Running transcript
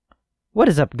What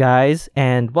is up, guys,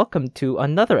 and welcome to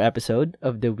another episode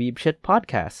of the Weebshit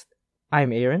podcast.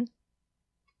 I'm Aaron,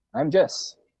 I'm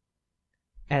Jess.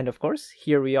 and of course,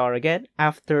 here we are again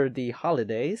after the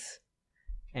holidays.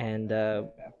 And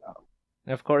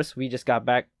of course, we just got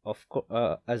back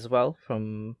as well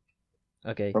from.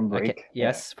 Okay, From I can't. break. Yeah.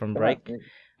 Yes, from Come on. break.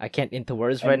 I can't into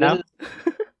words right And this now.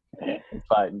 is it's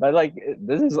fine. But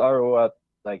this is our what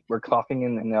we're clocking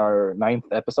in our ninth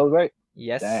episode, right?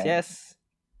 Yes, Dang. yes.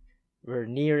 We're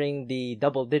nearing the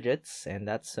double digits, and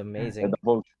that's The amazing.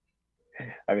 double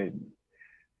I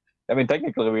mean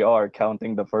technically we are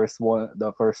counting the first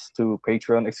two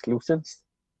Patreon exclusives.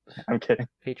 I'm kidding.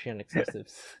 Patreon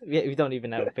exclusives. We don't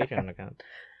even have a Patreon account.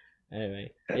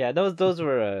 Anyway, yeah, those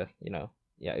were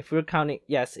yeah. If we're counting,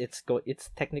 yes, it's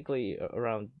technically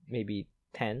around maybe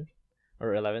 10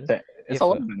 or 11. It's If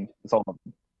all open. It's all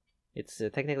open. it's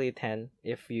technically 10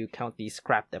 if you count these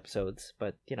scrapped episodes,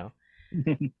 but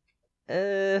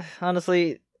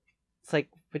honestly, it's like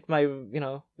with my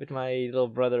little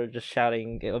brother just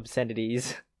shouting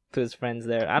obscenities to his friends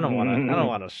there. I don't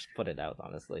wanna put it out,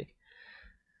 honestly.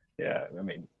 Yeah,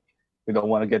 we don't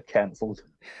want to get cancelled.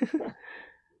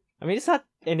 I mean, it's not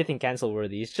anything cancel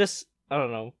worthy. It's just I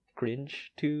don't know,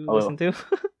 cringe to A listen little.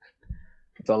 to.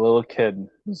 It's a little kid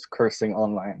who's cursing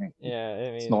online. Yeah,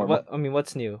 I It's mean, normal.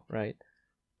 what's new, right?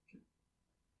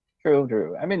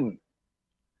 True.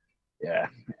 Yeah.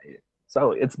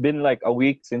 So it's been like a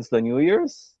week since the New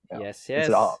Year's. Yeah, Yes, it's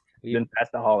yes. been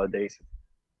past the holidays.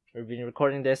 We've been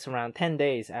recording this around 10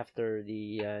 days after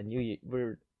the New Year.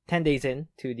 We're 10 days in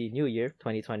to the New Year,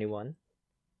 2021.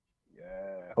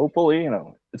 Yeah, hopefully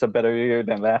it's a better year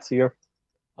than last year.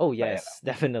 Oh But, yes,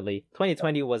 definitely.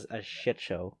 2020 was a shit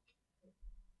show.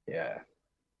 yeah.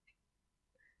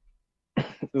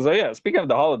 So yeah, speaking of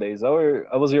the holidays, how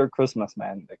was your Christmas,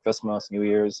 man? Like Christmas, New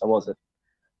Year's, how was it?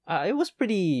 It was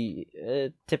pretty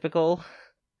typical.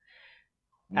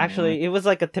 Mm, Actually, it was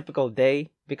like a typical day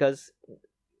because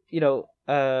you know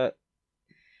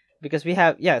because we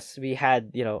had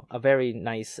a very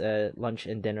nice lunch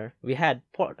and dinner. We had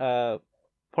pork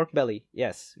belly.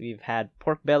 Yes, we've had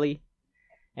pork belly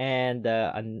and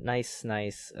a nice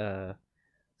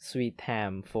sweet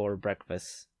ham for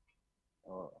breakfast.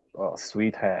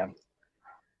 sweet ham.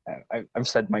 I've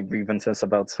said my grievances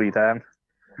about sweet ham.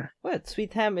 What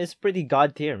sweet ham is pretty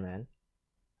god tier, man.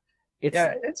 It's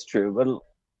Yeah, it's true,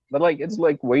 but like it's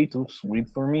like way too sweet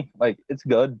for me. Like it's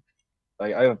good.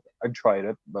 Like I've tried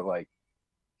it, but like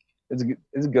it's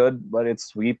good, but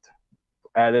it's sweet.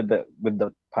 Added with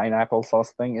the pineapple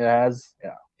sauce thing it has.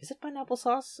 Yeah, is it pineapple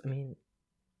sauce? I mean,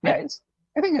 yeah. I It's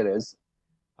I think it is.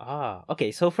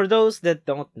 okay. So for those that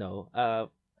don't know,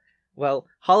 well,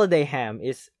 holiday ham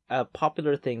is a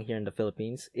popular thing here in the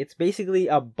Philippines. It's basically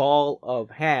a ball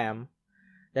of ham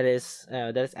that is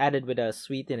added with a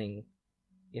sweetening.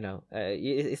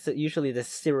 It's usually the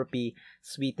syrupy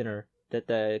sweetener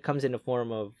that comes in the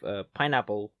form of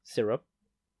pineapple syrup,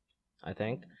 I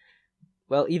think.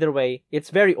 Well, either way, it's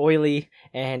very oily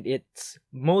and it's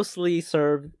mostly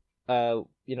served.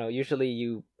 Usually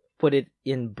you put it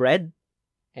in bread,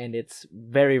 and it's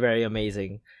very very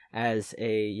amazing as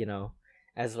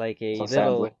as like It's a a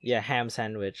sandwich. little ham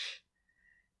sandwich.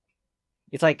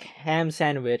 It's like ham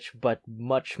sandwich, but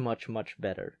much much much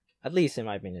better. At least in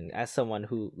my opinion, as someone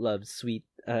who loves sweet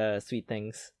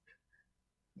things.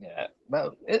 Yeah,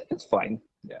 well, it's fine.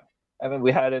 Yeah, I mean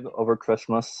we had it over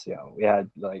Christmas. Yeah, we had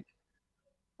like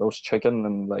roast chicken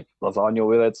and like lasagna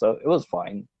with it, so it was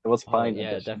fine. It was Oh fine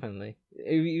yeah, addition. definitely.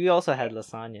 We also Yeah. had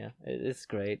lasagna. It's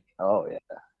great. Oh yeah,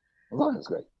 lasagna's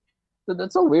great.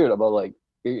 That's so weird about like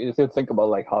if you think about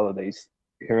like holidays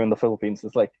here in the Philippines.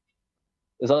 It's like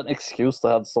is that an excuse to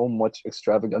have so much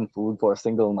extravagant food for a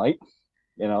single night?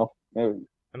 You know,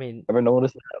 I mean, ever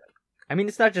noticed?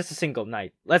 it's not just a single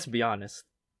night. Let's be honest.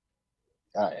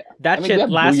 Yeah. I That mean, we shit have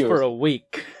New lasts for Year's, a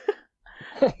week.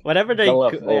 Whatever the yeah,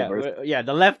 leftovers. yeah,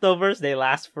 the leftovers they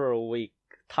last for a week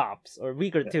tops, or a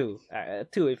week or Yeah.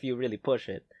 two if you really push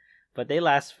it, but they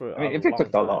last for I a mean, if you long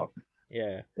took that time. long,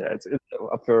 Yeah, yeah, it's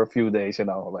after a few days,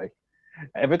 like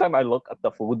every time I look at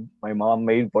the food my mom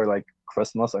made for like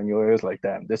Christmas or New Year's, like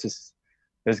damn, this is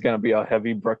gonna be a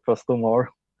heavy breakfast tomorrow.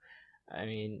 I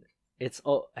mean, it's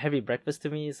all heavy breakfast to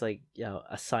me is like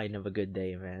a sign of a good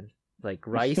day, man. Like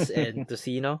rice and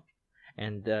tocino,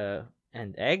 and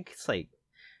egg. It's like,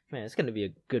 man, it's gonna be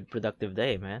a good productive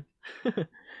day, man.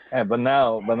 Yeah, but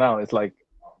now it's like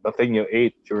the thing you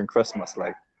ate during Christmas,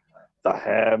 like the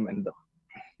ham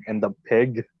and the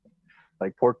pig,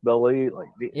 like pork belly, like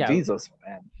Yeah, Jesus,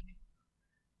 man.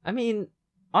 I mean,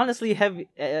 honestly,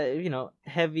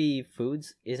 heavy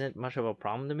foods isn't much of a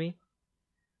problem to me.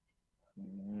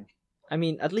 Mm. I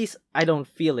mean, at least I don't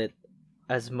feel it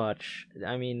as much.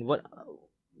 I mean,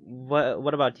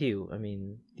 what about you? I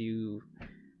mean, do you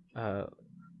uh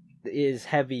is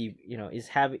heavy,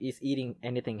 is eating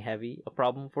anything heavy a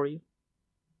problem for you?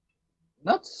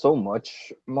 Not so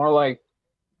much. More like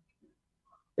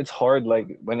it's hard.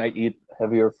 Like when I eat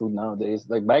heavier food nowadays.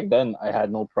 Like back then, I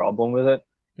had no problem with it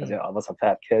because Hmm. I was a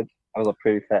fat kid. I was a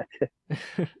pretty fat kid.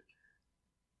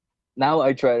 Now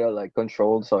I try to like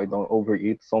control so I don't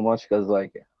overeat so much because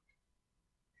like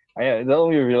I don't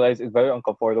really realize it's very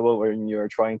uncomfortable when you're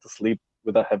trying to sleep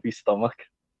with a heavy stomach.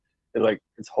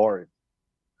 It's hard.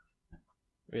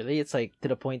 Really? It's like to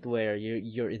the point where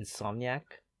you're insomniac?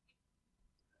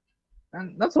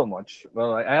 And not so much.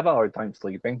 Well, I have a hard time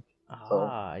sleeping, so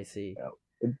Ah, I see.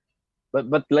 yeah.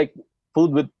 But like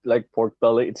food with like pork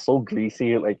belly, it's so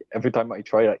greasy. Like every time I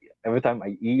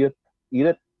eat it,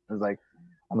 it's like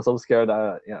I'm so scared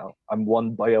that I'm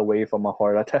one bite away from a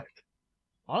heart attack.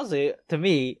 Honestly, to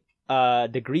me,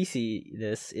 the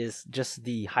greasiness is just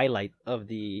the highlight of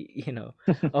the,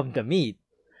 of the meat.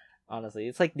 Honestly,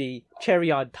 it's like the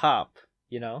cherry on top,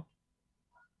 you know?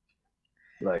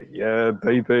 Like, yeah,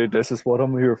 baby, this is what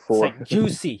I'm here It's for. like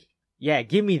juicy. Yeah,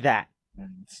 give me that.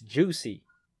 It's juicy.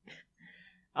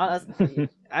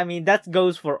 I mean, that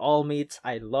goes for all meats.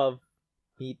 I love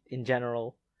meat in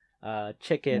general.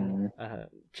 Chicken, Mm,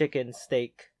 chicken,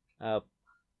 steak,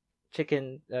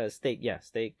 steak, yeah,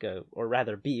 steak, or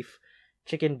rather beef,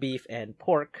 chicken, beef, and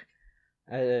pork.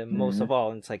 Most mm. of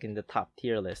all, it's like in the top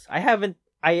tier list. I haven't.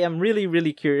 I am really,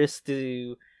 really curious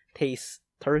to taste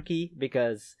turkey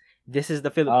because this is the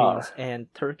Ah, Philippines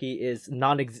and turkey is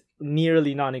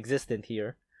nearly non-existent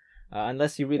here,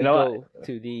 unless you you really know what? go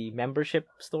to the membership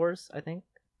stores. I think.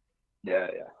 Yeah,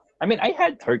 yeah. I mean, I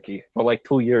had turkey for like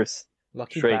 2 years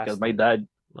Lucky straight because my bastard. dad,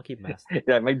 Lucky bastard.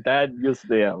 yeah, my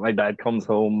dad comes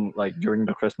home like during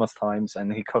the Christmas times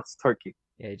and he cooks turkey.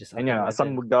 Yeah, you just And yeah, as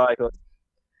some imagine. guy goes,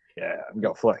 yeah, I'm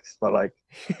gonna flex, but like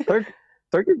turkey,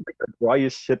 turkey is like the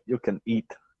driest shit you can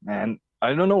eat, man.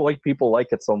 I don't know why people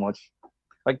like it so much.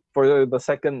 Like for the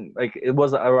second, like it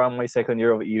was around my second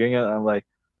year of eating it, and I'm like,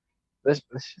 this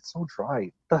shit's so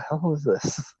dry. What the hell is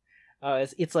this?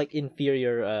 It's like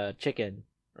inferior chicken,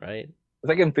 right? It's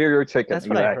like inferior chicken, That's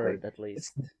what I exactly. heard, at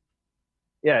It's least.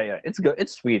 yeah, yeah. It's good.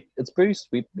 It's sweet. It's pretty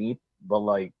sweet meat, but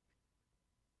like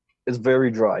it's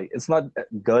very dry. It's not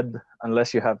good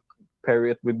unless you have pair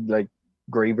it with like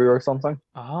gravy or something.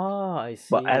 Ah, I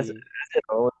But as see. you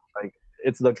know, like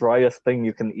it's the driest thing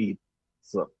you can eat.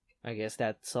 So I guess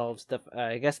that solves the.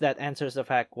 I guess that answers the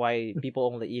fact why people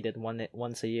only eat it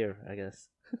once a year. I guess.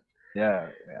 yeah,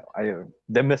 yeah. I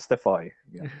demystify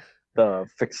the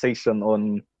fixation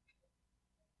on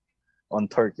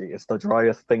turkey. It's the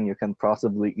driest thing you can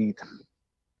possibly eat.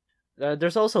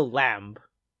 There's also lamb,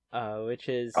 which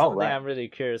is Oh, something lamb. I'm really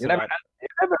curious You never about. had you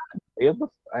never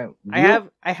had I veal? have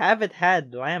I haven't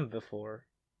had lamb before.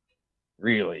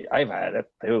 Really? I've had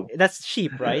it too. That's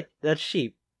sheep, right? That's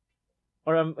sheep.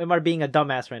 Or am I being a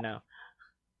dumbass right now?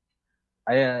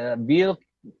 Veal.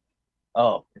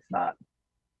 Oh, it's not.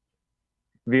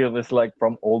 Veal is like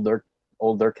from older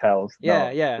cows. Yeah, No,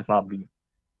 yeah. it's not beef.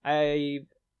 I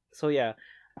so yeah.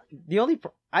 The only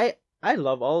I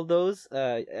love all those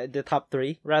the top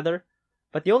 3 rather.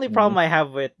 But Mm, the only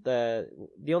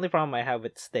problem I have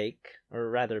with steak or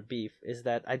rather beef is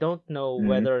that I don't know mm.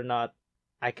 whether or not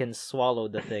I can swallow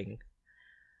the thing.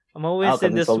 I'm How always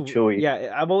in because it's this so chewy.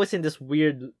 yeah, I'm always in this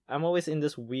weird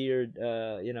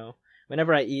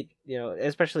whenever I eat,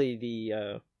 especially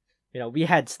the we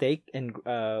had steak and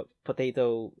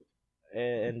potato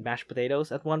and mashed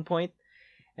potatoes at one point,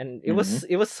 and it Mm. was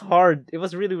it was hard. It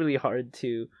was really really hard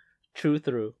to chew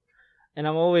through, and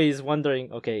I'm always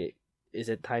wondering, okay, is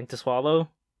it time to swallow?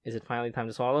 Is it finally time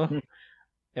to swallow?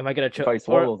 Am I gonna If choke I or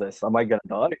swallow this, am I gonna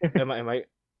die? am I?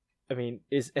 I mean,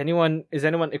 is anyone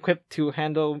equipped to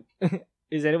handle?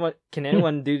 Is anyone can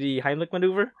anyone do the Heimlich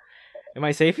maneuver? Am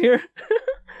I safe here?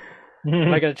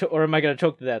 Am I gonna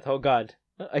choke to death? Oh God,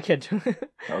 I can't.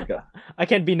 Okay, I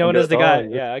can't be I'm known gonna as the guy. die.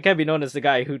 Yeah, I can't be known as the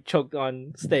guy who choked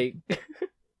on steak.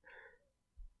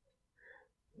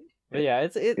 But yeah,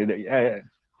 Yeah, yeah.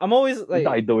 I'm always You like,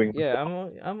 die doing yeah,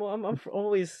 I'm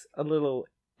always a little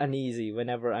uneasy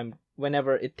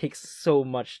whenever it takes so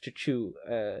much to chew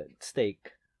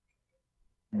steak.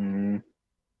 Mm.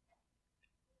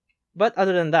 But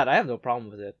other than that, I have no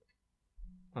problem with it,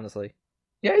 honestly.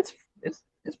 Yeah,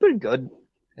 it's pretty good,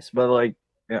 It's, but like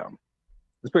yeah,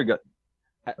 it's pretty good.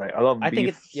 I, Like I love I think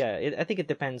beef. I think it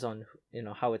depends on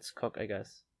how it's cooked, I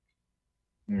guess.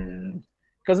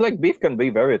 Because like beef can be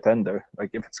very tender,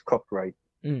 like if it's cooked right,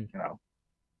 Mm. you know.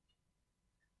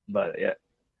 But yeah,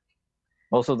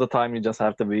 Most of the time, you just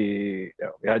have to be,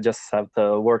 you just have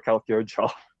to work out your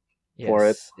jaw for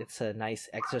it. Yes, it's a nice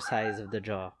exercise of the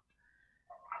jaw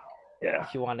Yeah.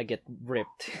 if you want to get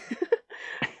ripped.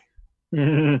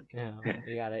 You Yeah,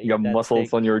 you gotta got eat that muscles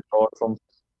steak. on your jaw or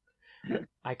something.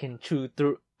 I can chew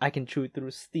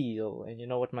through steel, and you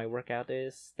know what my workout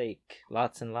is? Steak.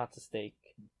 Lots and lots of steak.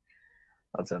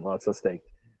 Lots of steak.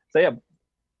 So yeah,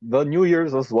 the New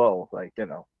Year's as well. Like,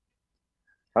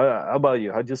 how about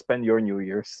you? How'd you spend your New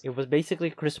Year's? It was basically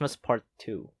Christmas part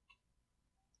 2.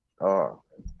 Uh,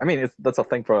 I mean, that's a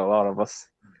thing for a lot of us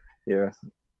here.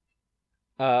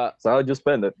 Uh, So how'd you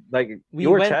spend it? Like, you we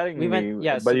were went chatting we went me,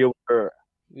 yeah, but so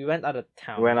we went out of you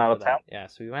town went out after of town. that. Yeah,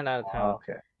 so we went out of Oh, town,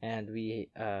 okay. and we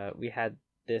had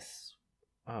this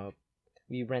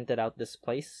we rented out this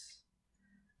place.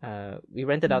 We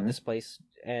rented out Mm-hmm. this place,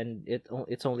 and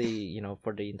it's only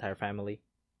for the entire family.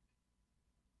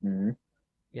 Mm-hmm.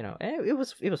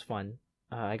 It was fun.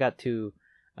 I got to,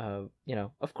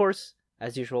 of course,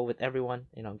 as usual with everyone,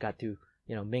 got to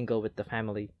mingle with the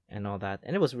family and all that,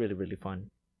 and it was really really fun.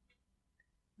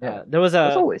 Yeah, There was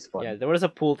that's a always Yeah, fun. there was a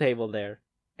pool table there,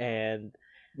 and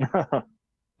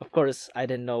of course I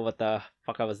didn't know what the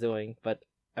fuck I was doing, but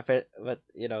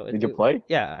Did you play?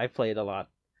 yeah, I played a lot.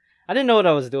 I didn't know what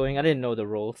I was doing. I didn't know the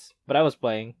rules, but I was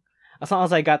playing. As long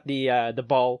as I got the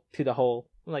ball to the hole,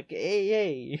 I'm like, hey,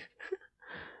 yay,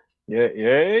 Yeah,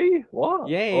 yay! Wow. Oh,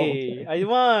 yay, okay. I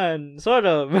won, sort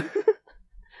of.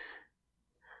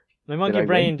 My Did monkey I win?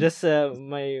 brain just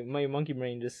my monkey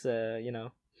brain just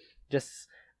just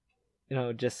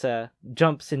just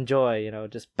jumps in joy,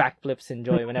 just backflips in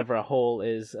joy whenever a hole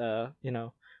is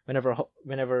whenever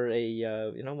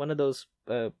a one of those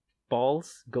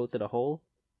balls go to the hole.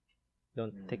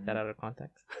 Don't take that out of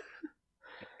context.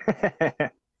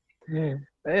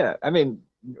 Yeah, I mean,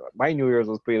 my New Year's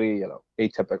was pretty,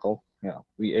 atypical.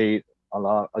 We ate a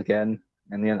lot again,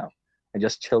 and I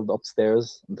just chilled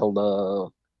upstairs until the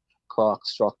clock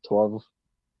struck 12,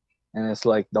 and it's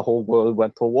like the whole world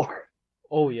went to war.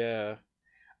 Oh yeah.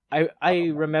 I Oh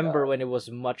my remember god. when it was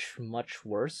much much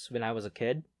worse when I was a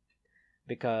kid,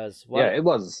 because Yeah, it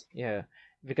was. yeah,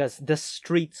 because the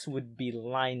streets would be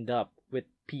lined up with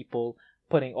people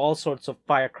putting all sorts of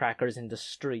firecrackers in the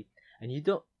street, and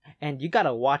you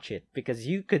gotta watch it because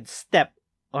you could step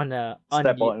on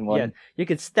Step on yeah, one. you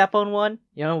could step on one,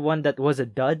 one that was a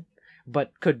dud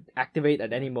but could activate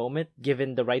at any moment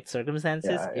given the right circumstances.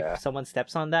 Yeah, If yeah. someone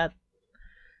steps on that,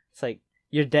 it's like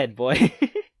you're dead, boy.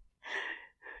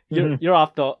 You're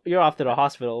off to the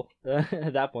hospital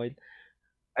at that point.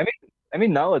 I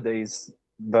mean, nowadays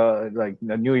the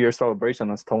New Year celebration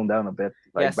has toned down a bit.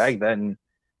 Like Yes, back then,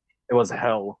 it was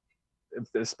hell.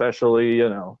 Especially,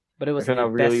 but it if was you're the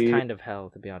not best really, kind of hell,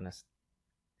 to be honest.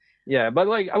 yeah. But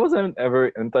like, I wasn't ever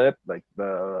into it. Like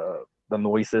the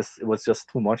noises, it was just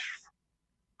too much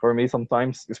for me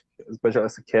sometimes, especially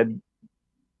as a kid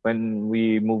when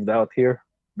we moved out here.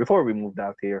 Before we moved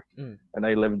out here, Mm. and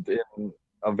I lived in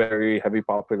a very heavy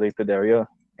populated area,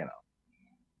 you know,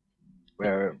 It,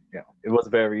 where it was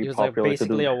very it was like popular to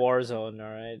basically do a that. war zone,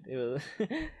 all right. It was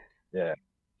Yeah,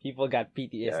 people got yeah,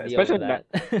 PTSD over especially now.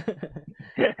 that.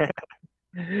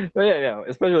 But yeah,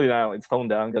 especially now it's toned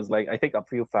down because like I think a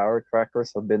few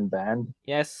firecrackers have been banned.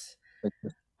 Yes, Like,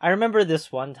 I remember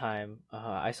this one time.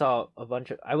 I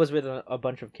was with a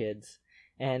bunch of kids,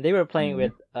 and they were playing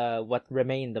mm, with what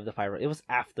remained of the fireworks. It was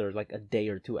after like a day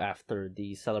or two after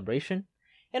the celebration,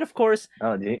 and of course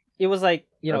oh, gee, it was like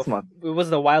that's not. it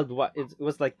was it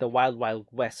was like the wild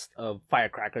west of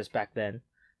firecrackers back then,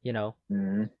 you know.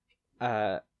 Mm,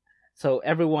 Uh, so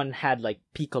everyone had like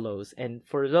piccolos, and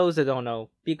for those that don't know,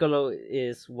 piccolo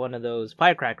is one of those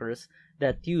firecrackers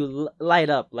that you light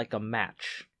up like a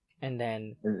match, and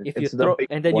then it's the big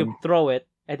you one. throw it,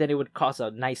 and then it would cause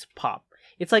a nice pop.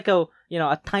 It's like a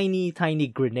tiny tiny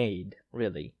grenade,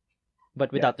 really, but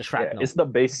Yeah, without the yeah. shrapnel.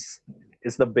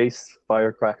 It's the base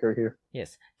firecracker here.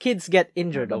 Yes, kids get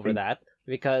injured The over big. that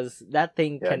because that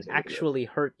thing Yeah, can actually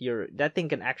hurt your. That thing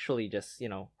can actually just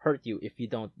hurt you if you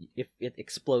don't if it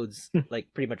explodes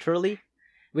like prematurely,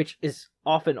 which is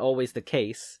often always the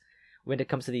case when it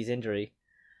comes to these injury.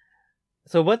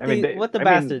 So I mean, what the I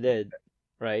mean, bastard did,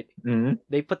 right? mm,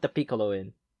 They put the piccolo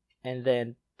in, and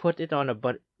then put it on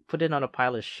a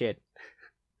pile of shit.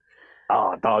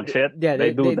 oh, dog shit. Yeah,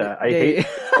 They do that. I hate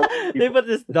they people. put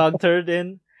this dog turd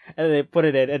in, and they put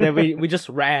it in, and then we just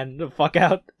ran the fuck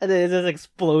out, and then it just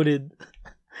exploded.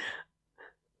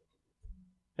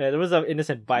 Yeah, there was an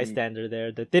innocent bystander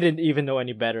there that didn't even know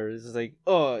any better. It's just like,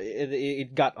 oh,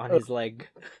 it got on his leg.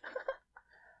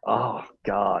 Oh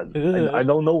God, I We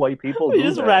don't know why people do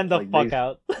just that. ran the Like fuck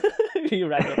out. We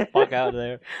ran the fuck out of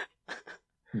there.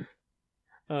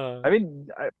 uh, I mean,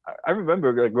 I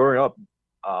remember like growing up.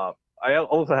 Uh, I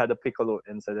also had a piccolo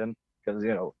incident because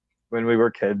when we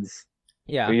were kids,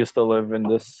 yeah. we used to live in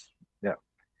this. Yeah,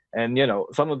 and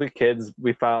some of the kids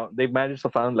we found they managed to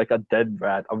find like a dead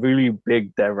rat, a really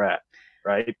big dead rat,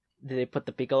 right? Did they put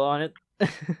the pickle on it?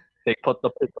 They put the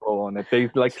piccolo on it. They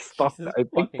like stuck Jesus I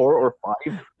think fucking four Christ. or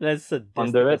five That's sadistic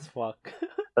under it. as fuck.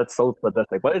 That's so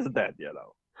pathetic. But it's dead,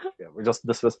 Yeah, we're just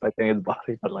disrespecting his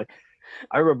body. But like,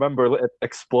 I remember it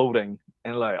exploding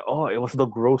and like, oh, it was the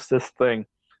grossest thing.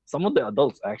 Some of the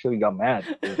adults actually got mad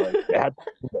because like they had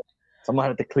someone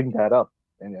had to clean that up,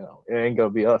 and it ain't gonna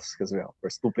be us because we're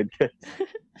stupid kids.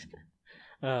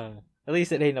 uh, at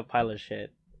least it ain't a pile of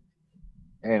shit.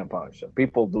 Ain't a problem.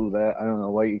 People do that. I don't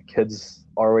know why kids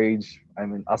our age. I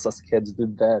mean, us as kids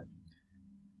did that.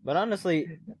 But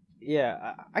honestly,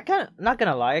 yeah, I kind of not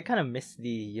gonna lie, I kind of miss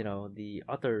the the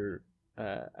other.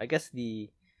 I guess the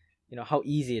how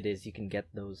easy it is. You can get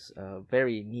those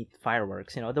very neat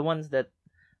fireworks. The ones that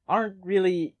aren't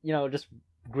really just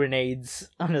grenades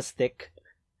on a stick,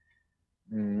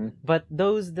 Mm, but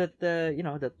those that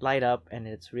that light up and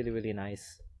it's really really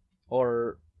nice.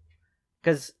 Or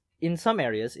because in some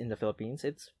areas in the Philippines,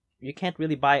 it's you can't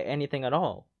really buy anything at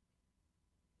all,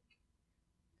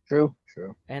 true,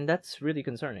 true. and that's really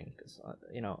concerning because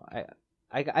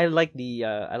I like the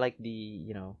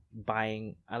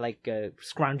buying. I like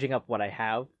scrounging up what I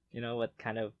have.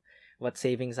 What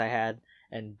savings I had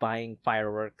and buying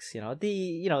fireworks.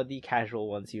 The casual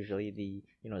ones usually the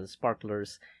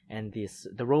sparklers and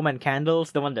the Roman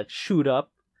candles, the one that shoot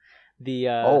up the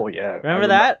Oh yeah, I remember remember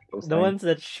that those the things. ones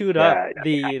that shoot up Yeah,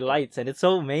 the lights and it's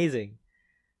so amazing.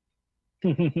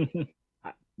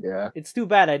 yeah. Yeah. It's too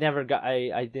bad I never got.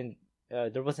 I didn't.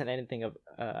 There wasn't anything of.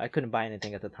 I couldn't buy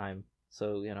anything at the time,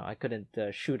 so I couldn't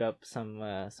shoot up some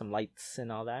lights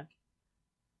and all that.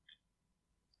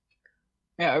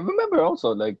 Yeah, I remember also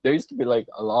like there used to be like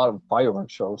a lot of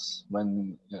fireworks shows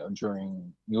when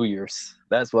during New Year's.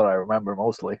 That's what I remember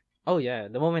mostly. Oh yeah,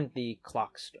 the moment the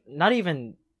clocks. Not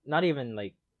even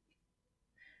like.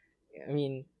 I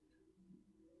mean,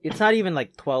 it's not even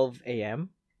like 12 a.m.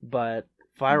 But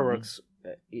Mm, fireworks,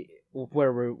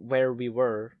 where we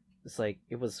were, it's like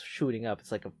it was shooting up.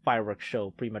 It's like a fireworks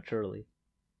show prematurely.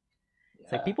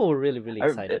 It's like yeah, people were really really I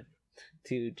excited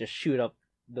to just shoot up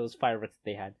those fireworks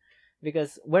they had,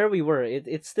 because where we were,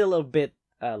 it's still a bit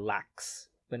lax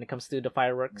when it comes to the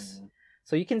fireworks. mm,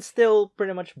 So you can still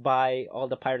pretty much buy all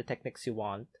the pyrotechnics you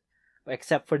want,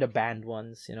 except for the banned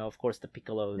ones. Of course, the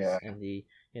piccolos yeah, and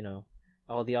you know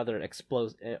all the other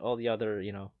all the other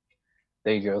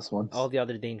dangerous all ones. the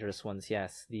other dangerous ones.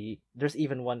 Yes, there's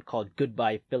even one called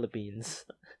Goodbye Philippines,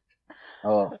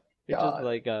 Oh which is God,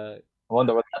 like I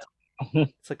wonder what that's.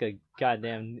 it's like a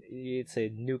goddamn it's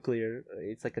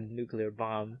like a nuclear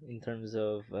bomb in terms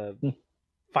of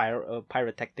fire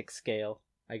pyrotechnic scale,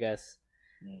 I guess.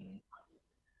 Mm,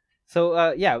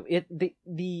 So yeah, it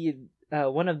the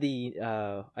one of the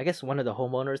I guess one of the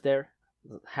homeowners there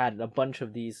had a bunch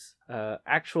of these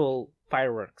actual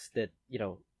fireworks that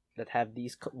that have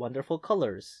these wonderful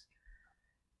colors,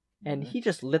 and mm. he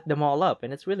just lit them all up,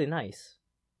 and it's really nice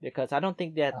because I That's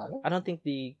don't think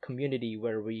the community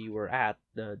where we were at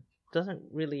doesn't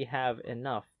really have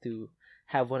enough to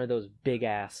have one of those big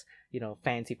ass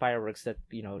fancy fireworks that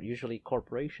usually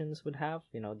corporations would have.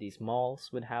 These malls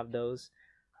would have those,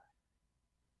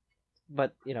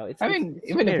 but it's I it's mean,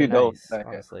 it's even if very you don't, nice,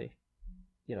 honestly.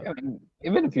 You know, I mean,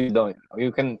 even if you don't,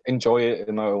 you can enjoy it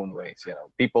in our own ways.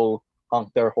 People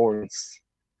honk their horns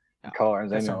in yeah,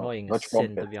 cars and that's annoying as the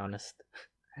sin, to trumpet. be honest.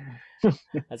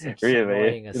 That's just Really,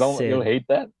 annoying as you'll sin. hate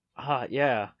that.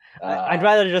 Yeah. I'd Uh,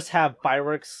 rather just have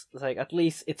fireworks. Like at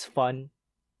least it's fun.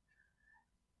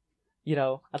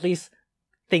 At least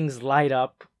things light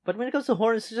up. But when it comes to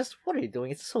horns, it's just what are you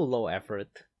doing? It's so low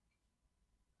effort.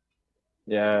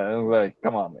 yeah, like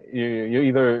come on, you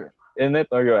either in it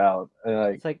or you're out. And,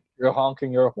 like It's like you're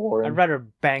honking your I'd horn. rather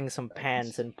bang some Like,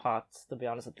 pans and pots. To be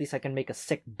honest, at least I can make a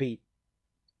sick beat.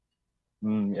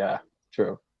 yeah,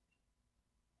 true.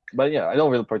 But yeah, I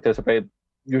don't really participate.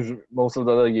 Usually, most of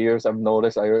the other years, I've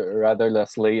noticed I rather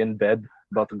less lay in bed,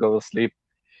 about to go to sleep,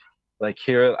 like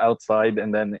hear it outside,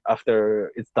 and then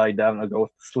after it's died down, I go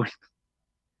to sleep.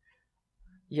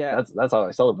 Yeah, That's how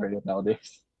I celebrate it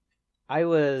nowadays.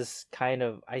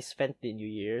 I spent the New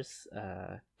Year's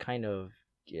kind of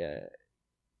yeah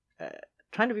uh,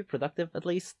 trying to be productive at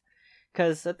least,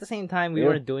 because at the same time we Really?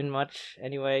 weren't doing much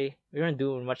anyway. We weren't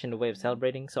doing much in the way of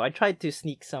celebrating, so I tried to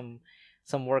sneak some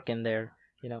work in there.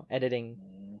 Editing,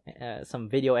 some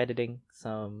video editing,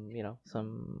 some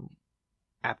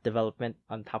app development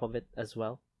on top of it as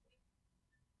well.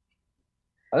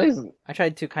 At least I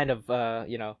tried to kind of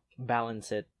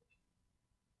balance it.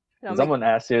 Make someone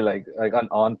asks you like an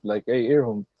aunt like, "Hey,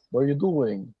 Earham, what are you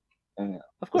doing?" And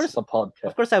of this course is a podcast.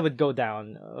 of course I would go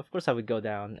down. Of course I would go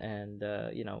down and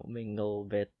mingle a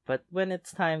bit. But when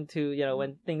it's time to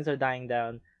when things are dying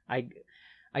down, I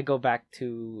go back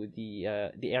to the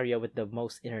area with the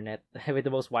most internet with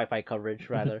the most Wi-Fi coverage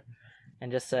rather,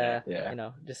 and just Yeah.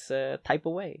 type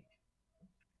away.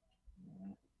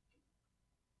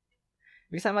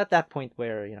 Because I'm at that point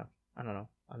where I don't know,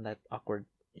 I'm that awkward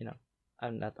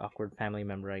I'm that awkward family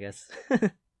member, I guess.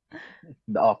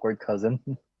 The awkward cousin.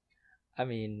 I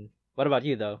mean, what about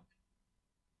you though?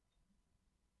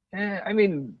 I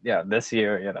mean, yeah, this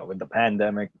year, with the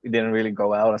pandemic, we didn't really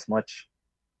go out as much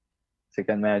as you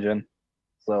can imagine.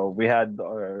 So we had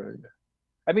our,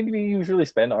 I mean, we usually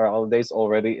spend our holidays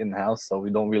already in house, so we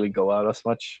don't really go out as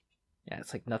much. Yeah,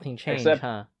 it's like nothing changed, Except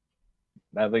huh?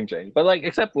 nothing changed. But like,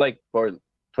 except like for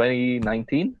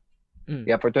 2019, Mm.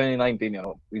 yeah, for 2019,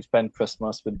 we spent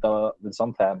Christmas with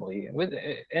some family,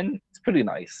 and it's pretty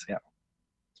nice. Yeah,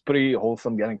 it's pretty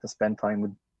wholesome getting to spend time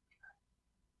with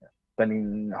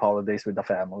spending holidays with the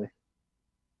family.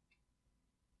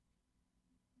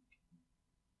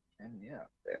 And yeah,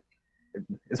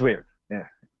 it's weird. Yeah,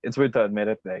 it's weird to admit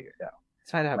it. Like, yeah,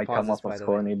 It's fine to have might come pauses, off by as the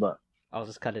way. corny, I'll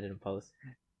just cut it in post.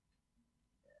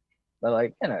 but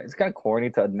like, it's kind of corny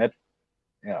to admit.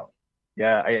 You know,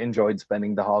 yeah, I enjoyed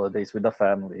spending the holidays with the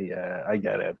family. Yeah, I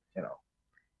get it.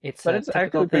 It's But a it's typical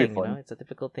actually pretty thing, fun. It's a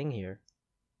typical thing here.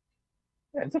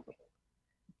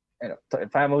 Yeah,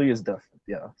 family is different.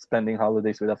 Yeah, spending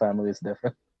holidays with a family is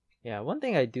different. Yeah, one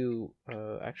thing I do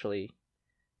actually,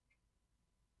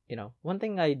 one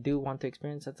thing I do want to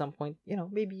experience at some point,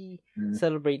 maybe Mm.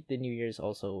 celebrate the New Year's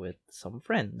also with some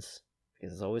friends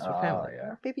because it's always with family.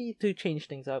 Yeah, Maybe to change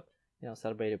things up,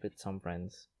 celebrate it with some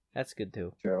friends. That's good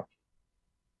too. true.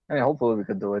 I mean, hopefully we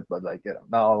could do it, but like,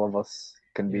 not all of us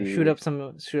can be. Shoot up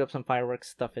some fireworks,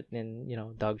 stuff it in,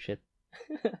 dog shit.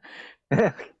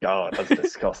 God, that's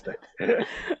disgusting.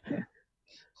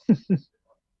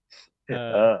 uh,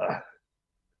 uh,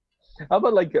 how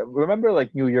about like remember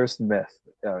like New Year's myth?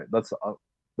 Yeah, that's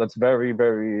very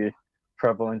very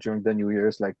prevalent during the New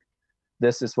Year's. Like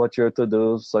this is what you're to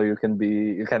do, so you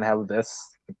can have this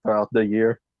throughout the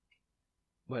year.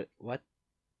 what?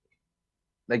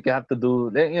 Like you have to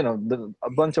do a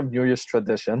bunch of New Year's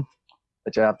tradition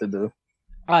that you have to do.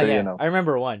 Ah, So yeah, I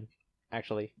remember one.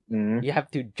 Actually, mm, you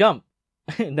have to jump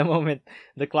the moment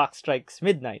the clock strikes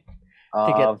midnight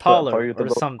to get for taller you to or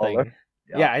go taller. something.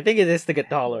 Yeah, Yeah, I think it is to get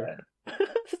taller. yeah,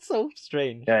 It's so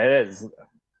strange, yeah. It is.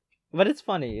 but it's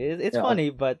funny. It's Yeah, funny,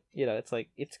 but it's like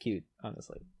it's cute.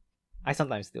 Honestly, I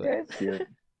sometimes do it. yeah, it's cute.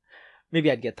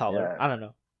 Maybe I'd get taller. Yeah, I don't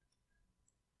know.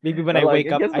 Maybe when but I like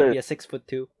wake I up, guess I'd the be a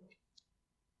 6'2".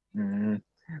 mm,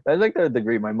 I like the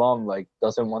degree. My mom like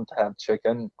doesn't want to have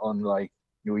chicken on like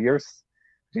New Year's.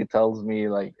 She tells me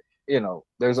like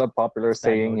there's a popular It's bad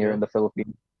saying here in mojo. the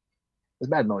Philippines. It's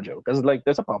bad mojo because like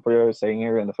there's a popular saying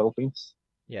here in the Philippines.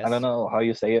 I don't Yes. know how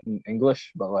you say it in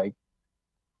English, but like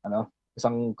ano,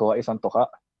 isang kuha isang tuka.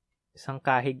 Isang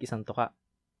kahig, isang tuka.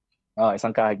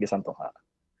 Isang kahig isang tuka.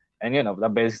 And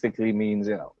that basically means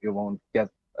you won't get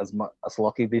as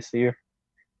lucky this year,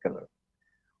 'cause,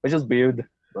 which is weird,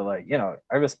 but like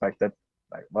I respect it.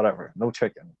 Like whatever, no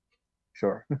chicken,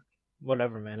 sure.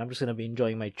 Whatever, man. I'm just gonna be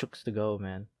enjoying my chooks to go,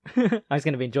 man. I'm just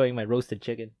gonna be enjoying my roasted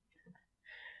chicken.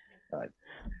 Like,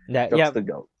 Yeah. jokes to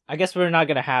go. I guess we're not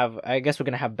gonna have. I guess we're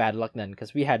gonna have bad luck then,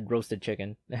 because we had roasted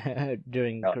chicken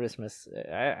during Uh, Christmas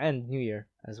and New Year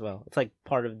as well. It's like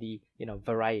part of the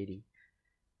variety.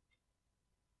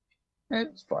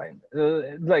 it's fine.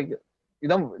 It's like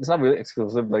it's not really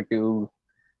exclusive. Like you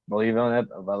believe on it,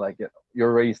 but like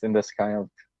you're raised in this kind of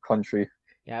country.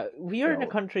 Yeah, we are You in a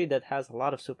know, country that has a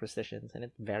lot of superstitions, and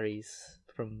it varies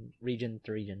from region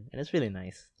to region, and it's really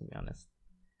nice to be honest.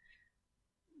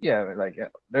 yeah, like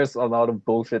there's a lot of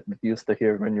bullshit that you used to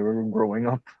hear when you were growing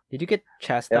up. Did you get Ever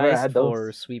chastised had for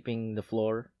those? sweeping the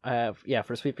floor? Yeah,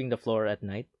 for sweeping the floor at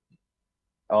night.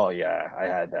 Oh yeah, I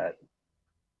had that.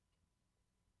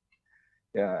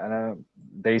 Yeah, and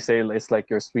they say it's like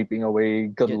you're sweeping away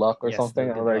good luck or Yes, the something.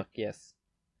 good luck. Yes.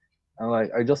 I'm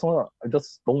like, I just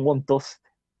don't want dust.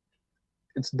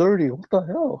 It's dirty. What the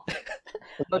hell?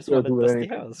 It's I not just gonna want a do dusty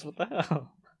anything. house. What the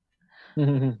hell?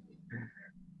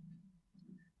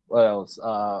 What else?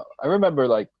 I remember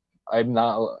like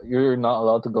you're not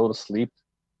allowed to go to sleep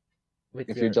With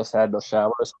if you your just had a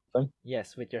shower or something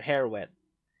Yes, with your hair wet.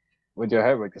 with your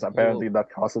hair because You apparently will that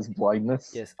causes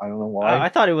blindness. Yes. I don't know why. I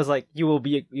thought it was like you will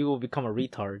become a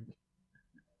retard.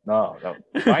 No, no,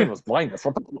 mine was blindness.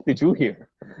 What the fuck did you hear?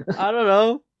 I don't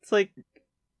know. It's like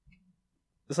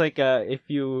It's like if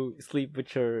you sleep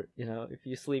with your if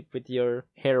you sleep with your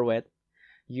hair wet,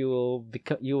 you'll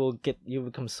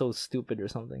become so stupid or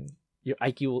something. Your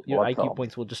What IQ problem?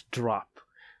 points will just drop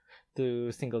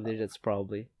to single digits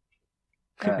probably.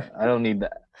 I don't need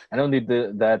that. I don't need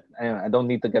that. I don't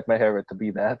need to get my hair wet to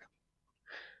be that.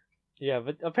 Yeah,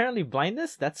 but apparently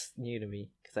blindness, that's new to me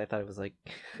because I thought it was like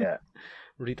Yeah.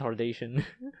 retardation.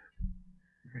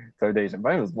 Third Asian.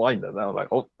 Mine was blind, and I was like,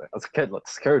 oh, as a kid, that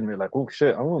scared me. Like, oh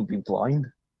shit, I want to be blind.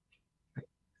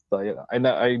 So yeah,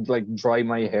 I like dry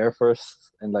my hair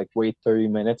first and like wait 30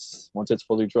 minutes. Once it's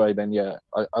fully dry, then yeah,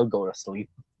 I'll go to sleep.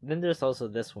 Then there's also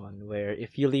this one where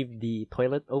if you leave the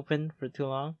toilet open for too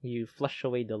long, you flush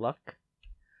away the luck.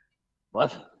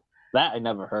 What? That I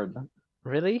never heard.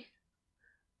 Really?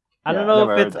 I don't Yeah, I know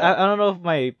never if heard it's that. I don't know if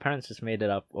my parents just made it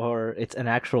up or it's an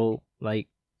actual like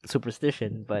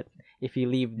superstition, but if you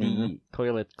leave Hmm. the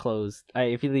toilet closed,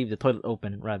 if you leave the toilet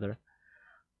open rather,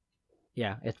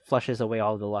 yeah, it flushes away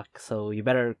all the luck. So you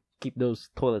better keep those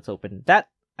toilets open. That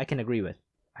I can agree with,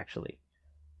 actually.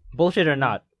 Bullshit or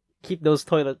not, keep those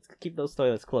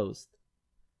toilets closed.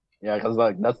 Yeah, because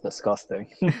like that's disgusting.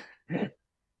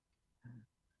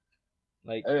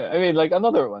 Like, I mean, like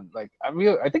another one. Like,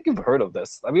 I think you've heard of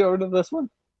this. Have you heard of this one?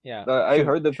 yeah, I shoot,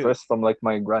 heard it shoot. first from like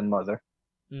my grandmother.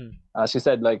 Mm, She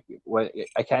said like, when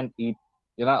I can't eat.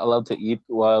 You're not allowed to eat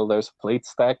while there's plate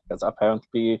stack because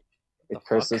apparently the it fuck?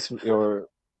 curses your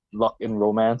luck in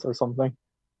romance or something.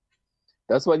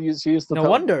 That's what she used to No tell me.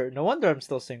 wonder, no wonder I'm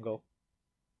still single.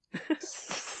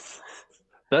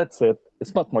 That's it.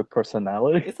 It's not my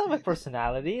personality. It's not my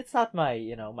personality. It's not my,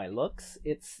 my looks.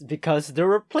 It's because there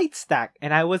were plates stacked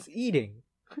and I was eating.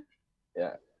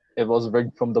 Yeah, it was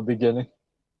rigged from the beginning.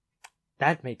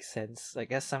 That makes sense. I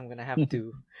guess I'm gonna have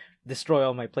to destroy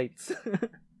all my plates.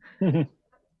 Yeah,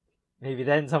 Maybe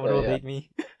then someone will yeah. hate me.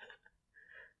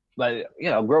 But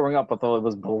growing up, I thought it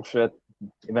was bullshit.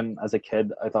 Even as a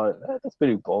kid, I thought that's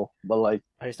pretty bull. But like,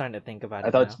 Are you starting to think about I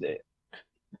it thought, now?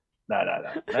 nah, nah,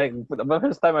 nah. Like, the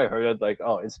first time I heard it, like,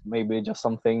 oh, it's maybe just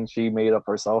something she made up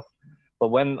herself. But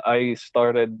when I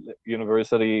started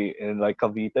university in like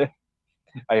Cavite,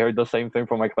 I heard the same thing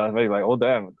from my classmates. Like, oh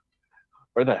damn,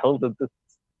 where the hell did this?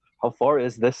 How far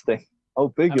is this thing?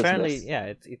 How big is Apparently, this? yeah,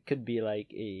 it could be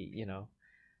like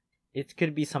it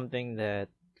could be something that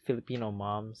Filipino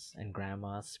moms and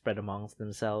grandmas spread amongst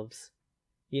themselves.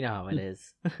 You know how it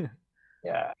is.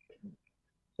 Yeah,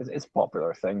 it's a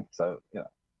popular thing. So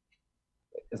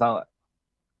it's not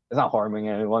it's not harming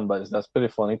anyone, but it's just pretty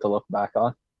funny to look back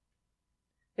on.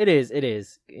 It is, it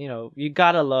is. You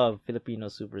gotta love Filipino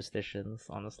superstitions,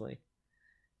 honestly.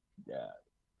 Yeah,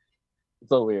 it's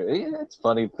so weird. It's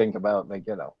funny to think about, like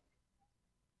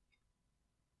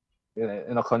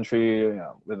in a country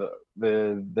with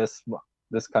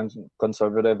this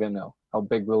conservative, how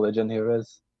big religion here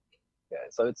is. Yeah,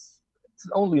 so it's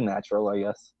only natural, I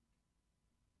guess.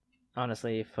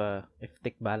 Honestly, if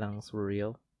thick balangs were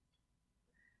real,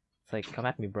 it's like come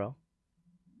at me, bro.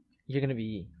 You're gonna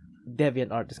be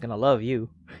deviant art is gonna love you.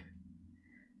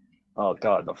 Oh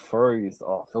God, the furries,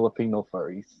 oh Filipino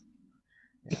furries.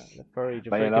 Yeah, the But furry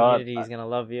community is gonna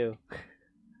love you.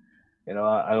 I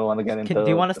don't want to get Do you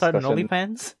into want to start an discussion.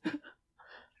 OnlyFans?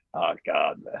 Oh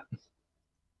God, man.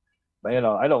 But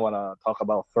I don't want to talk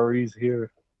about furries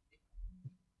here.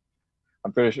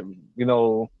 I'm pretty sure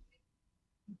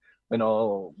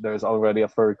there's already a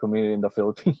furry community in the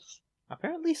Philippines.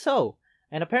 Apparently so,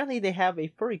 and apparently they have a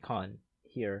furry con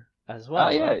here as Ah,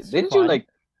 well. yeah, That's didn't you fun. like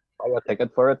buy a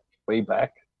ticket for it way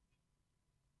back?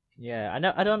 Yeah, I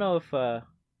know. I don't know if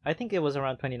I think it was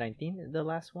around 2019, the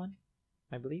last one,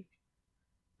 I believe.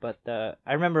 But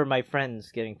I remember my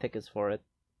friends getting tickets for it,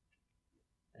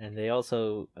 and they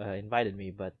also invited me,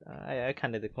 but I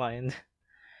kind of declined.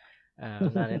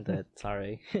 I'm not into it.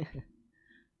 Sorry.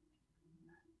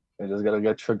 You just gotta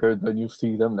get triggered when you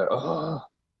see them. They're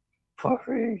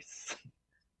furries.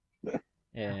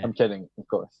 Yeah, I'm kidding, of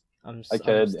course. I I'm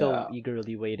kid, still yeah.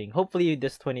 eagerly waiting. Hopefully,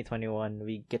 this 2021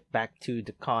 we get back to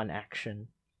the con action,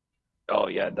 Oh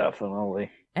yeah, definitely.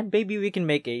 and maybe we can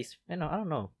make I don't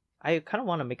know. I kind of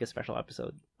want to make a special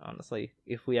episode, honestly,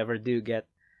 if we ever do get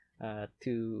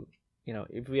to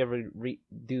if we ever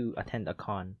do attend a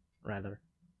con, rather.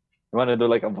 You want to do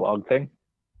like a vlog thing?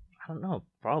 I don't know,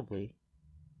 probably.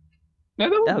 Yeah,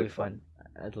 that would That would be be fun,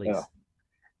 fun. at Yeah. least.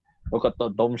 Look at the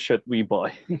dumb shit we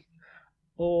buy.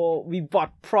 Oh, we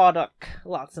bought product,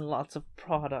 lots and lots of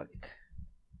product.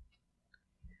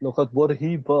 Look at what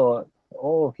he bought.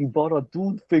 Oh, he bought a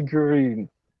dude figurine.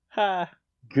 Ha!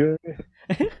 Good.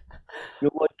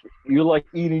 You like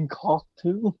eating cock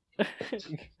too?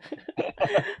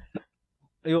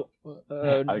 You,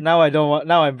 I, now I don't want.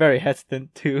 Now I'm very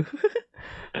hesitant to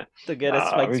to get a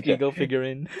Spike we can. Spiegel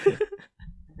figurine.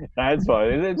 That's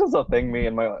fine. It's just a thing. Me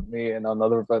and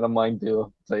another friend of mine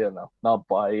do. So not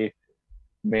buy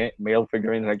male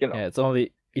figurines. Like Yeah, if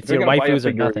it's you're your gonna buy a waifus or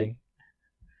figurine, nothing.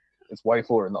 it's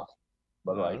waifu or not.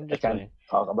 But like, I'm I just can't playing.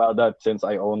 talk about that since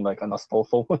I own like an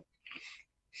Astolfo.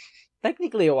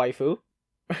 Technically a waifu.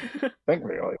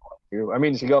 Technically, I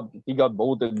mean, he got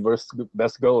voted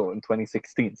best girl in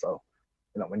 2016. So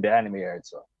when the anime aired.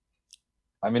 So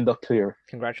I'm in the clear.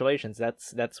 Congratulations.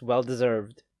 That's well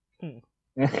deserved.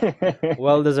 Yeah,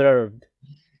 Well deserved.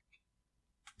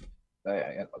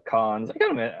 cons.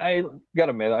 I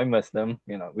gotta admit, I miss them.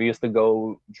 We used to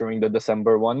go during the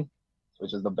December one,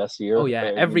 which is the best Oh year. yeah, I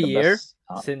mean, every the year best.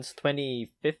 since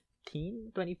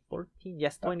 2015, 2014.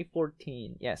 Yes,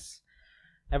 2014. Yes.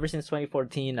 Ever since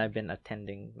 2014 I've been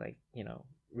attending like,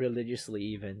 religiously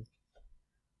even.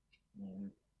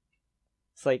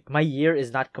 It's like my year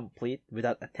is not complete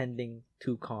without attending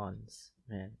 2 cons,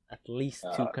 man. At least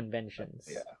 2 conventions.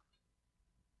 Yeah.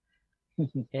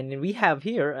 And we have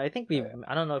here, I think Yeah.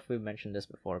 I don't know if we've mentioned this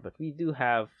before, but we do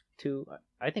have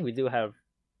I think we do have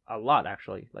a lot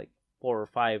actually, like 4 or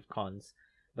 5 cons,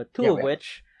 but 2 Yeah, of we have.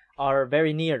 which are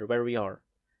very near where we are.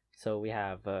 So we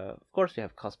have, of course, we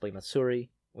have Cosplay Matsuri,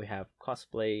 we have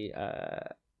Cosplay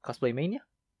Mania.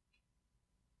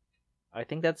 I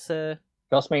think that's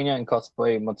Cosmania and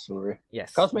Cosplay Matsuri.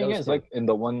 yes, Cosmania those is two. like in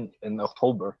the one in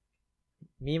October.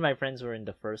 Me and my friends were in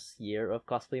the first year of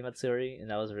Cosplay Matsuri, and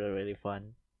that was really really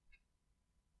fun.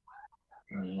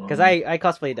 Because I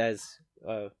cosplayed as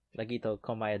Nagito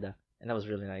Komaeda, and that was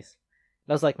really nice.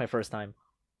 That was like my first time.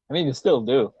 I mean, you still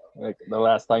do. Like the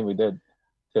last time we did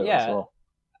too as Yeah, well.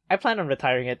 I plan on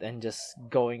retiring it and just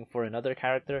going for another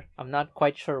character. I'm not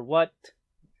quite sure what.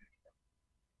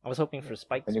 I was hoping for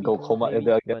Spike When you go Spiegel, maybe,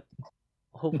 Komaeda again. but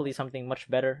hopefully something much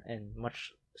better and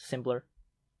much simpler.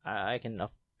 I can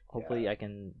hopefully I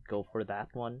can go for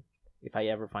that one if I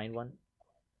ever find one.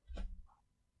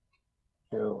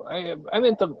 Too.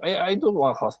 I do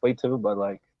want cosplay too, but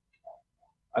like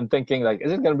I'm thinking like,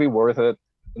 is it gonna be worth it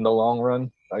in the long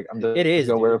run? Like I'm just It gonna is,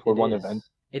 wear it dude. for It one is. event.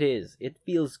 It is. It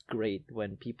feels great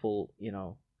when people,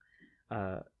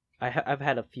 uh, I've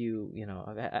had a few,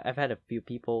 I've had a few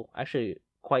people, actually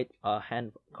quite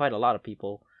a lot of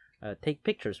people, take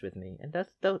pictures with me, and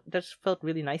that's felt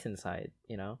really nice inside.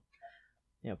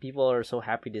 People are so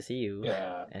happy to see you,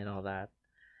 Yeah. and all that.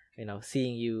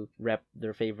 Seeing you rep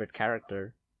their favorite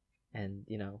character, and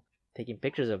taking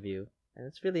pictures of you, and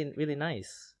it's really really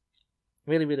nice,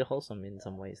 really really wholesome in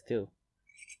some ways too.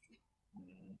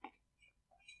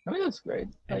 I mean, that's great.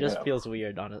 It Like, just feels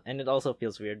weird, and it also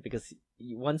feels weird because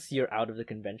once you're out of the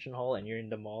convention hall and you're in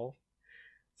the mall,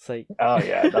 it's like oh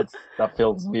yeah, that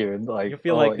feels weird. you Like,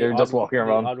 feel oh, like you're just walking the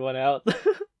around. odd one out.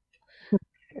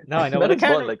 Now I know That what a is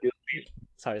fun. kind. Like,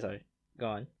 Sorry, go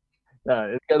on. yeah,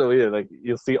 it's kind of weird. Like,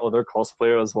 you see other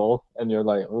cosplayers as well, and you're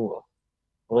like, oh,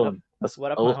 What up? that's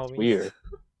What up, my looks homies? weird.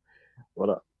 What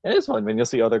up? It is fun when you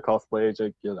see other cosplayers,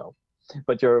 like,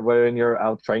 but when you're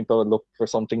out trying to look for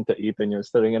something to eat and you're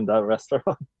sitting in that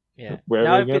restaurant Yeah.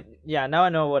 wearing it. Now I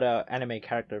know what a anime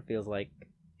character feels like.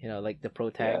 Like the pro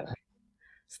tag Yeah.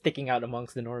 sticking out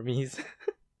amongst the normies.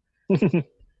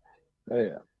 Oh,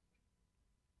 yeah.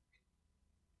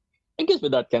 I guess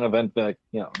with that kind of event, like,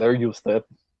 they're used to it.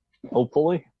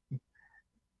 Hopefully.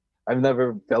 I've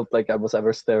never felt like I was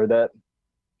ever stared at.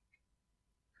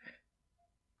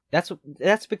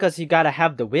 That's because you gotta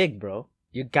have the wig, bro.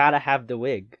 You gotta have the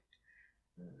wig.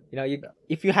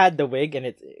 If you had the wig and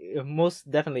it's most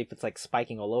definitely if it's like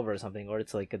spiking all over or something, or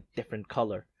it's like a different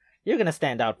color, you're gonna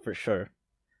stand out for sure.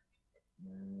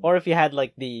 Or if you had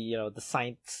like the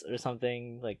saints or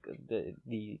something, like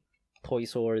the toy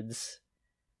swords,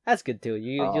 that's good too.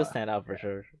 You'll stand out for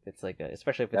sure. It's like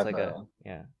especially if it's like Definitely.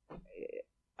 yeah.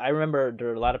 I remember there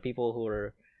were a lot of people who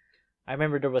were. I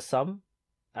remember there was some.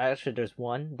 Actually, there's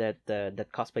one that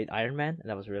cosplayed Iron Man, and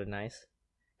that was really nice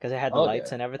because it had the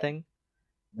lights and everything.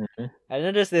 Mm-hmm. And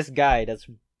then there's this guy that's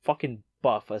fucking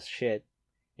buff as shit,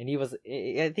 and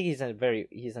I think he's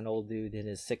an old dude in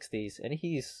his 60s, and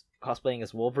he's cosplaying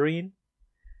as Wolverine.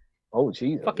 Oh,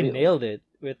 jeez. Fucking Really? nailed it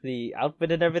with the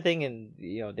outfit and everything, and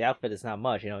the outfit is not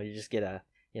much. You just get a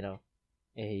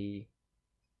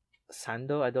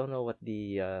sando. I don't know what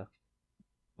the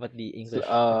English equivalent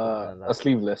of that.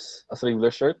 A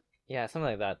sleeveless shirt. Yeah, something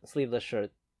like that. Sleeveless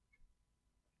shirt,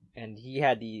 and he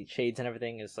had the shades and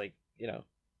everything. It's like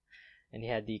and he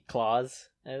had the claws.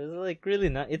 And it was like really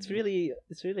nice. It's really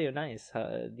nice.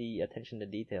 The attention to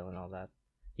detail and all that.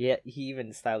 Yeah, he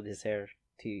even styled his hair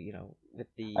to with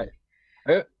the.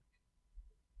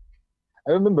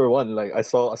 I remember one, like I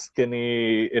saw a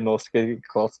skinny Inosuke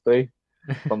cosplay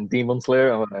from Demon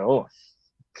Slayer. I'm like, oh,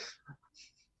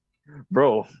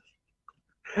 bro,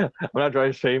 I'm not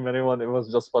trying to shame anyone. It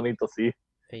was just funny to see.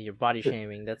 Hey, you're body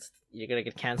shaming. That's you're gonna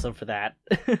get canceled for that.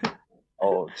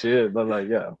 Oh shit! But like,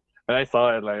 yeah, and I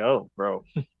saw it, like, oh, bro,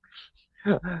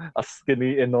 a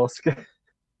skinny Inosuke.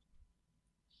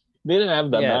 He didn't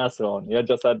have the Yeah. mask on. He had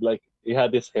just had like he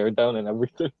had his hair down and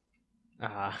everything.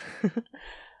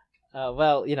 Uh,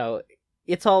 well,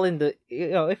 it's all in the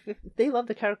if they love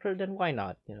the character, then why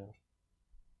not?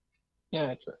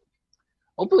 Yeah, sure.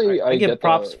 I, Hopefully, I I give get props a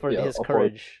for yeah his a fort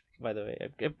courage. By the way, I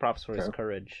give props for his sure.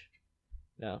 courage.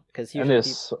 Because And usually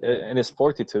people, yeah. his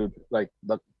fortitude. Like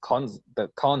the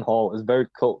con hall is very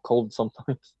cold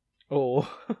sometimes. Oh,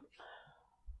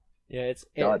 yeah.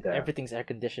 God damn. Everything's air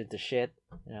conditioned to shit.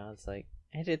 It's like,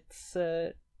 and it's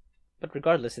but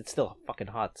regardless, it's still fucking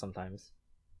hot sometimes.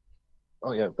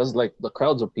 Oh yeah, because like the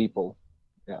crowds of people.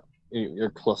 Yeah, you're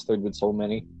clustered with so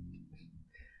many,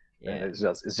 and Yeah, it's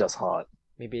just hot.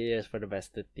 maybe it is for the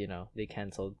best that they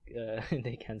canceled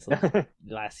they canceled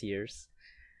last year's.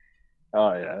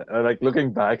 Oh yeah, like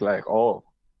looking back, like oh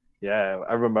yeah,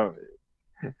 I remember.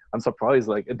 I'm surprised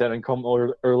like it didn't come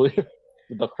earlier.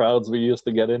 The crowds we used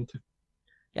to get into.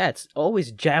 Yeah, it's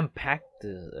always jam packed.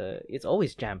 It's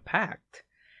always jam packed.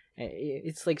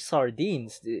 It's like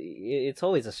sardines. It's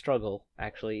always a struggle,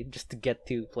 actually, just to get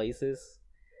to places.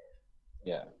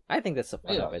 Yeah, I think that's the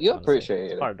fun yeah, of it. you Honestly, appreciate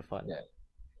it's it. part of the fun. Yeah,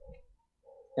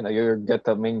 you get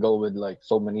to mingle with like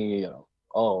so many.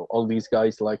 All these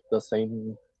guys like the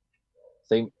same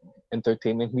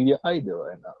entertainment media I do,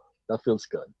 and that feels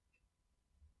good.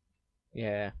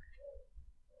 Yeah,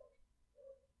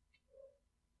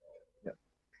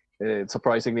 Yeah, it's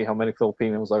surprisingly how many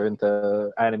Filipinos are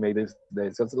into anime these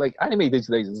days. It's like anime these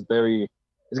days is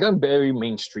it's gotten very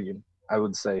mainstream. I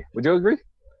would say. Would you agree?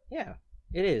 yeah,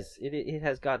 it is. It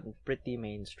has gotten pretty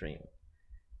mainstream.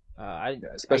 I Yeah,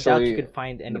 I doubt you especially can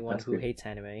find in the anyone past who few. hates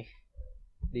anime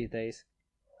these days.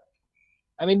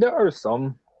 I mean, there are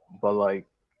some, but like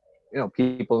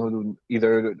people who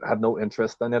either have no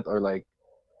interest in it or like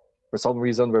for some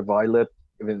reason revile it,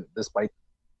 even despite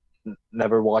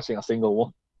never watching a single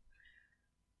one.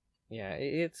 Yeah,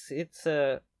 it's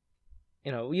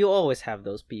you always have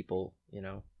those people,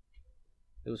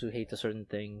 those who hate a certain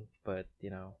thing, but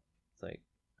it's like,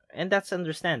 and that's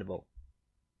understandable.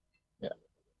 Yeah,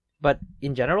 But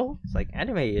in general, it's like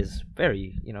anime is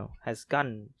very, has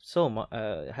gotten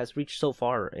has reached so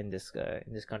far in this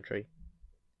country.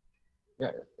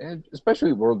 yeah, and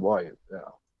especially worldwide. Yeah,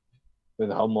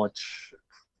 with how much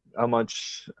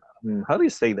how do you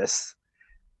say this?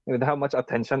 With how much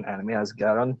attention anime has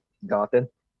gotten.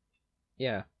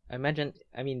 Yeah, I imagine.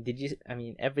 I mean, did you? I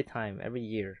mean, every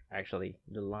year, actually,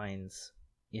 the lines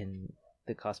in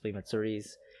the cosplay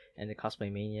matsuris and the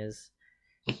cosplay manias,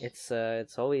 it's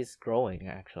always growing.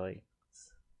 Actually,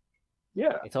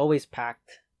 Yeah, it's always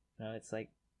packed. It's like,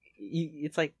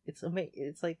 it's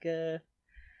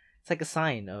like a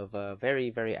sign of a very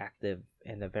very active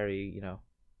and a very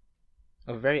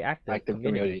active active community.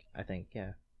 community. I think,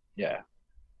 yeah. Yeah,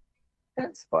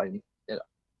 that's fine.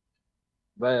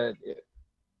 But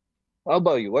how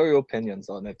about you? What are your opinions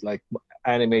on it? Like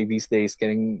anime these days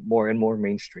getting more and more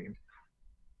mainstream.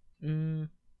 Mm,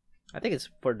 I think it's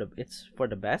for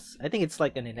the best. I think it's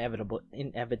like an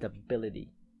inevitability.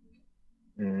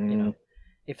 You Mm, know,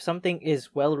 if something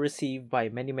is well received by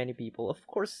many many people, of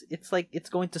course it's like it's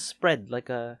going to spread like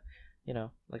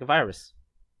like a virus.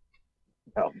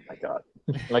 oh my god,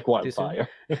 like Too soon? wildfire,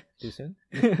 Too soon?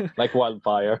 like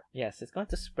wildfire. Yes, it's going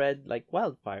to spread like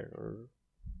wildfire, or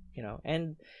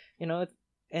and you know,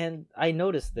 and I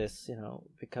noticed this,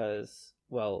 because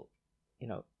well,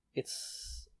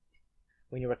 it's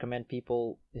when you recommend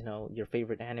people, your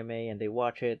favorite anime and they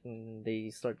watch it and they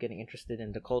start getting interested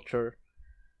in the culture,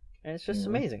 and it's just Mm,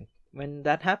 amazing when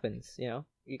that happens.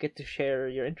 You get to share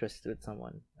your interest with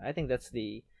someone. I think that's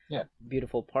the yeah.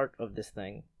 beautiful part of this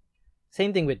thing.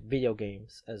 Same thing with video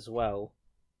games as well.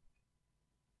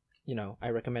 I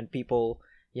recommend people,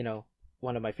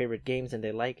 one of my favorite games and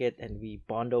they like it and we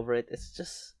bond over it. It's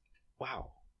just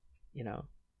wow. You know,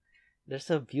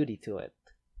 there's a beauty to it.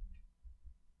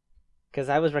 Cuz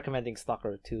I was recommending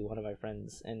Stalker to one of my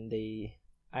friends and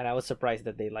I was surprised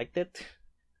that they liked it.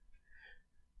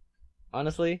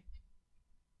 Honestly,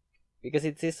 because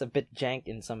it is a bit jank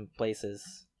in some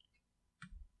places.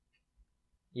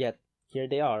 Yet here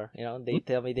they are, they Mm,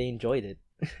 tell me they enjoyed it.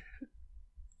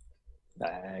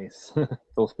 nice.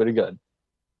 Feels pretty good.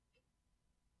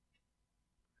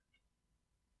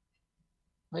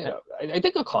 Uh, Yeah, I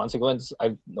think a consequence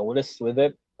I've noticed with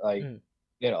it, like mm.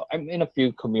 I'm in a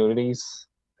few communities,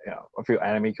 a few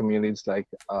anime communities. Like,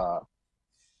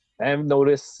 I've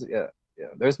noticed,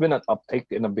 there's been an uptick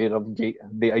in a bit of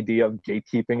the idea of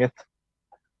gatekeeping it,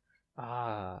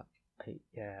 Ah,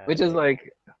 yeah, which is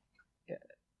like, yeah,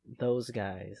 those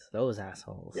guys, those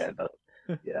assholes. yeah,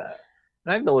 yeah.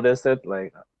 And I've noticed it,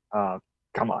 like, uh,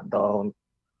 come on, don't.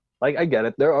 Like, I get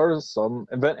it. There are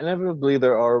inevitably,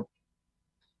 there are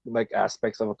like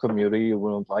aspects of a community you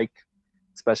won't like,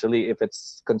 especially if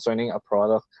it's concerning a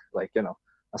product, like,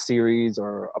 a series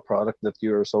or a product that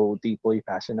you're so deeply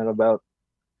passionate about,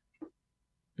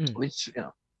 Mm. which,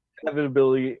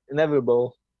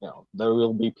 inevitable, there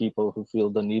will be people who feel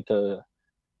the need to,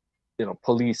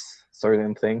 police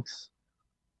certain things,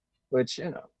 which,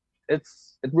 it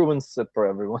ruins it for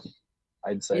everyone,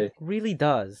 I'd It say. really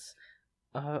does.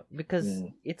 Because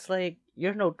Mm. it's like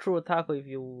you're no true otaku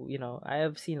if I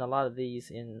have seen a lot of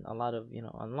these in a lot of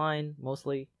online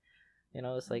mostly.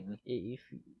 It's like Mm.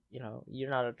 if you're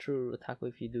not a true otaku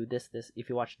if you do this if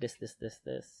you watch this.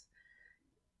 You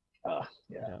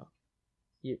Yeah. know,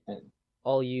 you And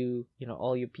all you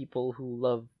people who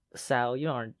love Sao, you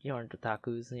aren't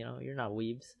otakus. You're not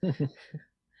weebs.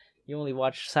 You only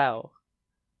watch Sao.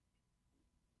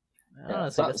 yeah,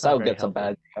 Honestly, so, that's not so very gets a healthy.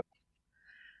 bad rap.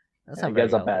 That's Yeah, not it very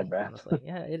gets a bad healthy, rap. honestly.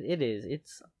 Yeah, it is.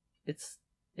 It's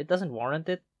it doesn't warrant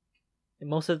it.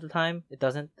 Most of the time, it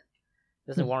doesn't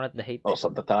warrant the hate Most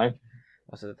of the time.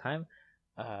 most of the time.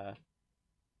 Uh,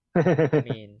 I And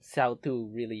mean, Sao 2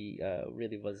 really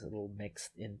was a little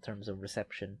mixed in terms of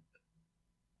reception.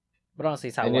 But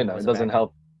honestly, Sao 1 it was a doesn't banger.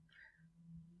 help.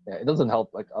 Yeah, it doesn't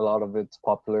help. Like a lot of its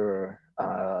popular,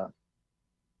 how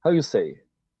you say,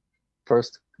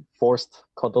 first forced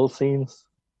cuddle scenes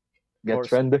get Forced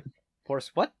trending.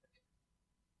 forced what?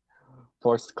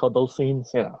 Forced cuddle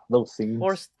scenes, those scenes.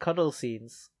 Forced cuddle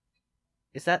scenes.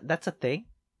 That's a thing?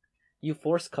 You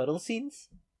force cuddle scenes?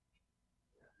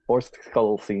 Forced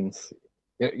cuddle scenes.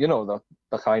 You know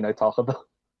the kind I talk about.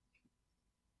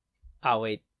 Ah,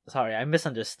 wait. Sorry, I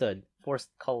misunderstood. Forced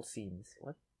cuddle scenes.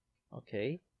 What?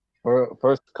 Okay. For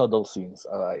first cuddle scenes.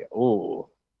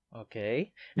 Oh,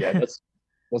 Okay. yeah, that's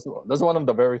one of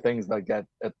the very things that get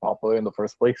it popular in the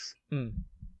first place. Hmm.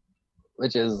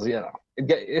 Which is,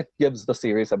 it gives the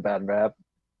series a bad rap.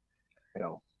 You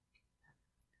know,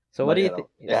 So what but do you think?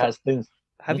 it has things.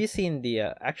 Have you seen the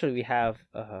actually we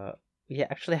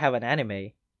actually have an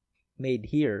anime made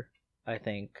here, I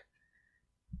think.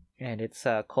 And it's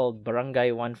called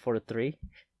Barangay 143,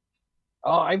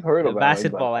 Oh, I've heard the about it,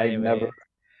 but basketball I've never. anime.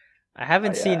 I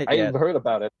haven't Yeah, seen it I've yet. heard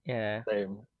about it. Yeah,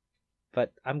 Same.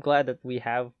 but I'm glad that we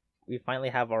finally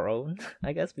have our own.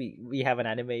 I guess we have an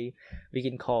anime we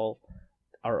can call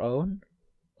our own.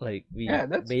 Like we Yeah,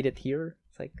 made it here.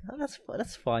 It's like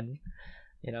that's fun,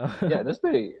 you know. yeah, that's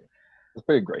pretty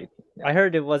great. I Yeah.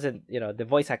 heard it wasn't, the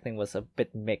voice acting was a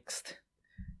bit mixed.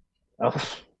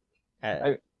 Oh, Uh,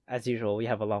 I, as usual, we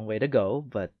have a long way to go,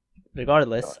 but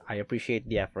regardless, I appreciate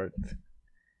the effort.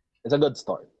 it's a good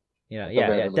start at the Yeah,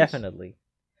 very least. definitely.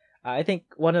 I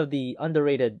think one of the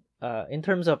underrated, in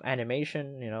terms of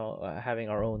animation, having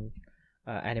our own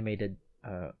animated,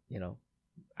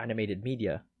 animated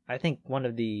media. I think one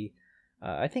of the,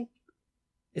 I think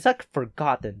it's not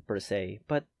forgotten per se,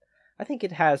 but I think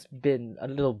it has been a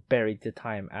little buried to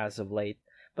time as of late.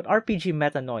 But RPG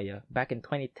Metanoia back in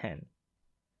 2010.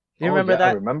 Do you Oh remember yeah, I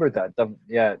that? remember that.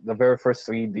 The very first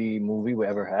 3D movie we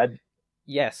ever had.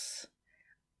 Yes.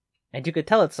 And you could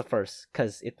tell it's the first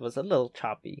because it was a little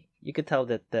choppy. You could tell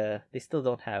that they still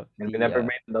don't have And we the never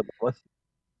made another one.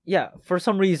 yeah, for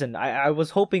some reason I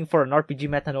was hoping for an RPG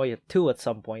Metanoia 2 at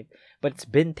some point, but it's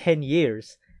been 10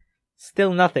 years.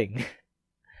 Still nothing.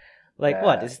 Like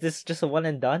what? Yeah, Is this just a one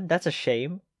and done? That's a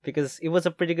shame because it was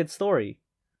a pretty good story.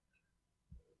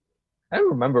 I don't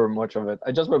remember much of it.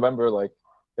 I just remember like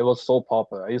it was so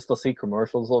popular. I used to see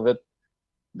commercials of it.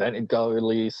 Then it got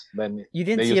released. Then You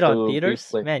they didn't see it used on to be theaters?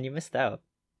 play. Man, you missed out.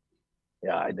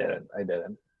 Yeah, I didn't. I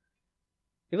didn't.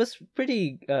 It was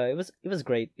pretty it was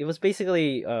great. It was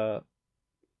basically I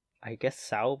guess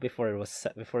Sao before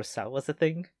Sao was a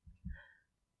thing.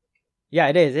 Yeah,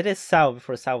 it is. It is Sao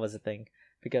before Sao was a thing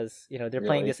because they're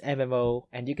playing Really. this MMO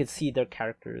and you can see their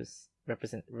characters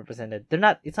represented. They're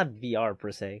not. It's not VR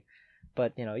per se,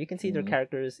 but you can see their Mm-hmm.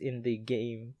 characters in the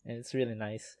game and it's really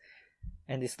nice.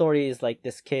 And the story is like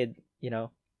this kid,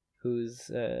 who's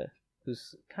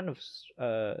who's kind of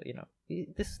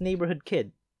this neighborhood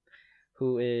kid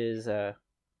who is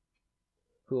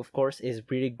who of course is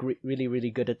really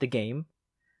good at the game,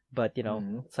 but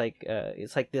Mm-hmm. it's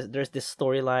like this there's this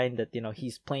storyline that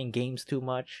he's playing games too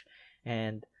much,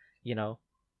 and you know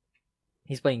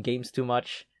he's playing games too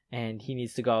much and he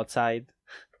needs to go outside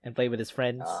and play with his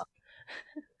friends. Ah,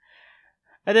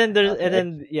 And then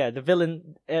okay. the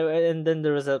villain, and then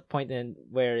there was a point in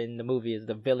where in the movie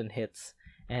the villain hits,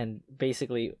 and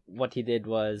basically what he did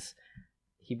was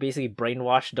he basically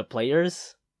brainwashed the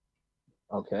players,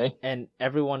 Okay. and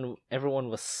everyone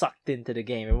was sucked into the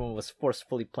game. Everyone was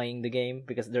forcefully playing the game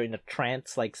because they're in a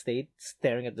trance like state,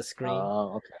 staring at the screen.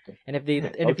 Okay. And if you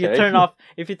Okay.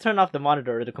 turn off the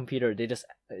monitor or the computer, they just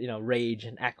rage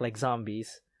and act like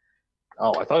zombies.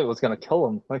 Oh, I thought it was gonna kill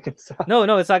him. Like it's. No,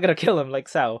 it's not gonna kill them like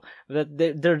Sao.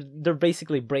 They're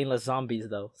basically brainless zombies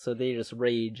though, so they just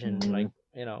rage and Mm,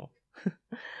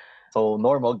 so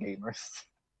normal gamers.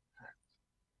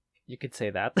 you could say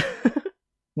that.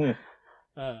 Hmm.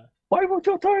 uh, Why would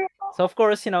you turn it off? so of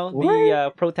course, the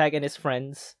What? protag and his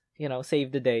friends,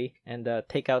 save the day and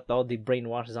take out all the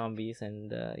brainwashed zombies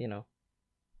and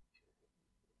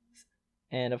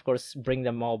and of course bring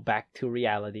them all back to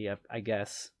reality. I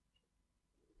guess.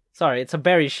 Sorry, it's a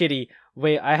very shitty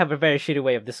way. I have a very shitty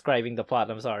way of describing the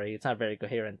plot. I'm sorry, it's not very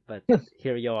coherent, but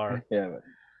here you are. Yeah,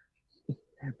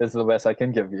 this is the best I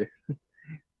can give you.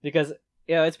 Because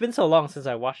it's been so long since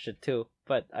I watched it too,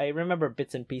 but I remember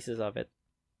bits and pieces of it.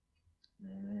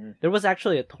 Mm. There was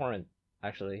actually a torrent,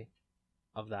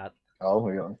 of that. Oh,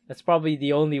 yeah. That's probably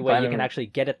the only way you can Finally. actually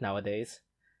get it nowadays.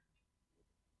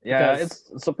 Yeah,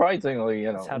 Because it's surprisingly,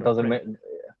 it's out it of doesn't print. make.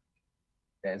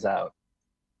 Yeah, it's out.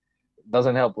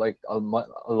 Doesn't help like a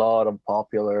lot of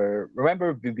popular.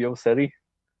 Remember BBO City?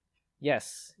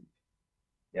 Yes,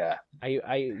 Yeah, I yeah,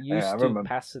 I used to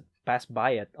remember. pass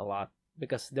by it a lot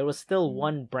because there was still Mm.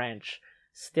 one branch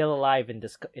still alive in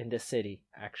this city.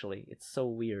 Actually, it's so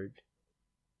weird.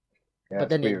 Yeah, But it's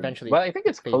then it weird, eventually but I think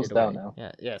it's faded closed down away. now.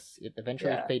 Yeah, yes, it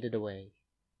eventually Yeah, faded away.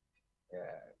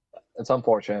 yeah, it's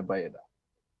unfortunate, but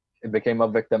it became a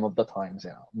victim of the times,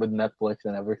 with Netflix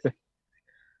and everything.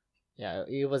 Yeah,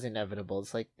 it was inevitable.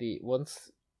 It's like the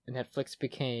once Netflix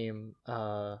became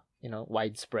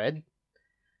widespread,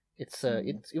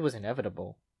 Mm, it was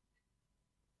inevitable.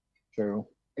 true.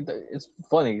 It's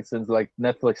funny since like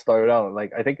Netflix started out,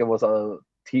 like I think it was a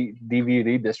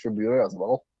DVD distributor as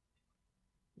well.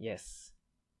 Yes.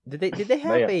 Did they But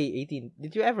have yeah, a 18?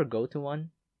 Did you ever go to one?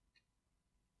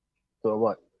 so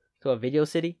what? To a video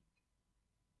city?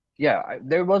 Yeah,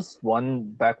 there was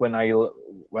one back when I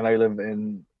lived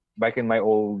in back in my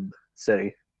old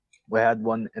city. We had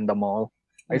one in the mall.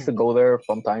 I used to Hmm. go there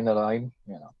from time to time.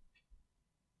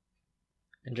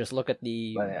 And just look at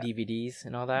the But yeah, DVDs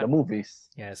and all the that? movies.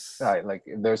 Yes. Right, like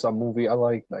if there's a movie I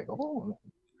like, oh,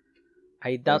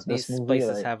 I there's doubt this these movie.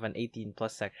 places Like, have an 18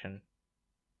 plus section.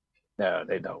 no,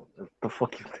 they don't. The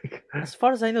fuck you think? As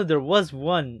far as I know, there was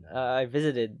one I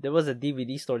visited. There was a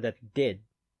DVD store that did.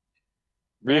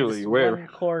 They had Really? this Where? one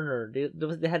corner.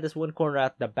 They had this one corner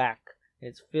at the back.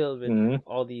 It's filled with Hmm.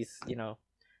 all these,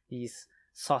 these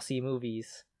saucy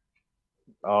movies.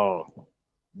 Oh,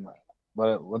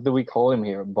 what do we call him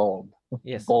here? Bald.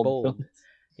 Yes, Bald bold. film.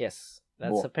 Yes,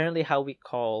 that's Bald. apparently how we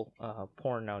call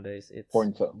porn nowadays. It's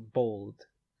Porn film. bold,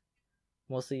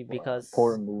 mostly because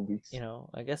Porn movies.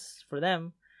 I guess for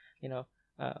them,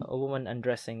 a woman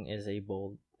undressing is a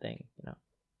bold thing.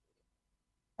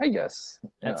 I guess.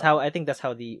 That's Yeah. how I think that's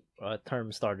how the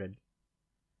term started,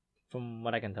 from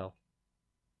what I can tell.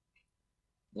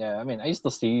 Yeah, I mean, I used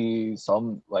to see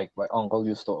some, like my uncle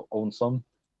used to own some.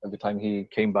 Every time he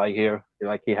came by here,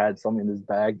 he had some in his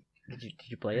bag. Did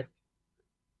you play it?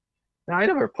 Now, I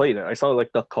never played it. I saw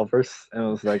like the covers, and it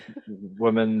was like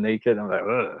women naked. I'm like,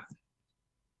 ugh,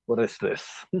 what is this?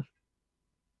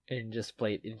 And just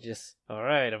played it. Just all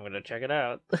right. I'm gonna check it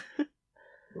out.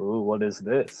 Ooh, what is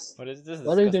this? What is this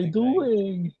What are they disgusting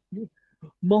thing? doing?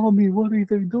 Mommy, what are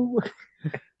they doing?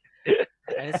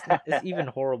 And it's even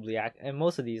horribly and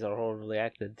most of these are horribly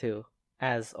acted too,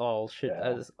 as all should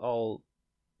Yeah, as all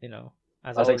you know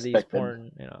as as all of these expected.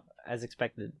 porn as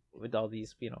expected with all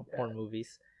these Yeah, porn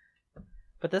movies.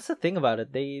 But that's the thing about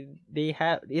it. They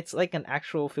have it's like an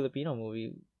actual Filipino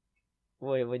movie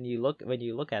when you look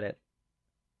at it.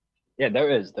 yeah,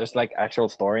 there is. There's like actual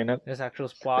story in it, There's actual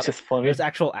which plot. is funny. There's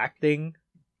actual acting.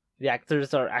 The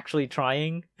actors are actually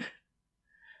trying.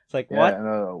 It's like Yeah, what?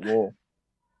 and whoa,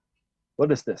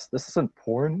 what is this? This isn't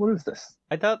porn. What is this?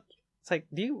 I thought it's like,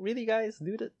 do you really guys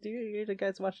do you really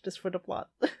guys watch this for the plot?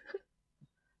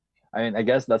 I mean, I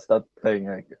guess that's that thing.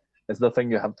 Like, it's the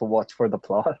thing you have to watch for the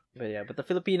plot. But yeah, but the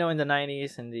Filipino in the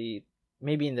 90s and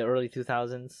maybe in the early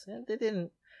 2000s, they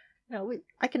didn't.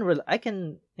 I can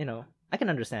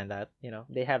understand that.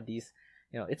 They have these.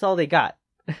 It's all they got.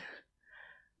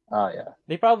 Yeah,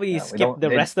 They probably yeah. We skip don't. the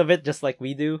rest of it just like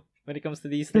we do when it comes to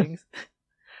these things.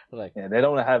 Like, Yeah, they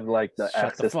don't have like the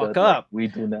shut the access fuck that like up. we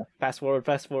do now. Fast forward,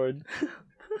 fast forward.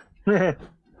 it's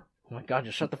Oh my god,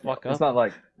 just shut the fuck up. not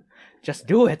like Just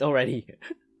do it already.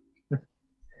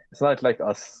 it's not like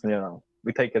us,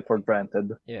 we take it for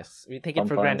granted. Yes, we take it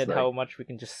for Sometimes, granted how much we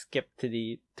can just skip to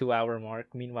the 2 hour mark.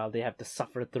 Meanwhile, they have to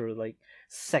suffer through like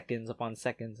seconds upon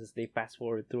seconds as they fast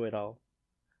forward through it all.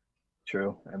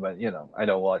 true, but I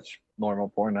don't watch normal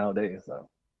porn nowadays, so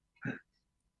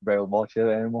barely watch it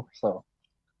anymore. So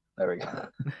there we go. Of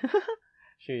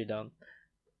Sure you don't.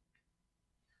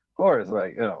 course,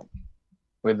 like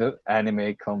with the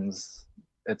anime comes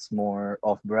it's more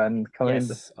off-brand kind.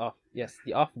 Yes,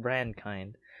 the off-brand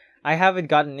kind. I haven't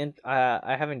gotten in.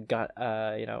 I haven't got.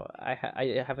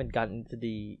 I haven't gotten into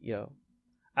the.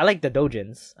 I like the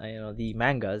dojins. The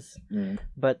mangas,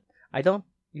 but I don't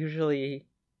usually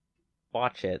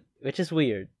watch it, which is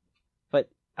weird. But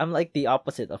I'm like the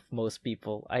opposite of most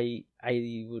people. I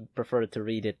would prefer to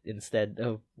read it instead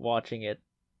of watching it.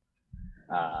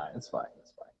 It's fine,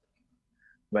 it's fine.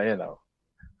 But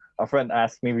a friend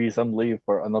asked me recently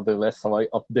for another list, so I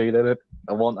updated it.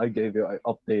 The one I gave you, I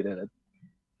updated it.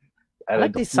 I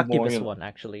like Added the a few more, succubus one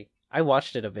actually. I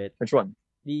watched it a bit. Which one?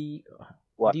 The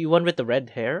What? the one with the red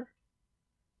hair.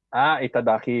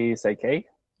 Itadaki Seikei?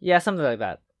 Yeah, something like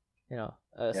that. Yeah,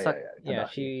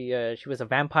 She was a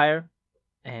vampire,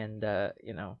 and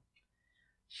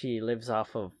she lives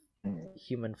off of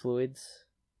human fluids.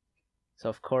 So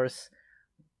of course,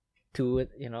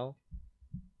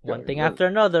 one thing after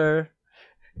another.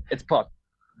 It's pop.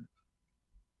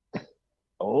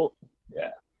 Oh,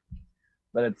 yeah.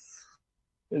 But it's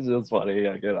just funny,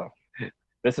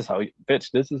 This is how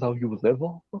bitch, this is how you live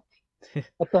off?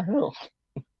 What the hell?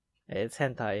 It's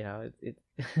hentai, it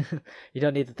you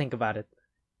don't need to think about it.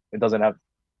 It doesn't have.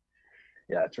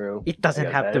 Yeah, true. It doesn't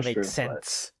guess have that to is make true,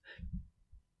 sense.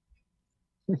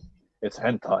 it's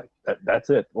hentai. That's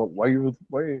it. Well, why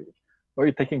are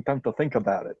you taking time to think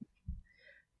about it?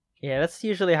 Yeah, that's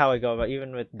usually how I go about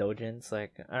even with dojins.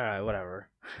 Like, alright, whatever.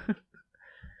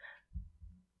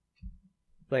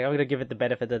 Like, I'm gonna give it the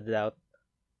benefit of the doubt.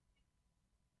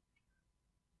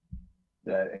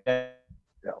 Yeah,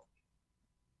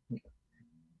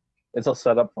 it's a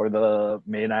setup for the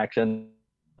main action.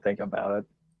 Think about it.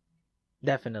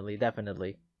 Definitely. Yeah.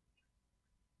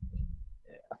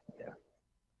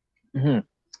 Mm-hmm.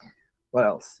 What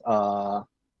else?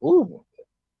 Ooh,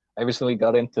 I recently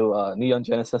got into Neon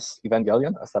Genesis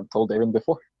Evangelion, as I've told Aaron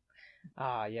before.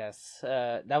 Ah, yes.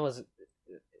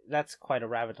 That's quite a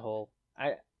rabbit hole.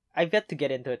 I've yet to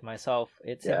get into it myself.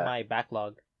 It's in my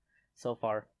backlog so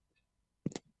far.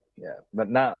 Yeah, but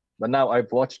now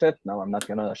I've watched it. Now I'm not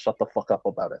gonna shut the fuck up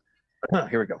about it.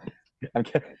 Here we go. I'm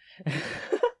kidding.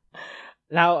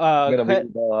 Now,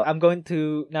 I'm going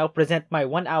to now present my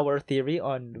 1 hour theory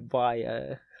on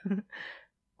why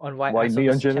on why Neon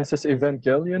Asuka's Genesis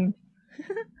Evangelion.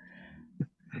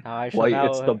 Why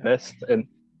it's the best, and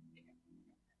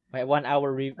my 1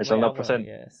 hour I shall not present.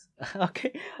 Yes.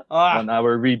 Okay. 1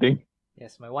 hour reading.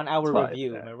 Yes, my 1 hour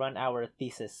review, Yeah. my 1 hour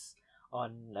thesis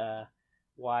on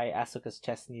why Asuka's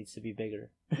chest needs to be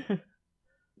bigger.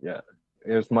 Yeah,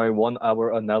 here's my 1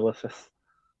 hour analysis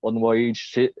on why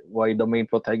the main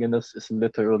protagonist is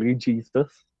literally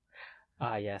Jesus.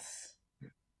 Ah, yes.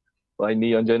 Why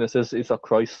Neon Genesis is a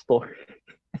Christ story.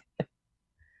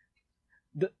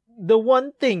 The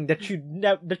one thing that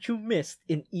you missed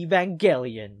in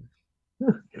Evangelion.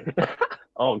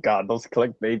 Oh god, those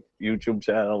clickbait YouTube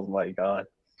channels, my god.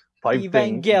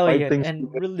 Evangelion things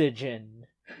and religion.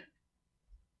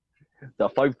 The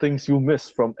 5 things you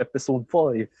missed from episode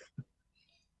 5.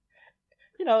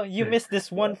 You missed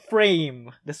this one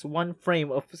frame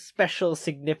of special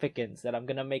significance that I'm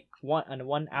gonna make a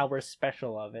 1 hour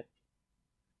special of it.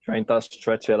 Trying to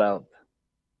stretch it out.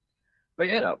 But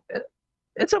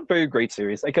it's a very great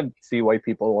series. I can see why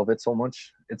people love it so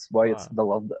much. It's why it's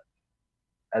beloved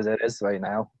as it is right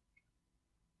now.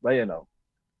 But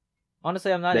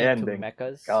honestly, I'm not the into ending.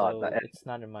 mechas, God, so it's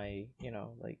not in my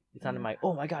it's not in my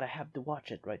oh my god, I have to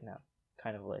watch it right now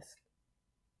kind of list.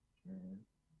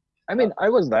 I mean, I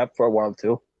was that for a while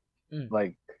too. Mm.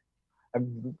 Like,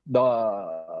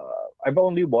 I've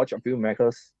only watched a few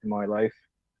mechas in my life.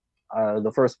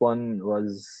 The first one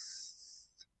was,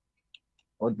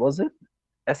 what was it?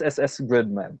 SSS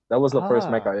Gridman. That was the first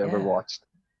mecha I ever watched.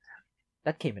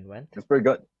 That came and went. It's pretty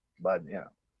good, but yeah.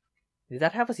 Did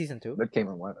that have a season 2? That came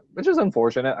and went, which is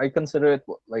unfortunate. I consider it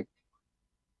like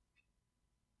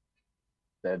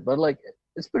dead, but like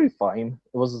it's pretty fine.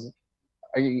 It was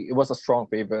a strong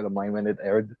favorite of mine when it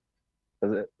aired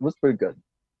because it was pretty good.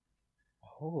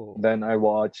 Oh. Then I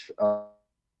watched.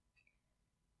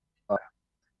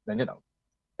 Then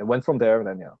it went from there. And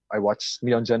then I watched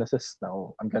Neon Genesis.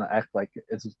 Now I'm gonna act like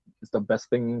it's the best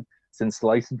thing since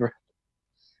sliced bread.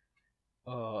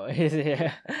 Oh,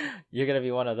 yeah. You're gonna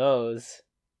be one of those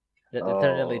that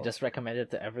eternally Oh, just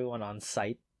recommended to everyone on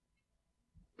site.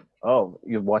 oh,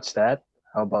 you watched that?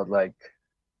 How about like,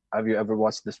 have you ever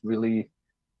watched this really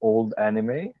old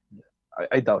anime?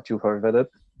 I doubt you've heard of it.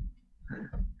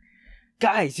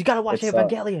 Guys, you gotta watch It's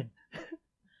Evangelion.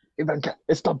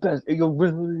 it's the best. You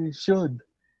really should.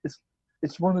 It's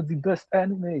it's one of the best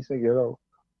animes.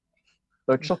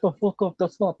 Like shut the fuck up.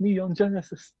 That's not Neon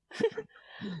Genesis.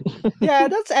 Yeah,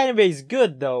 that's anime's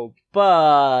good though,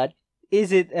 but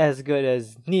is it as good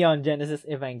as Neon Genesis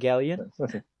Evangelion?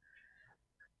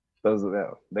 Those,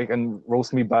 they can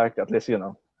roast me back. At least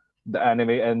the anime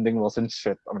ending wasn't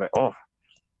shit. I'm like, oh,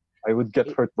 I would get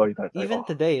It, hurt by that. Like, even oh,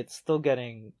 today, it's still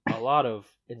getting a lot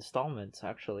of installments.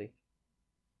 Actually,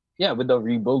 yeah, with the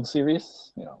rebuild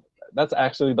series, that's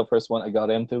actually the first one I got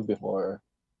into before,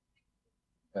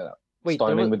 wait,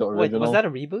 starting with the was original. that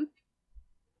a reboot?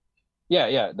 Yeah,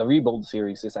 yeah, the rebuild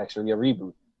series is actually a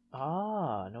reboot,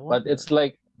 Ah, no but wonder.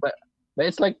 but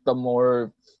it's like the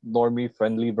more normie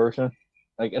friendly version.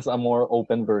 Like it's a more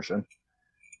open version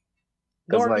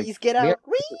because like Normies, get they out!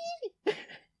 Whee!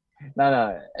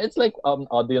 no, it's like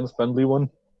audience friendly one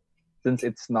since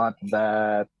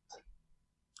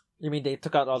You mean they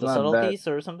took out all it's the not that subtleties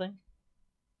or something?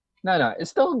 no,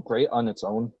 it's still great on its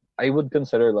own. I would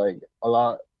consider like a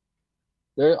lot.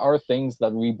 There are things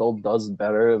that rebuild does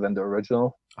better than the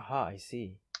original, Aha, I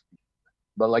see.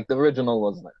 but like the original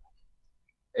was like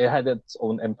it had its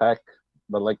own impact.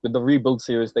 But like with the rebuild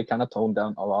series, they kind of toned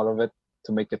down a lot of it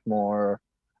to make it more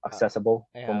Uh, accessible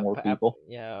for yeah, more people.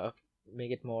 yeah.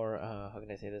 Make it more. How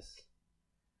can I say this?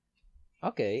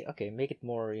 Okay, okay. Make it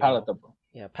more. Palatable.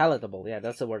 Yeah, palatable. Yeah,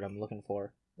 that's the word I'm looking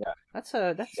for. Yeah, That's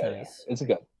yeah. nice. It's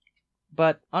good.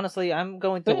 But honestly, I'm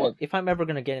going But to yeah, if I'm ever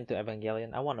gonna get into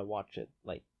Evangelion, I want to watch it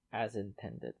like as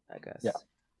intended. I yeah, guess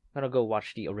I'm gonna go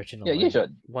watch the yeah. original You and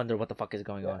should. wonder what the fuck is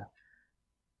going on. Yeah.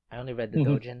 I only read the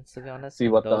dojins to be honest, See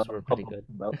and what the those were pretty good.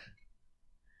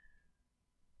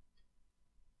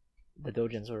 The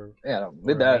dojins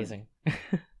with were that. amazing.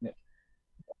 Yeah,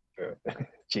 sure.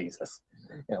 Jesus.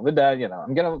 Yeah, with that,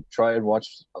 I'm gonna try and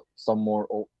watch some more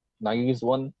old 90s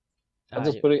one. That's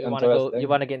just pretty You interesting.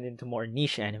 wanna get into more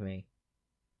niche anime.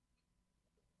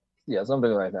 Yeah,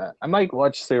 something like that. I might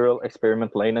watch Serial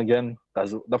Experiment Lane again.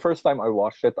 That's the first time I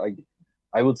watched it.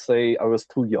 I would say I was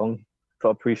too young to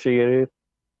appreciate it.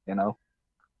 You know.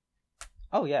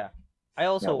 Oh yeah, I Yeah.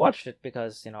 also What? watched it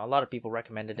because a lot of people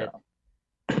recommended Yeah. it.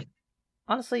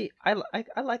 Honestly, I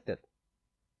liked it.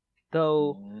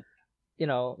 Though Mm,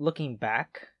 looking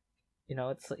back,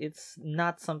 it's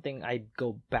not something I'd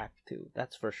go back to.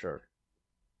 That's for sure.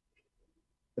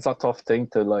 it's a tough thing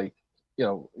to like.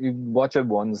 You watch it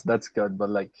once, that's good, but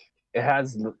like it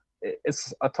has,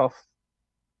 it's a tough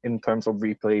in terms of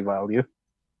replay value.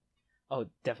 Oh,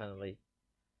 definitely.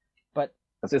 But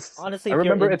 'Cause honestly, I if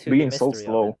you're remember it into the being so mystery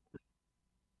of it, slow.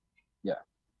 Yeah.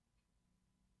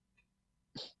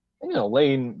 And,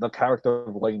 Lane, the character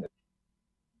of Lane is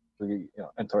really,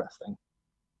 interesting.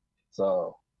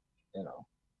 So, you know,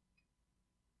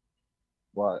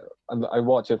 what I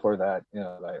watch it for that.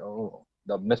 Like, oh,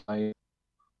 the mystery.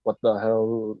 What the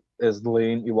hell is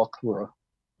Lane Iwakura?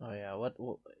 oh yeah,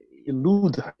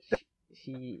 Elude.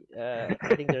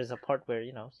 I think there's a part where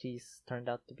she's turned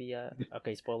out to be a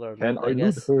okay. Spoiler Can alert, I I elude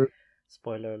guess. her?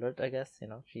 Spoiler alert, I guess.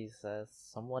 She's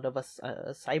somewhat of a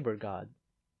cyber god,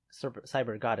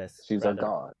 cyber goddess She's a rather.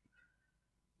 god.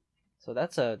 So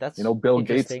that's Bill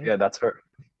Gates. interesting. Yeah, that's her.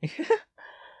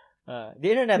 The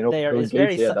internet there Bill is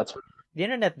Gates. Yeah, that's her. the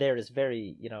internet there is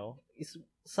very is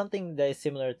something that is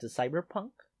similar to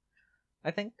cyberpunk,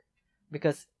 I think,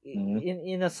 because Mm-hmm.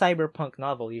 in a cyberpunk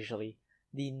novel usually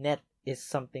the net is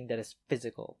something that is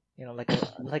physical, like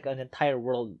an entire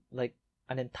world,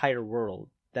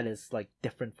 that is like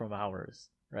different from ours,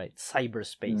 right? Mm-hmm.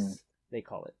 Cyberspace they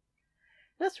call it.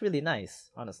 That's really nice,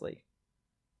 honestly.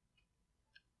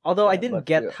 Although I Yeah, didn't but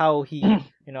get yeah. how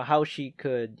she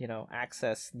could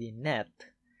access the net,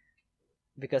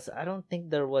 because I don't think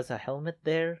there was a helmet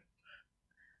there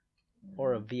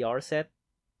or a VR set.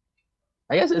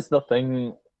 I guess it's the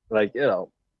thing. Like it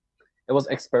was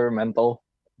experimental,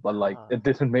 but like Ah, it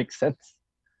didn't make sense.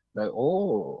 Like,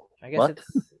 oh, I guess what?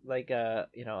 it's like a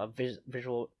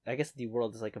visual. I guess the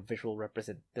world is like a visual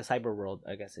the cyber world,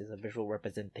 I guess, is a visual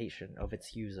representation of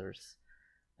its users.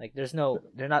 Like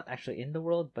they're not actually in the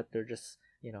world, but they're just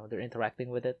they're interacting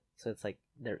with it, so it's like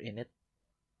they're in it.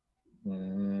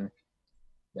 Mm,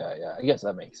 yeah, I guess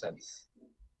that makes sense.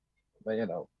 But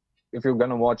if you're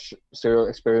gonna watch Serial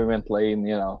Experiment Lane,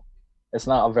 it's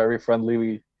not a very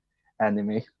friendly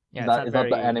anime. Yeah, it's not It's not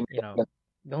the very, anime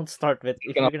don't start with, that's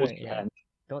if gonna you're gonna, push your yeah, hand.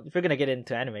 don't, if you're gonna get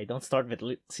into anime, don't start with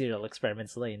Serial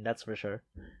Experiments Lane, that's for sure.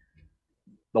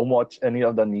 Don't watch any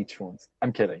of the niche ones.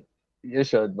 I'm kidding. You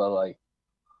should, but like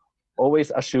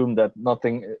always assume that I'm about,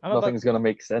 nothing's gonna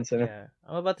make sense in it. yeah,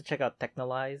 I'm about to check out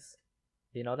Technolize.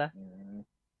 Do you know that? Mm.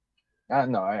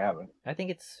 No, I haven't. I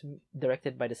think it's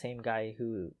directed by the same guy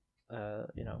who,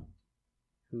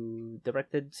 who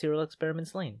directed Serial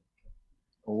Experiments Lane.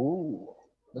 Ooh,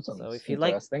 that So sounds if you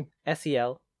like interesting.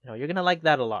 SEL, you're gonna like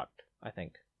that a lot, I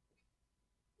think.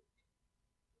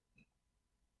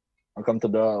 Welcome to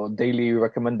the daily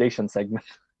recommendation segment.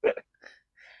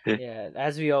 Yeah,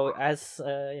 as we all, as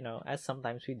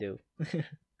sometimes we do. Of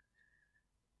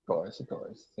course,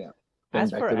 yeah. Getting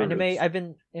As back for to the anime, roots. I've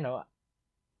been,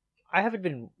 I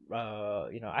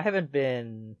haven't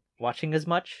been watching as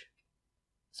much,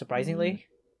 Mm. surprisingly.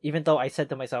 Even though I said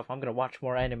to myself, I'm gonna watch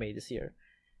more anime this year.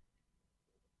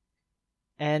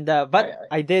 And but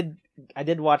I did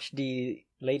watch the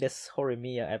latest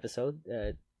Horimiya episode,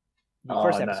 the Oh,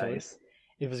 first episode. nice.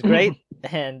 It was great,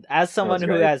 and as That someone was who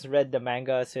great. has read the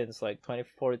manga since like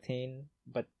 2014,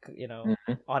 but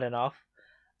Mhm. on and off,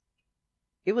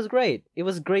 it was great. It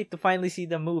was great to finally see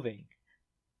them moving.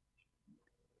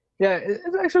 Yeah,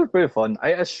 it's actually pretty fun. I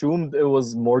assumed it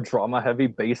was more drama heavy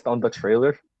based on the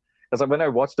trailer. Because when I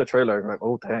watched the trailer, I'm like,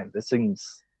 oh, damn, this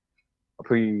seems a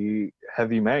pretty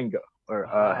heavy manga or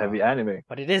heavy anime.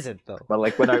 But it isn't though. But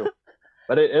like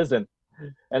but it isn't.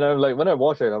 And I'm like, when I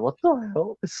watch it, I'm like, what the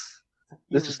hell? This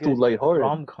Feel is too good lighthearted.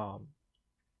 rom com.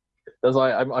 That's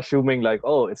why I'm assuming like,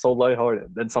 oh, it's so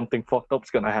lighthearted. Then something fucked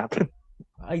up's gonna happen.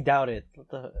 I doubt it.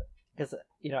 Because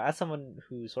as someone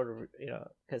who sort of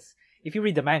because if you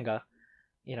read the manga,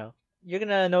 you're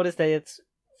gonna notice that it's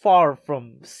far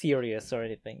from serious or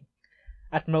anything.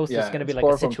 At most, it's Yeah, gonna be it's like a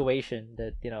far from situation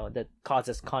that that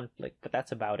causes conflict, but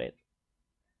that's about it.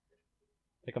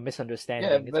 Like a yeah,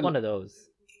 misunderstanding. It's but one of those.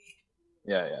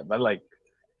 but like,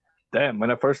 damn,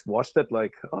 when I first watched it,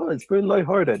 like, oh, it's pretty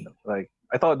lighthearted. Like,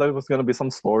 I thought there was gonna be some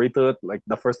story to it, like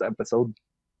the first episode,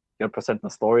 gonna present the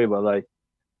story, but like,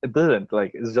 it didn't.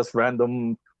 Like, it's just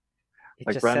random, It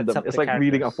like just sets random. up It's the like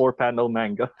reading a characters. 4-panel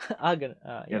manga,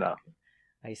 you Yeah, know.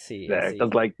 I see. I Yeah, see.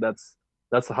 because like that's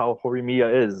how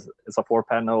Horimiya is. It's a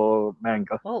 4-panel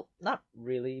manga. Well, not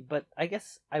really, but I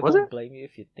guess I Was it? won't blame you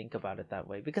if you think about it that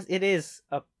way because it is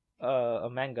a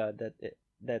manga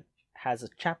that has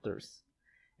chapters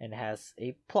and has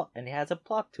a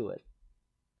plot to it.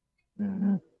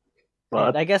 Mm-hmm. And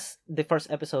But I guess the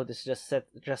first episode is just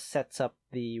sets up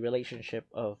the relationship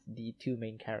of the two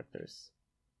main characters.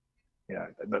 yeah,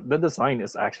 the design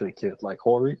is actually cute. Like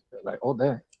Hori, like oh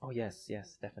damn, Oh yes,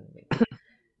 yes, definitely.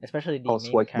 Especially the main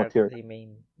housewife character,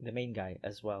 material. the main guy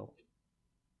as well.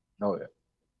 Oh yeah,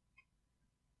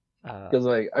 Uh, because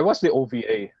like I watched the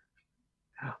OVA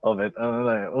of it, and I'm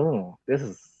like, oh, this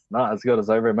is not as good as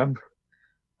I remember.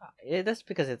 that's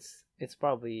because it's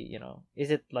probably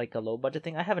is it like a low budget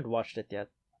thing? I haven't watched it yet.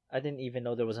 I didn't even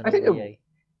know there was an I think OVA.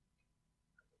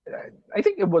 I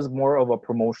think it was more of a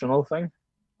promotional thing,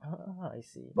 I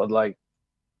see. but like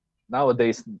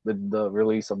nowadays with the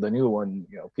release of the new one,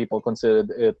 people considered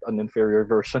it an inferior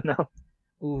version now.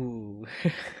 Ooh,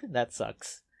 that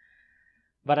sucks.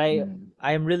 But I Mm,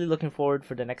 I am really looking forward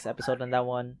for the next episode on that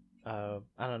one. I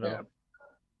don't yeah, know.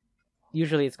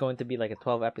 Usually it's going to be like a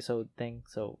 12 episode thing,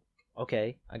 so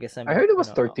okay. I guess I I'm heard it was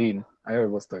 13. I heard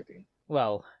it was 13.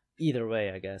 well, either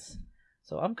way, I guess.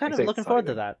 So I'm kind It's of looking forward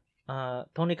to exciting. that.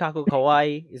 Tonikaku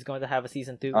Kawaii is going to have a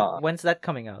season 2. Uh, When's that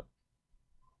coming out?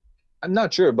 I'm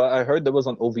not sure, but I heard there was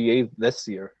an OVA this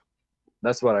year.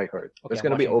 That's what I heard. Okay, There's I'm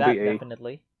gonna be watching that OVA.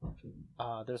 definitely.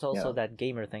 There's also Yeah, that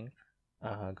gamer thing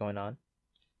going on.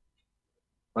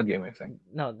 what game I think.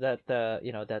 No, that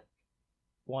that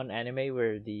one anime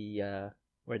where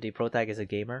the protag is a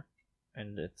gamer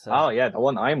and it's Oh yeah, the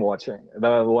one I'm watching.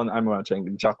 The one I'm watching,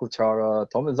 Jakuchara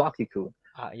Tomizaki-kun.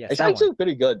 yes, It's that one. actually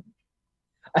pretty good.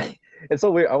 It's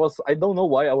so weird. I don't know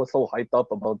why I was so hyped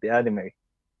up about the anime.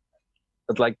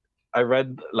 It's like I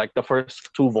read like the first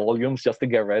 2 volumes just to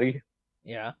get ready,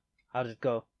 Yeah. How did it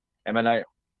go? and then it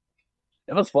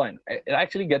was fun. It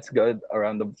actually gets good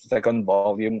around the second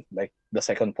volume, like the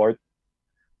second part.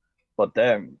 But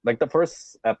then, like the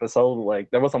first episode, like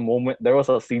there was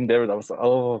a scene there that was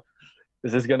oh,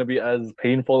 is this gonna be as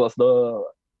painful as the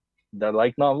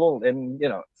light novel? And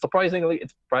surprisingly,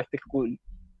 it's practically,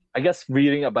 I guess,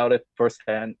 reading about it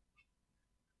firsthand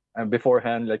and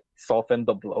beforehand like softened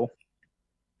the blow.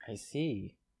 I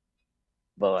see.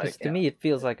 But like Because to me, it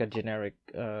feels like a generic.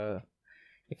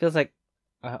 It feels like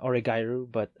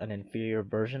Origairu, but an inferior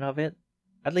version of it.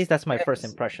 At least that's my first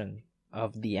It's, impression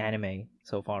of the anime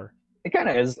so far. it kind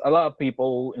of is. A lot of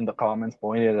people in the comments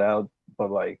pointed it out,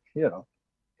 but like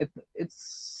it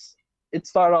it's it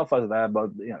started off as that,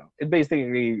 but it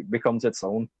basically becomes its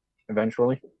own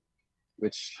eventually,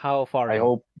 which How far I in?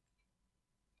 hope.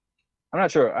 I'm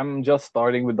not sure. I'm just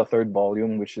starting with the third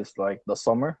volume, which is like the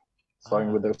summer,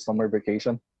 starting with Ah, their summer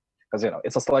vacation, because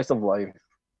it's a slice of life.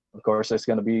 Of course, there's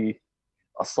gonna be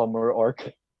a summer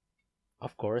arc.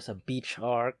 of course, a beach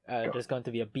arc. There's going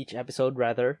to be a beach episode,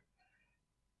 rather.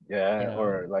 You Yeah, know,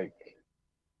 or like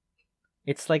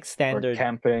it's like or standard.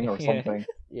 camping or Yeah, something.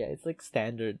 yeah, it's like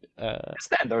standard.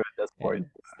 Standard at this Yeah, point.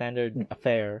 standard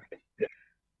affair.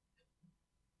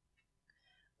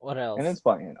 What And else? it's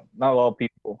fun. Not a lot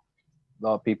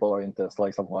of people are into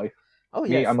slice of life. Oh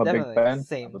Me, yes, I'm a big definitely. fan.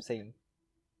 Same.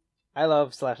 I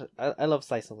love slash. I love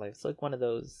slice of life. It's like one of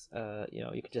those.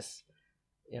 You could just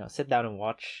sit down and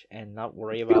watch and not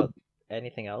worry It's good, about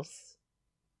anything else.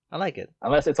 I like it.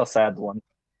 unless it's a sad one.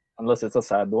 Unless it's a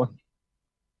sad one.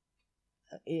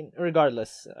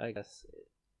 Regardless, I guess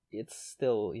it's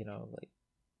still like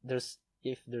there's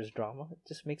if there's drama, it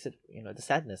just makes it the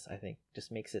sadness. I think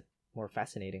just makes it more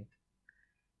fascinating.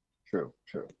 True,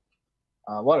 true.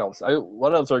 What else?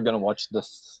 What else are we gonna watch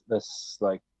this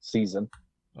like season?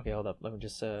 Okay, hold up. Let me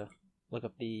just look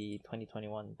up the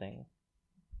 2021 thing.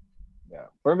 Yeah,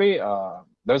 for me,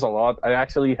 there's a lot. I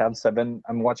actually have seven.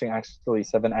 I'm watching actually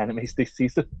seven animes this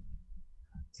season,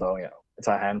 so it's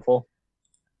a handful.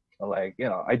 But, like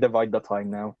I divide the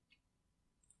time now,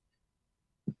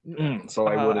 so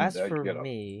I wouldn't As for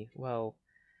me, well,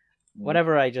 mm,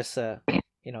 whatever I just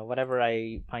whatever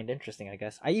I find interesting, I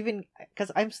guess. I even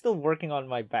because I'm still working on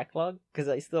my backlog because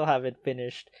I still haven't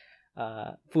finished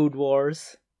Food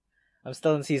Wars. I'm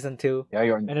still in season 2, yeah,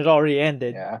 you're and it already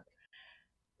ended. yeah,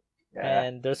 yeah,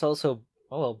 And there's also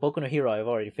Boku no Hero I've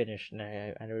already finished, and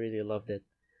I really loved it.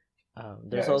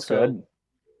 yeah. It's good.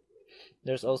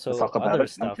 There's Let's also talk about other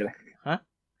it. I'm stuff, kidding. huh?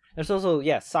 There's also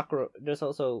Sakura. There's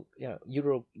also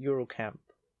Euro Camp.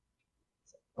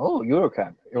 Oh,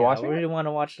 Eurocamp. You're Yeah, I watching it? really want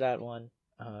to watch that one.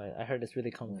 I heard it's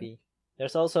really comfy.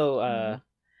 There's also Mm-hmm.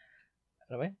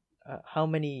 anyway, how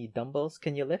many dumbbells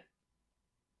can you lift?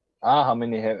 How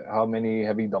many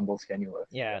heavy dumbbells can you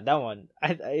lift? Yeah, that one.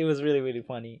 It was really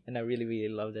funny, and I really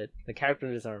loved it. The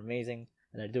characters are amazing,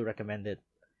 and I do recommend it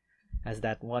as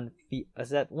that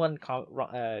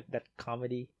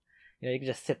comedy. You can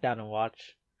just sit down and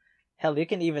watch. Hell, you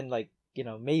can even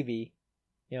maybe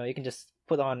you can just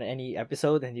put on any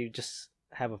episode and you just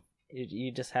have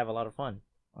a lot of fun,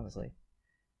 honestly.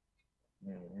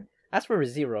 Mm. As for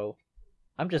Zero,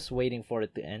 I'm just waiting for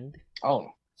it to end Oh,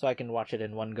 so I can watch it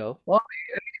in one go. well,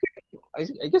 I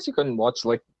guess you can watch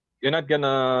like you're not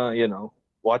gonna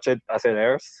watch it as it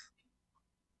airs.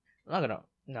 I'm not gonna.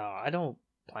 No, I don't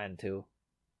plan to,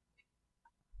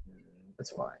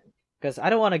 It's fine. because I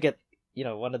don't want to get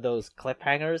one of those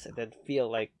cliffhangers and then feel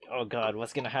like, oh god,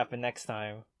 what's gonna happen next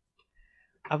time.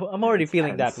 I'm already It's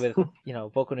feeling that tense. with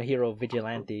Boku no Hero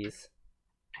Vigilantes.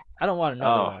 I don't want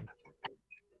another Oh, one.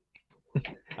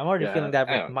 I'm already yeah. feeling that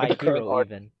I with don't know. My Hero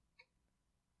even.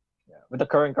 With the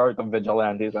current art of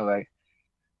vigilantes, I'm like,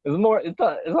 it's more. It's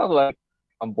not like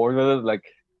I'm bored with it. Like,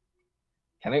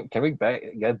 can we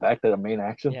get back to the main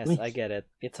action, Yes, I please? get it.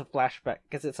 It's a flashback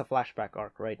because it's a flashback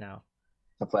arc right now.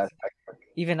 The flashback.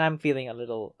 Even I'm feeling a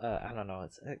little. I don't know.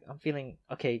 I'm feeling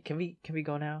okay. Can we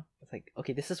go now? It's like,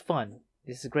 okay, this is fun.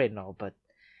 This is great and all, but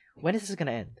when is this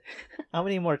gonna end? How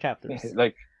many more chapters?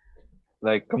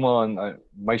 Like, come on,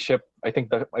 my ship. I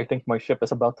think my ship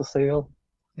is about to sail.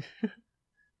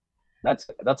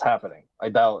 That's happening. I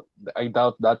doubt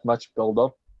that much build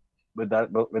up with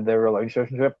their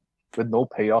relationship with no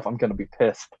payoff. I'm gonna be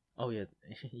pissed. Oh yeah,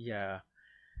 yeah.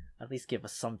 At least give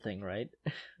us something, right?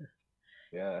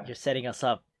 Yeah, You're setting us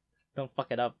up. Don't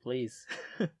fuck it up, please.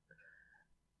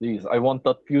 please. I want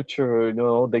that future.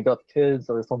 They got kids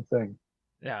or something.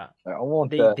 Yeah, I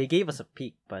want they that. they gave us a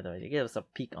peek. By the way, they gave us a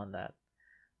peek on that.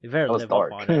 We better That was live up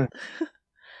dark. on it.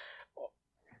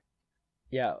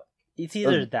 Yeah, it's That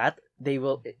was, either that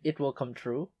it will come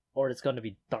true, or it's gonna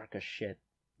be dark as shit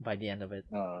by the end of it.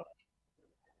 yeah,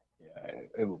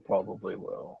 it will probably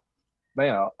will.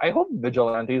 But I hope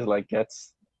Vigilantes like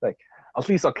gets like at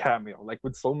least a cameo. Like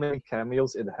with so many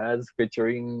cameos it has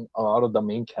featuring a lot of the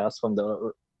main cast from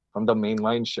the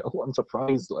mainline show. I'm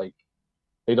surprised like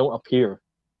they don't appear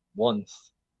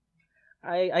once.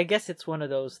 I guess it's one of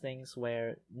those things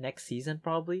where next season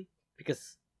probably,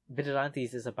 because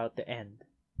Vigilantes is about to end,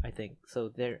 I think. So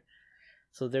they're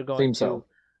going Seems to so.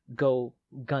 go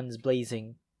guns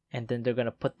blazing and then they're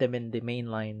gonna put them in the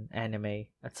mainline anime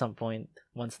at some point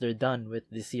once they're done with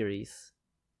the series.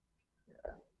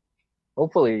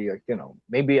 Hopefully, like,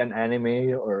 maybe an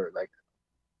anime or like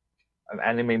an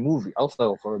anime movie. I'll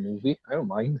settle for a movie. I don't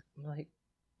mind. Like,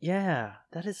 yeah,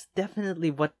 that is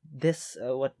definitely what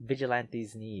what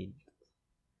vigilantes need.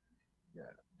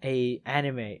 Yeah.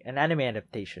 An anime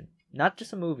adaptation, not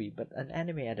just a movie, but an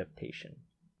anime adaptation.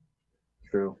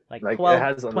 True. Like Like it 12,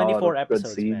 has a lot 24 of good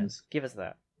episodes, man. scenes. Give us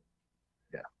that.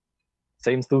 Yeah.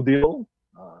 Same studio.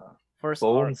 First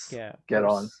arc, Bones. yeah. Get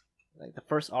on. Like the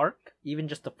first arc, even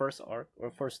just the first arc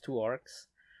or first two arcs.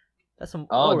 That's Oh,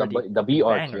 already the B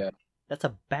arc. banger. Yeah. That's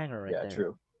a banger right Yeah. there.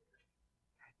 True.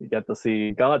 You get to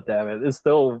see. God damn it! It's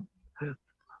still.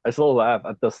 I still laugh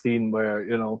at the scene where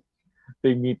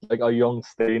they meet like a young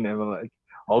Stain and I'm like,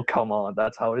 oh come on,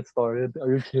 that's how it started.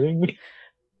 Are you kidding me?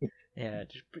 Yeah,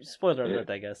 just spoiler alert,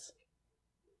 I guess.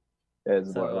 Yeah,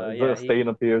 it's So like yeah, the Stain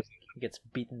appears. he gets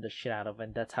beaten the shit out of,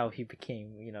 and that's how he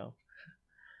became,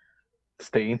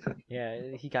 Stain.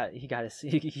 Yeah, he got he got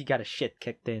his shit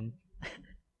kicked in.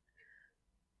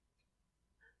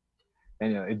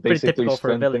 And it Pretty basically typical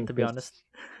for a villain, strengthened to be his. honest.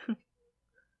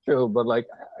 True, but like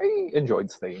I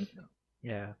enjoyed Stain.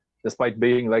 Yeah. Despite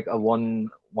being like a one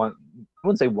I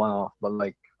wouldn't say one off, but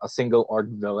like a single arc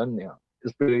villain,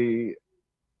 it's pretty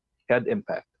had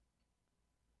impact.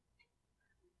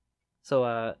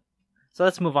 So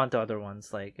let's move on to other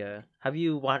ones. Like, have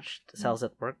you watched Cells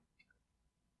at Work?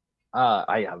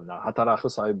 I have not. Hataraku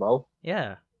Saibao.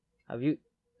 Yeah. Have you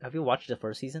watched the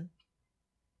first season?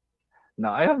 No,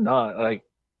 I have not. Like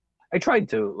I tried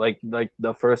to like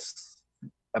the first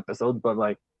episode, but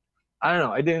like I don't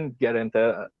know. I didn't get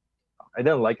into. I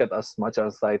didn't like it as much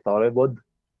as I thought I would,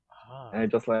 and I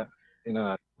just like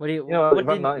What do you if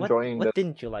I'm not enjoying what this,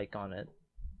 didn't you like on it?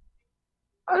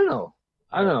 I don't know.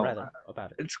 I don't know. Rather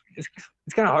about it. It's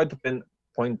kind of hard to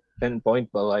pinpoint,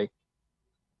 but like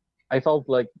I felt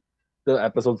like the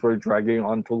episodes were dragging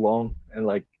on too long, and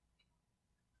like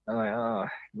I'm like,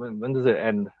 when does it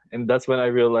end? And that's when I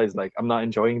realized like I'm not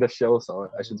enjoying the show, so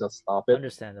I should just stop it.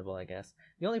 Understandable, I guess.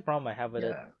 The only problem I have with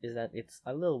it is that it's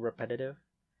a little repetitive.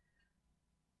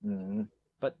 Mm-hmm.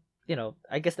 But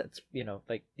I guess that's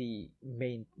like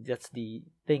that's the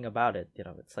thing about it.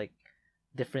 It's like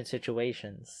different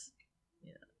situations.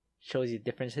 Shows you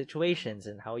different situations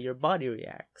and how your body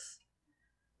reacts.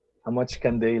 How much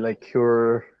can they like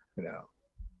cure?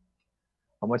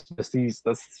 How much disease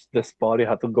does this body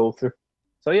have to go through?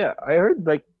 So yeah, I heard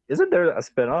like, isn't there a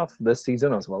spinoff this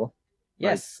season as well?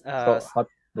 Yes, like, Hot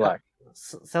Black.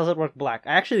 Cells at Work Black.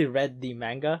 I actually read the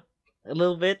manga a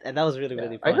little bit, and that was really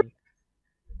really fun.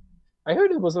 I heard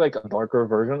it was like a darker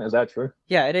version. Is that true?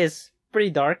 Yeah, it is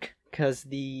pretty dark because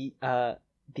the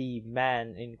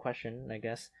man in question, I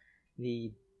guess,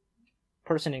 the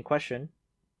person in question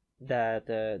that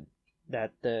the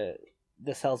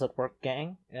Cells at Work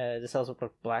gang, the Cells at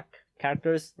Work Black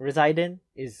characters reside in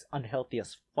is unhealthy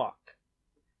as fuck.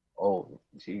 Oh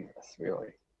Jesus, really?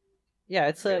 Yeah,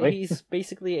 it's really? He's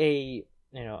basically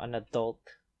an adult,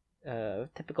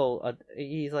 typical.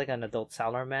 He's like an adult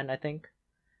salaryman, I think.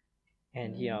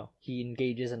 And he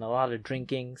engages in a lot of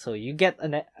drinking. So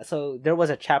so there was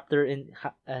a chapter in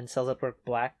Cells at Work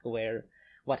Black where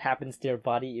what happens to your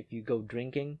body if you go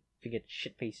drinking, if you get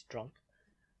shit faced drunk.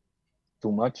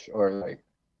 Too much or like?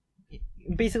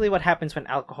 Basically, what happens when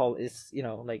alcohol is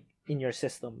like in your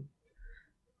system.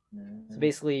 So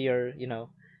basically,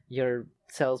 your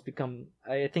cells become,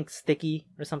 I think, sticky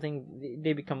or something.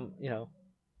 They become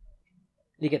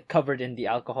they get covered in the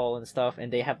alcohol and stuff,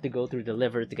 and they have to go through the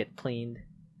liver to get cleaned.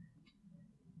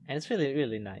 And it's really,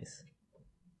 really nice.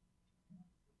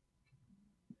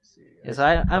 Yeah, so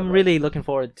I'm really looking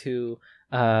forward to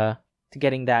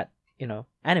getting that,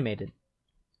 animated.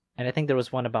 And I think there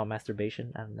was one about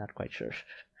masturbation. I'm not quite sure.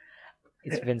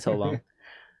 It's been so long.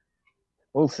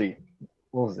 We'll see.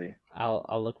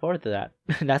 I'll look forward to that.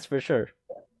 That's for sure.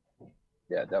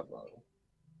 Yeah, definitely.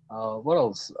 What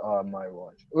else I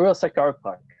watch? Urasekai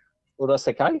Park.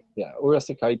 Urasekai? Yeah,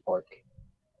 Urasekai Park.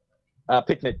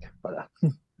 Picnic.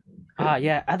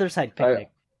 Yeah, Other Side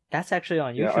Picnic. That's actually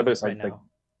on YouTube right now.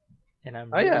 And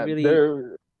I'm really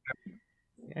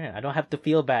yeah, I don't have to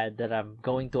feel bad that I'm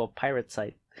going to a pirate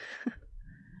site.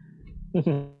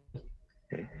 And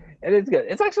it's good.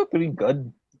 It's actually pretty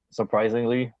good,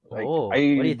 surprisingly. Like What I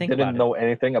do you think didn't know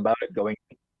anything about it going.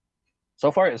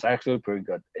 So far, it's actually pretty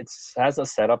good. It has a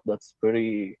setup that's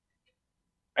pretty.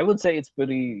 I would say it's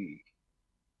pretty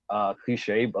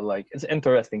cliche, but like it's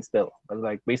interesting still. But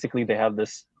like basically, they have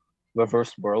this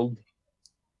reverse world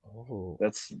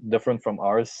that's different from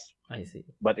ours. I see.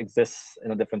 But exists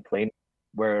in a different plane.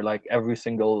 where like every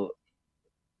single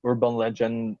urban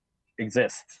legend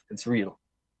exists. It's real.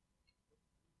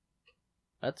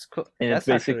 That's cool. And it's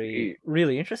That's actually basically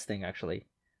really interesting. Actually,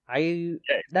 yeah,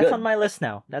 it's that's on good. my list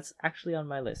now. That's actually on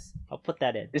my list. I'll put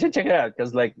that in. You should check it out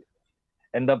because like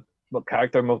and the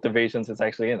character motivations is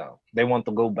actually they want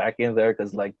to go back in there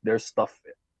because like there's stuff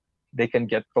they can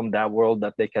get from that world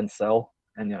that they can sell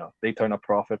and they turn a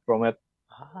profit from it.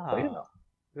 So Ah,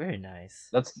 very nice.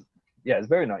 that's yeah, it's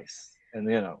very nice and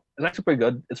it's actually pretty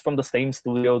good. It's from the same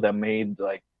studio that made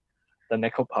like the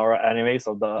Nekopara anime,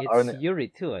 so the It's Yuri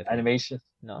too, I think. animation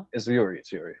No? is Yuri.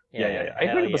 It's Yuri. Yeah, yeah, Yeah, yeah. I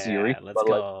heard hell it was yeah. Yuri, Let's but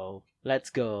like, go. Let's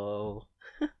go.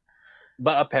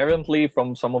 but apparently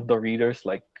from some of the readers,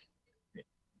 like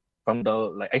from the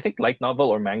like I think light novel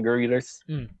or manga readers,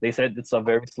 Mm. they said it's a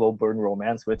very slow burn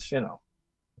romance, which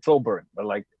slow burn, but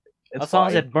like it's As long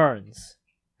as fine it burns.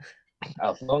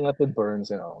 as long as it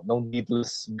burns. No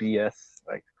needless BS.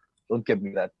 Like, don't give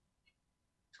me that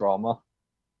drama.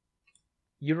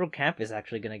 Eurocamp is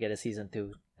actually gonna get a season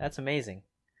 2. That's amazing.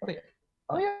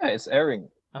 Oh yeah, it's airing.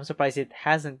 I'm surprised it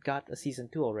hasn't got a season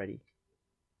 2 already.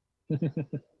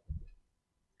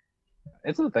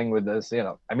 It's the thing with this,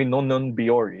 I mean, no non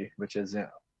Biori, which is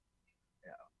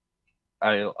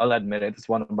I'll admit it, it's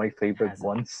one of my favorite Hasn't.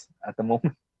 ones at the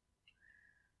moment.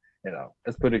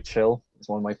 It's pretty chill. It's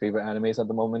one of my favorite animes at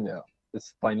the moment. Yeah,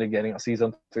 it's finally getting a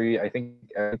season 3. I think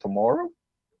airing tomorrow.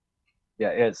 Yeah,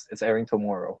 it's airing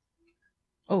tomorrow.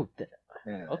 Oh,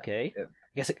 Yeah, okay. yeah.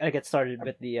 I guess I get started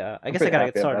with the. I I'm guess I pretty gotta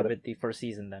get happy about started it. with the first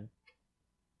season then.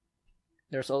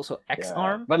 There's also X Yeah,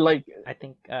 Arm. but like, I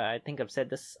think I've said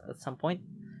this at some point,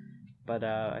 but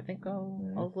I think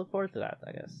I'll look forward to that.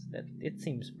 I guess that it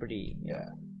seems pretty. yeah,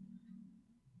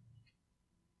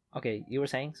 Okay, you were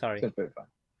saying? Sorry. it's pretty fun.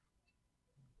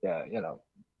 Yeah,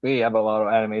 we have a lot of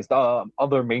animes. The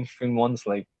other mainstream ones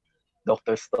like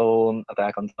Doctor Stone,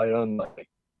 Attack on Titan, like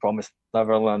Promised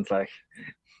Neverland. Like,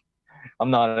 I'm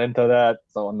not into that,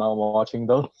 so I'm not watching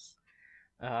those.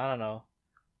 I don't know.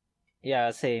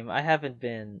 Yeah, same. I haven't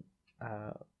been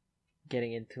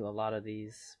getting into a lot of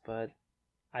these, but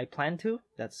I plan to.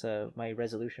 That's my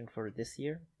resolution for this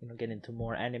year. Get into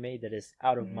more anime that is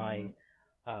out of my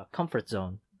comfort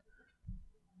zone,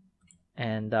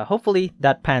 and hopefully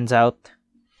that pans out.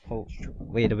 Oh,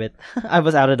 wait a bit. I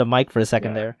was out of the mic for a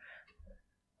second there.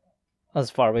 I was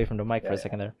far away from the mic for a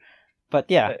second there. But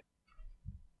yeah,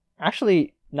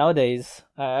 actually nowadays,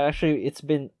 it's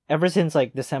been ever since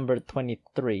like December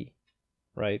 23,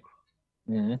 right?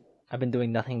 Mm-hmm. I've been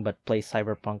doing nothing but play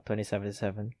Cyberpunk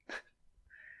 2077.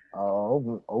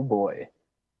 Oh boy!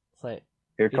 It's like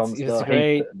Here comes the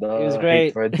great. hate. The It was hate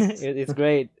great. threads. It's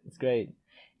great. It's great.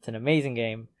 It's an amazing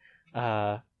game.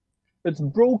 It's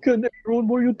broken, everyone.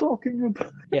 What are you talking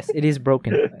about? Yes, it is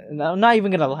broken. I'm not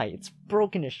even gonna lie. It's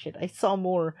broken as shit. I saw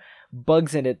more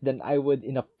bugs in it than I would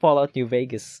in a Fallout New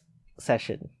Vegas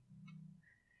session.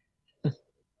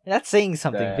 That's saying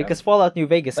something because Fallout New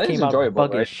Vegas came out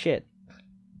buggy as shit.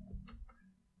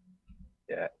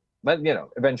 Yeah, but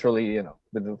eventually,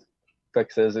 with the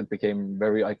fixes, it became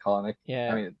very iconic. Yeah,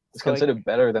 I mean, it's considered like,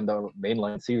 better than the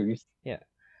mainline series. Yeah,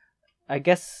 I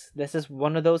guess this is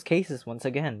one of those cases. Once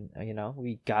again,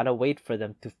 we gotta wait for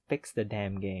them to fix the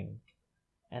damn game,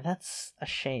 and that's a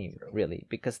shame, really,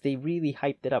 because they really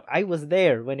hyped it up. I was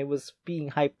there when it was being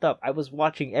hyped up. I was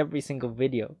watching every single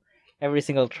video, every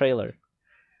single trailer.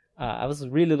 I was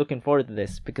really looking forward to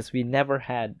this because we never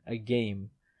had a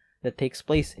game that takes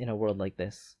place in a world like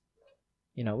this.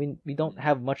 We don't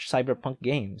have much cyberpunk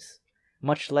games,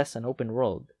 much less an open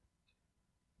world.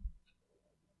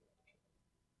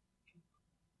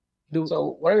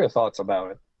 So, what are your thoughts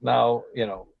about it now?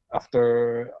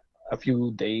 After a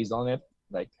few days on it,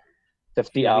 like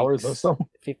 50 hours or so.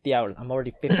 50 hours. I'm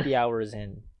already 50 hours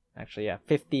in. Actually, yeah,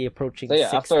 50 approaching. So yeah,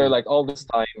 60. After like all this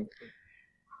time.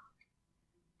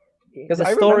 Because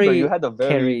the story you had a very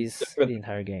carries different... the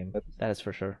entire game. That is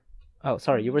for sure. Oh,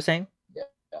 sorry, you were saying?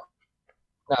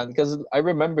 Yeah, because I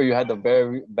remember you had a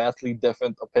very vastly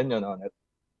different opinion on it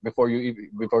before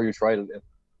you tried it.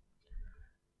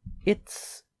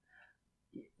 It's,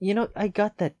 I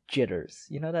got that jitters.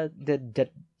 That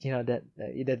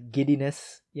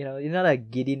giddiness.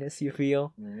 That giddiness you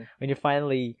feel when you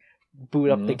finally boot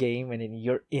up the game and then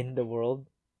you're in the world.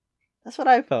 That's what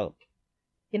I felt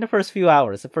in the first few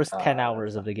hours, the first 10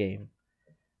 hours of the game.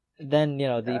 Then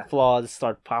the flaws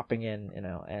start popping in,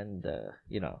 and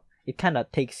it kind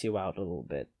of takes you out a little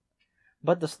bit,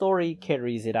 but the story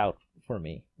carries it out for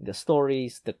me. The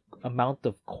stories, the amount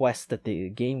of quests that the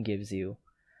game gives you,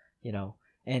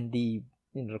 and the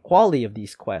quality of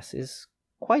these quests is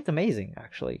quite amazing.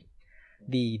 Actually,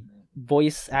 the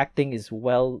voice acting is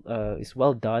well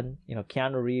done.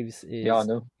 Keanu Reeves Yeah, is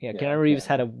no. yeah, Yeah, Keanu Reeves yeah.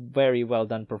 had a very well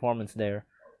done performance there.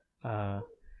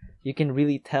 You can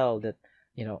really tell that,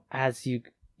 as you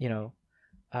know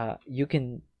you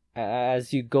can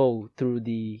as you go through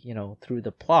through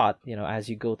the plot, as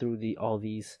you go through the all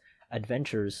these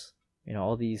adventures,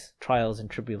 all these trials and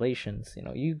tribulations,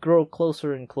 you grow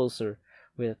closer and closer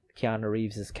with Keanu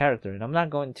Reeves's character. And I'm not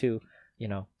going to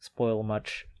spoil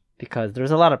much, because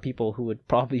there's a lot of people who would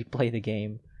probably play the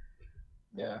game.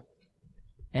 Yeah.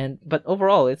 But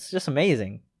overall, it's just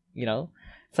amazing.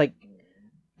 It's like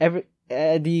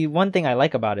the one thing I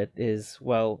like about it is,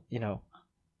 well,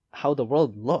 how the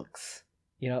world looks.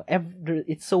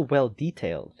 It's so well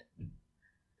detailed.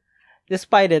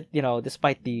 Despite it,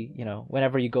 despite the,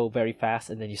 whenever you go very fast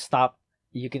and then you stop,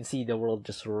 you can see the world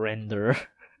just render.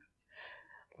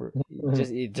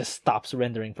 It just stops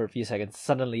rendering for a few seconds.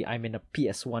 Suddenly, I'm in a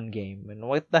PS1 game, and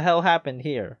what the hell happened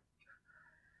here?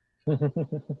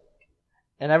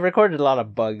 And I've recorded a lot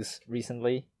of bugs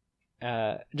recently,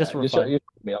 just for fun.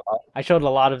 I showed a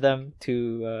lot of them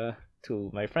to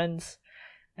my friends,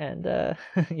 and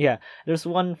yeah, there's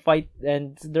one fight,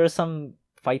 and there are some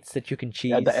fights that you can cheese.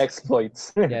 Yeah, the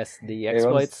exploits. Yes, the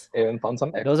exploits. Even found some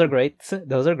exploits. Those are great.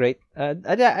 Those are great. I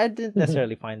didn't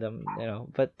necessarily find them,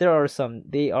 but there are some.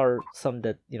 They are some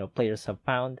that players have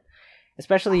found,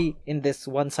 especially in this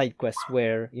one side quest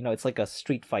where it's like a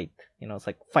street fight. It's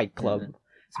like Fight Club. Mm-hmm.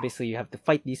 So basically, you have to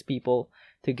fight these people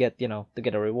to get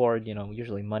a reward.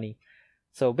 Usually money.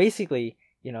 So basically,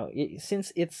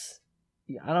 since it's,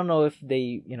 I don't know if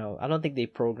they, I don't think they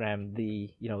programmed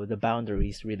the the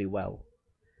boundaries really well,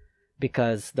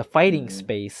 because the fighting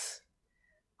space,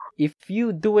 if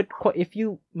you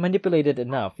manipulate it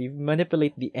enough, you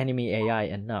manipulate the enemy AI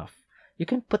enough, you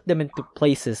can put them into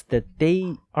places that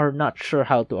they are not sure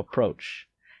how to approach.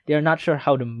 They are not sure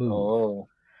how to move. Oh.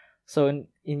 So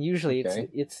in usually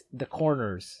it's the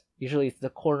corners. Usually it's the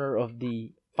corner of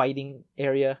the fighting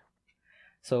area.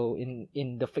 So in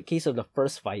the case of the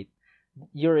first fight,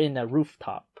 you're in a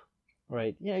rooftop,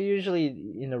 right? Usually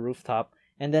in a rooftop,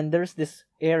 and then there's this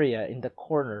area in the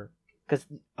corner, because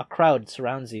a crowd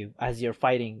surrounds you as you're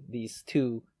fighting these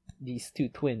two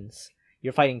twins.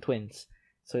 You're fighting twins,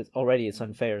 so it's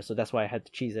unfair. So that's why I had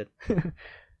to cheese it.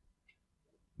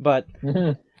 But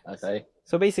okay.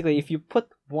 So basically, if you put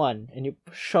one and you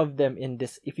shove them in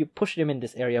this, if you push them in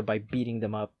this area by beating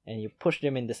them up, and you push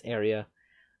them in this area,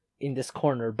 in this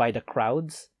corner by the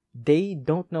crowds, they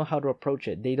don't know how to approach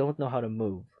it. They don't know how to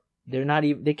move. They're not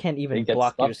even. They can't even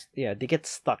block your. Yeah, they get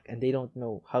stuck and they don't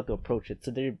know how to approach it.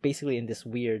 So they're basically in this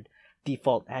weird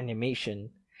default animation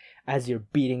as you're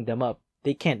beating them up.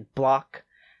 They can't block.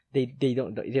 They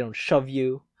don't shove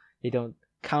you. They don't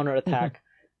counterattack.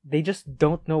 They just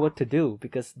don't know what to do,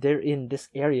 because they're in this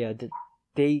area that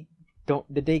they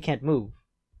can't move.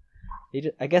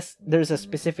 I guess there's a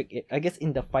specific. I guess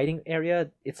in the fighting area,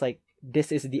 it's like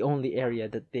this is the only area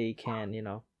that they can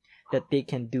that they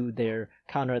can do their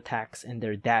counterattacks and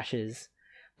their dashes.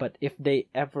 But if they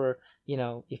ever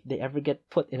get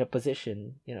put in a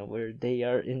position where they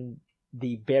are in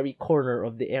the very corner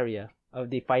of the area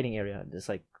of the fighting area, it's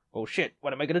like, oh shit,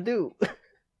 what am I gonna do?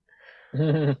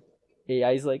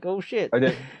 AI's like, oh shit.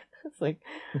 It's like,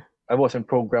 I wasn't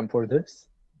programmed for this.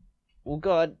 Oh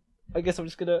god, I guess I'm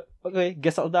just gonna, okay,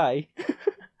 guess I'll die.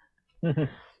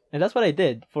 And that's what I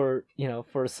did for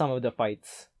some of the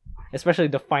fights, especially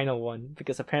the final one,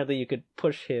 because apparently you could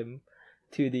push him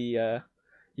to the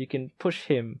to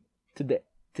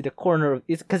the corner of,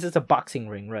 it's because it's a boxing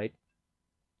ring, right?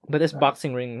 But this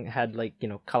boxing ring had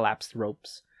collapsed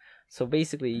ropes. So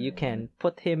basically you can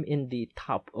put him in the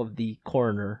top of the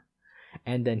corner,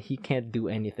 and then he can't do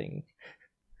anything.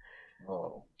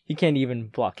 Oh. He can't even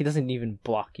block. He doesn't even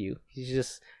block you. He's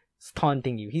just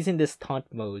taunting you. He's in this taunt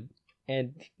mode,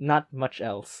 and not much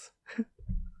else.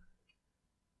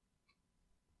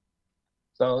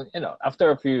 So,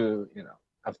 after a few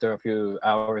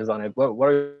hours on it, what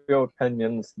are your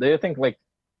opinions? Do you think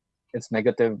its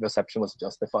negative reception was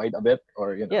justified a bit,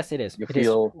 or Yes, it is. You it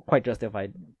feel is quite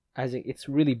justified, as it's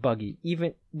really buggy.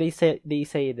 Even they say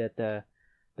that the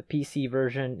PC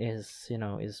version is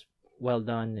well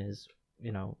done, is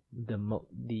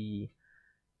the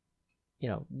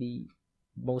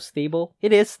most stable.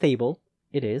 It is stable.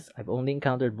 It is. I've only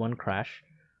encountered one crash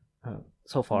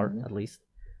so far, at least.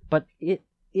 But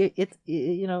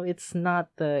it's not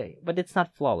but it's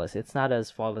not flawless. It's not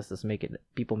as flawless as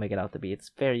people make it out to be.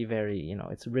 It's very, very,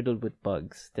 it's riddled with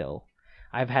bugs still.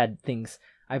 I've had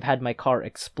my car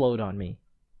explode on me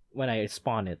when I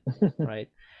spawn it, right?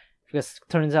 Because it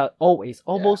turns out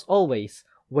almost always,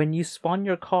 when you spawn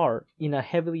your car in a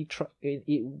heavily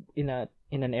in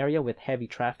an area with heavy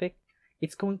traffic,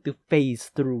 it's going to phase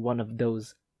through one of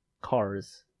those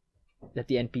cars that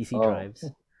the NPC Oh. drives.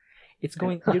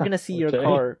 You're gonna see your Okay.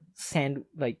 car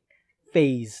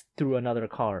phase through another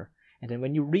car, and then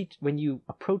when you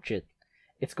approach it,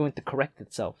 it's going to correct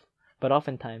itself. But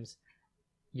oftentimes,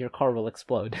 your car will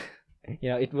explode.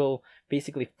 It will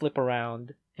basically flip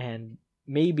around, and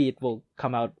maybe it will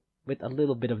come out with a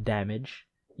little bit of damage.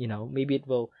 Maybe it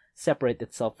will separate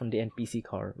itself from the NPC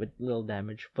car with little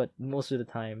damage, but most of the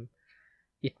time,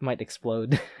 it might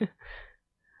explode.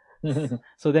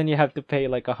 So then you have to pay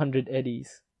like 100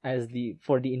 eddies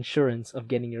for the insurance of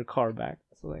getting your car back.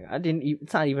 So like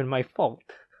it's not even my fault.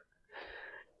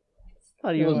 It's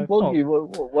not It even was my fault. buggy.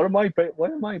 What am I paying? Why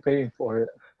am I paying for it?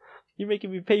 You're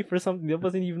making me pay for something that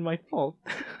wasn't even my fault.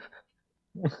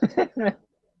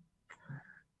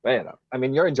 Man, I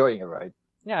mean, you're enjoying it, right?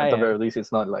 Yeah, At the I very am. least,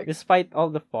 it's not like Despite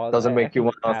all the faults, doesn't I make you can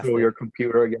want get to past throw it. your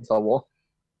computer against a wall.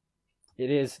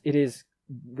 It is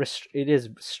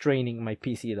straining my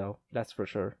PC though. That's for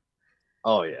sure.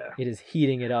 Oh yeah. It is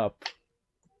heating it up.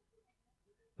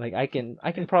 Like I can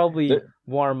probably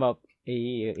warm up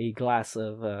a glass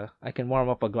of I can warm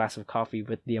up a glass of coffee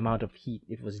with the amount of heat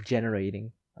it was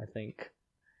generating, I think.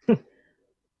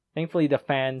 Thankfully the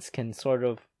fans can sort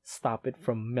of stop it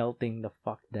from melting the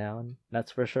fuck down.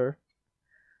 That's for sure.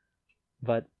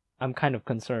 But I'm kind of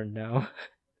concerned now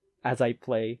as I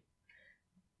play.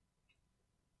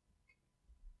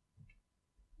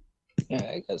 Yeah,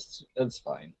 I guess it's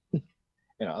fine.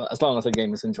 As long as the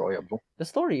game is enjoyable. The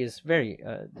story is very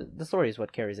the story is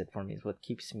what carries it for me. Is what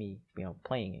keeps me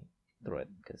playing through it,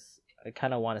 because I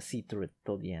kind of want to see through it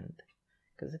till the end,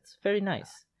 because it's very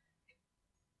nice.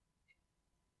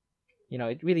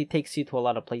 It really takes you to a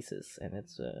lot of places, and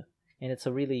it's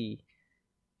a really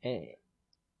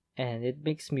and it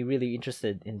makes me really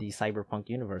interested in the cyberpunk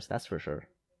universe. That's for sure.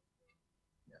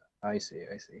 Yeah, I see.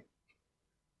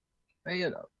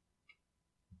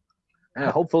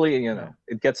 But, hopefully,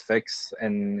 it gets fixed,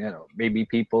 and maybe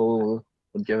people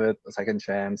would give it a second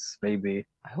chance, maybe.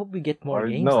 I hope we get more Or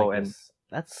games no, like and this.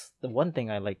 That's the one thing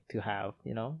I like to have.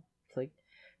 It's like,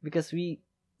 because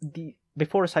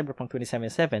before Cyberpunk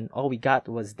 2077, all we got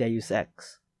was Deus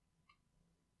Ex.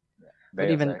 But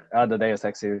the Deus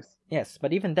Ex series. Yes,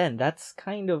 but even then, that's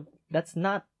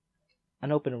not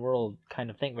an open world kind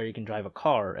of thing where you can drive a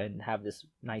car and have this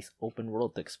nice open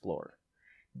world to explore.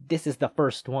 This is the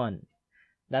first one.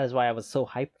 That is why I was so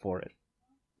hyped for it.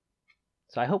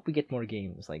 So I hope we get more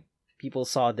games. Like, people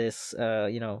saw this,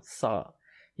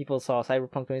 people saw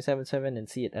Cyberpunk 2077 and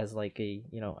see it as like a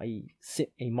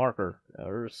marker,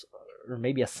 or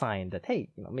maybe a sign that, hey,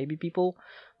 maybe people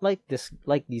like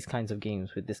these kinds of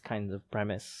games with this kind of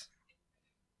premise.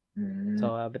 Mm.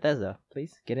 So Bethesda,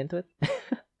 please get into it.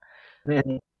 I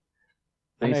know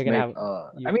Please you're gonna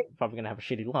make. you're probably gonna have a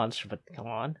shitty launch, but come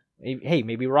on.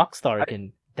 Maybe Rockstar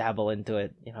can dabble into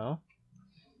it.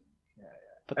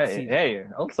 Hey,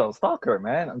 also Stalker,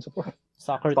 man. I'm surprised.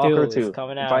 Stalker 2 is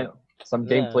coming out. Some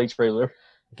gameplay trailer.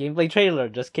 Gameplay trailer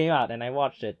just came out, and I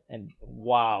watched it, and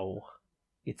wow,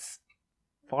 it's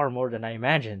far more than I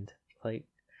imagined. Like,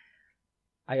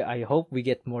 I hope we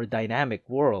get more dynamic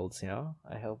worlds.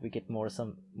 I hope we get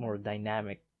some more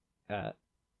dynamic,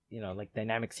 like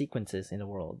dynamic sequences in the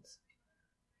worlds,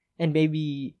 and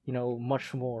maybe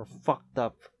much more fucked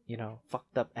up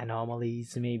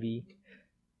anomalies. Maybe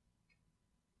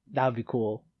that would be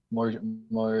cool. More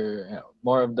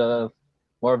of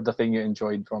the thing you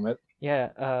enjoyed from it.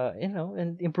 Yeah,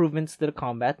 and improvements to the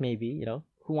combat. Maybe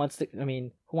who wants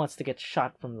to get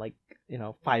shot from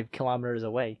 5 kilometers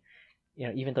away?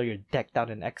 Even though you're decked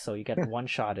out in exo, you get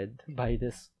one-shotted by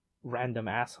this random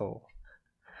asshole.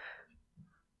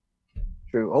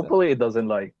 True. Hopefully, it doesn't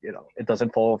it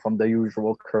doesn't fall from the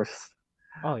usual curse.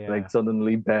 Oh yeah. Like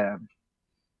suddenly, bam.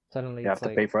 Suddenly you have to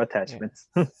pay for attachments.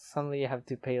 Yeah. Suddenly you have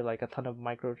to pay like a ton of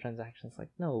microtransactions. Like,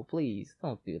 no, please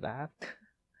don't do that.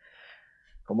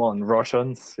 Come on,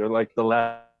 Russians, you're like the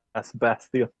last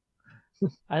bastion.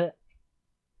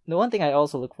 The one thing I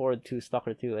also look forward to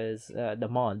Stalker 2 is the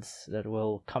mods that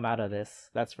will come out of this.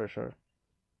 That's for sure.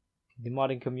 The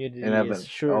modding community is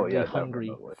surely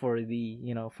hungry for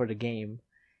the game,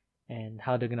 and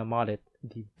how they're gonna mod it.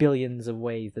 The billions of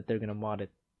ways that they're gonna mod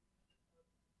it.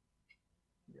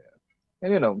 Yeah,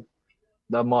 and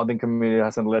the modding community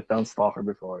hasn't let down Stalker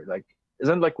before. Like,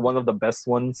 isn't like one of the best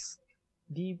ones.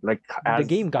 The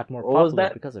game got more popular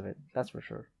because of it. That's for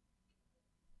sure.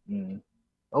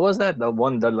 What was that? The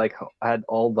one that like had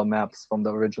all the maps from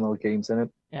the original games in it?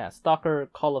 Yeah, Stalker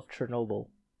Call of Chernobyl.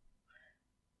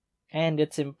 and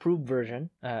its improved version,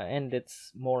 and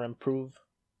its more improved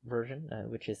version,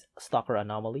 which is Stalker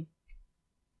Anomaly.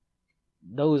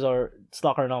 Those are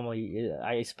Stalker Anomaly.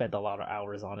 I spent a lot of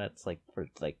hours on it. It's like for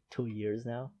like 2 years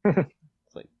now.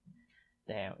 It's like,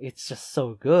 damn, it's just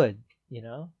so good, you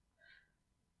know.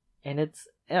 And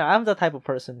I'm the type of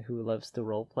person who loves to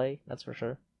role play. That's for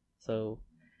sure. So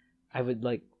I would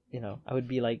like, I would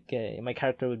be like, my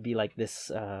character would be like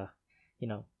this,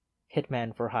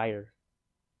 hitman for hire,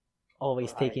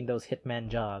 always taking those hitman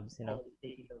jobs.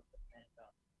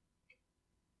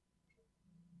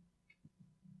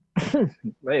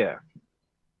 But yeah,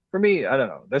 for me, I don't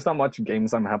know. There's not much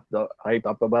games I'm hyped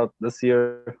up about this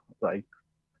year. Like,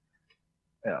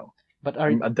 But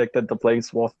I'm addicted to playing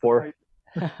SWAT 4.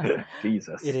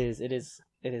 Jesus. it is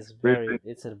Really,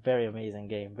 it's a very amazing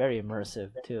game, very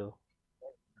immersive too.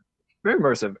 very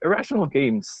immersive. Irrational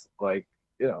games, like,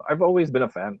 I've always been a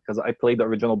fan because I played the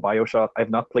original Bioshock. I've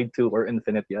not played 2 or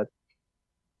Infinite yet.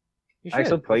 You I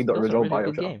actually should. played the Those are original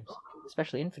really good Bioshock. games,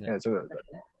 especially Infinite. Yeah, it's really good.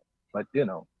 But,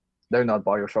 they're not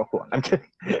Bioshock 1. I'm kidding.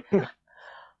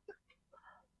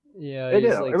 Yeah, And,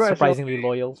 he's like Irrational surprisingly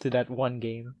loyal to that one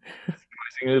game.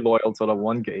 surprisingly loyal to the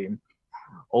one game,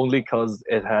 only because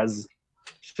it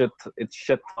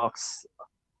shit talks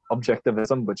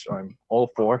objectivism, which I'm all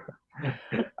for.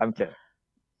 I'm kidding.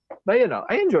 But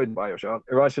I enjoyed Bioshock.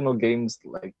 Irrational games,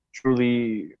 like,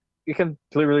 truly, you can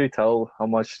clearly tell how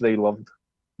much they loved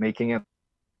making it.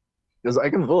 Because I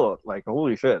can feel it, like,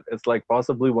 holy shit, it's like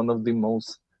possibly one of the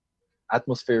most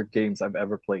atmospheric games I've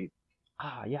ever played.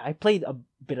 Yeah, I played a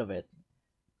bit of it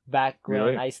back when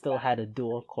Really? I still had a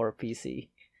dual core PC.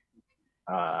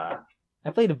 Uh,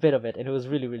 I played a bit of it, and it was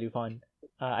really, really fun.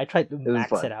 I tried to it was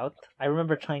max it fun. out. I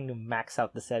remember trying to max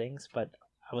out the settings, but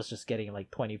I was just getting like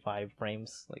 25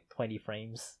 frames, like 20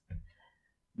 frames.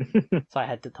 So I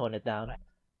had to tone it down.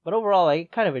 But overall, I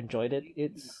kind of enjoyed it.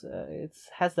 It's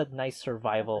has that nice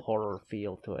survival horror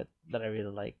feel to it that I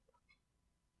really like.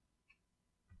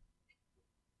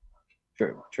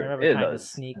 True, I true. remember It trying to does.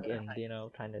 sneak and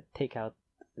trying to take out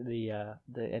the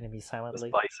enemy The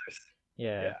silently. splicers.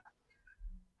 Yeah, Yeah.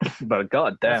 But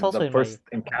god that's damn, also the in my. first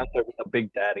encounter with the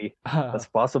Big Daddy, that's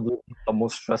possibly the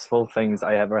most stressful things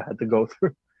I ever had to go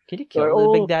through. Can you Like,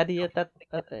 kill the Big oh, Daddy at that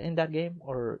in that game,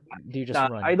 or do you just nah,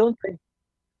 run? I don't think.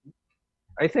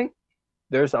 I think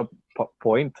there's a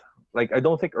point. Like, I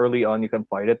don't think early on you can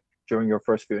fight it during your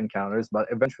first few encounters, but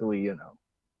eventually,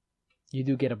 You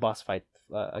do get a boss fight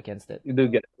against it. you do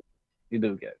get, you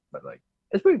do get. But like,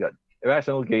 it's pretty good.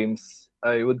 Irrational games,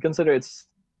 I would consider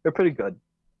they're pretty good.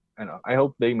 I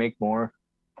hope they make more.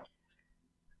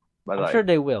 But I'm sure like,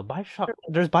 they will.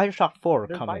 There's Bioshock 4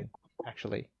 coming,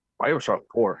 actually. Bioshock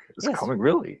 4 is Yes, coming,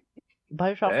 really.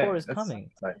 Bioshock 4 Dang, is that's coming.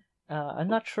 exciting. I'm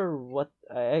not sure what.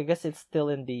 I guess it's still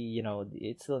in the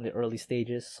it's still in the early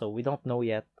stages, so we don't know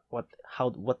yet what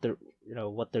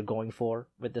they're going for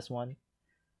with this one.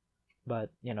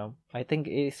 But I think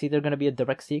it's either gonna be a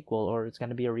direct sequel or it's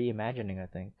gonna be a reimagining. I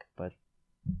think, but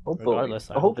Hopefully,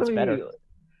 regardless, I hope it's better.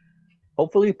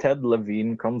 hopefully Ted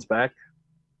Levine comes back.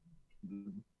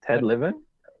 Ted But Levine,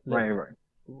 like, right.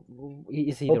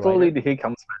 is he the Hopefully writer? he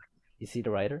comes back. Is he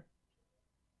the writer?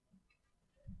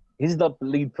 He's the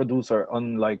lead producer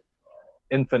on like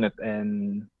Infinite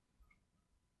and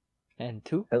And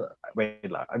two? wait,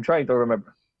 I'm trying to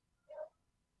remember.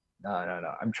 No.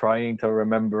 I'm trying to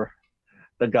remember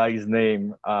the guy's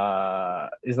name.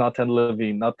 It's not Ted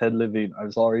Levine. Not Ted Levine.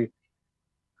 I'm sorry.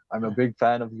 I'm a big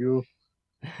fan of you.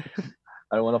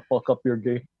 I don't want to fuck up your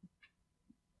game.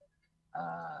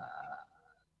 Uh,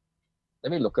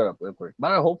 Let me look it up real quick.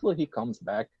 But hopefully he comes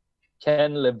back.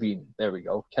 Ken Levine. There we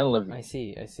go. Ken Levine. I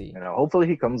see. Hopefully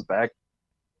he comes back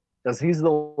because he's the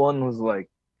one who's like,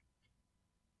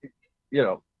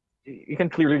 you can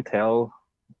clearly tell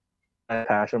a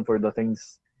passion for the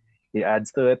things he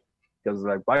adds to it. Because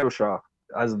like Bioshock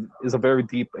is a very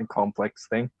deep and complex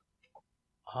thing,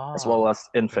 as well as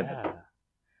Infinite.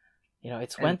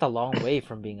 It's And went a long way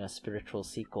from being a spiritual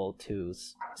sequel to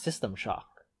System Shock.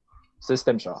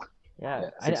 System Shock. Yeah,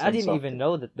 I System didn't Shock. even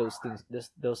know that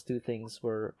those two things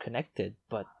were connected,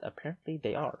 but apparently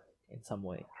they are in some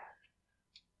way.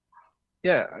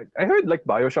 Yeah, I heard like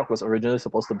Bioshock was originally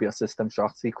supposed to be a System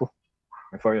Shock sequel.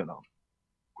 Before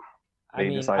I they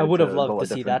mean, I decided would have to loved go to a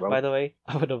see different that. By route. the way,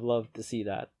 I would have loved to see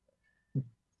that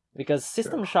because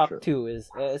System Shock Sure. 2 is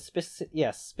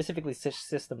specifically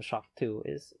System Shock 2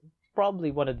 is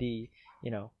probably one of the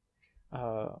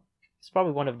it's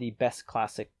probably one of the best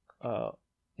classic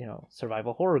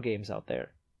survival horror games out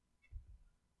there.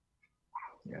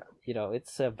 Yeah.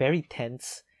 It's very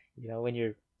tense. When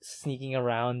you're sneaking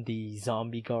around the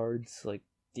zombie guards, like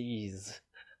these.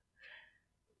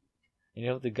 You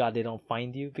know, the God they don't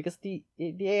find you because the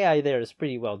AI there is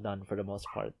pretty well done for the most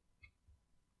part.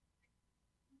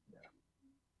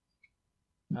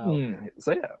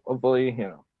 So yeah, hopefully,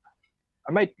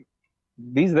 I might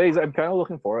these days. I'm kind of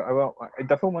looking for it. I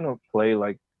definitely want to play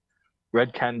like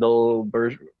Red Candle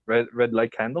version, Red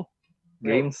Light Candle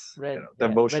games. Red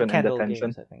Devotion and Candle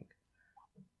Detention. games, I think.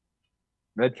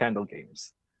 Red Candle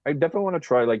games. I definitely want to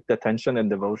try like Detention and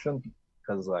Devotion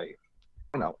because like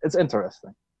it's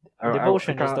interesting. I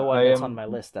Devotion is kind the of one I that's on am. my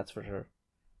list, that's for sure.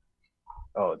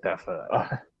 Oh, definitely.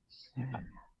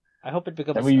 I hope it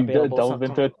Can becomes we available delve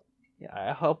into it? Yeah,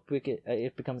 I hope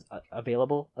it becomes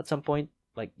available at some point.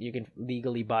 Like you can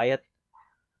legally buy it.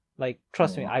 Like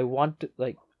trust me, Mm. I want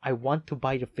to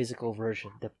buy the physical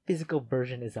version. The physical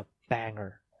version is a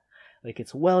banger. Like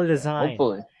it's well Yeah, designed,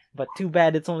 hopefully. but too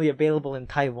bad it's only available in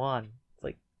Taiwan. It's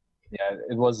like, Yeah,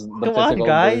 it was the come on, physical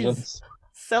guys, versions.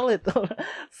 sell it,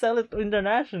 sell it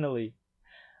internationally.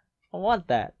 I want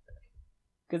that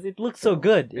because it looks so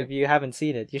good. If you haven't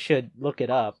seen it, you should look it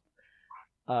up.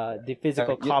 The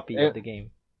physical copy of the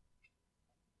game.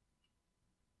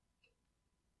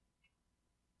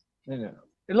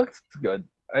 It looks good.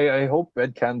 I hope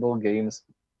Red Candle Games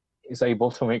is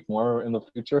able to make more in the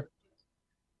future.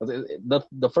 But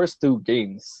the first two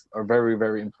games are very,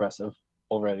 very impressive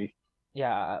already.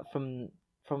 Yeah, from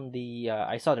the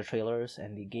I saw the trailers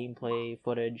and the gameplay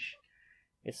footage.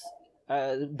 It's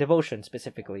Devotion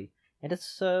specifically, and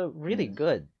it's really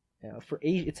good. For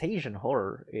it's Asian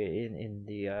horror in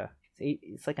the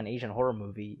it's like an Asian horror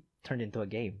movie turned into a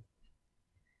game.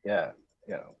 Yeah,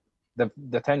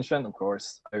 the tension, of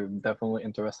course. I'm definitely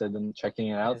interested in checking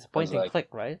it out It's point because and like click,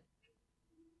 right?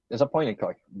 it's a point and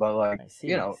click, but like I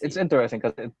see. I it's see. interesting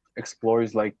because it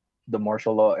explores like the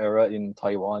martial law era in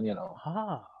Taiwan.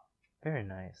 Ah, very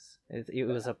nice. It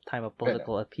was a time of Right.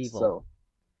 political upheaval. So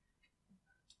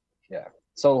yeah,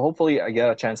 so hopefully I get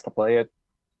a chance to play it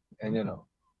and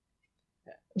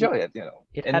enjoy it.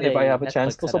 It And had if I a have a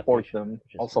chance Netflix to support adaptation, them,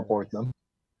 which is I'll really support nice. them.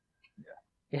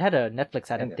 It had a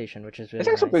Netflix And adaptation, which is it's really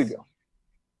actually pretty nice. good.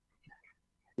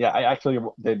 Yeah, I actually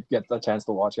did get the chance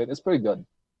to watch it. It's pretty good.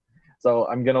 So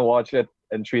I'm gonna watch it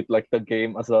and treat like the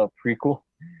game as a prequel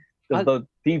because Uh, the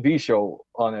TV show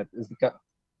on it is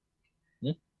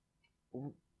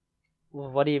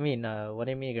what do you mean? What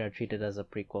do you mean you're gonna treat it as a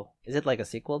prequel? Is it like a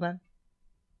sequel then?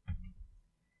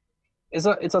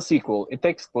 it's a sequel. It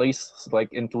takes place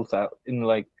like in 2000 in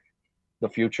like the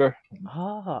future,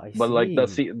 Ah, I but like the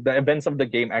see. the events of the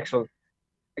game actually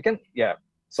I can yeah.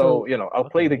 So So I'll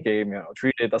play the okay. game.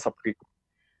 Treat it as a prequel.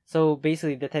 So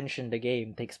basically, the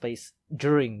game takes place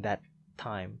during that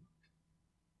time.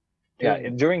 Yeah,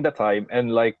 During during the time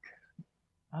and like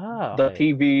the okay.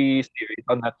 TV series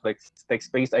on Netflix takes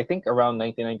place I think around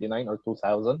 1999 or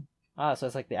 2000. So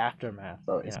it's like the aftermath.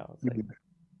 So It's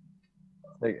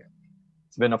like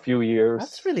it's been a few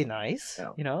that's years. really nice.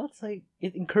 You know, It's like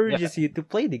it yeah, encourages you to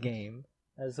play the game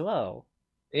as well.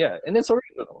 yeah, and it's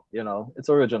original. It's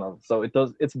original. So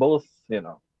it's both.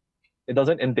 It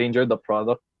doesn't endanger the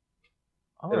product.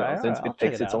 All Since right. I'll it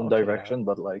check takes it its out. own I'll check it out. direction,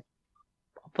 but like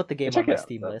I'll put the game on check my it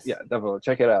out. Steam Yeah, list. definitely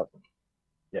check it out.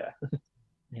 Yeah,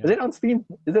 You is know, it on Steam?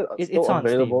 Is it it's still on available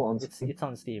Steam. on It's Steam? it's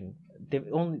on Steam.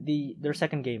 Their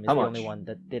second game is How the only much? one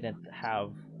that didn't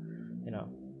have, you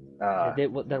know, Uh,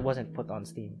 that wasn't put on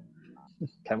Steam.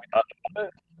 can we talk about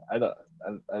it? I don't.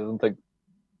 I don't think.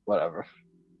 Whatever.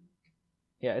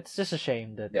 Yeah, it's just a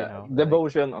shame that Yeah, like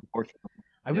Devotion. Unfortunately.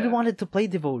 I really Yeah. wanted to play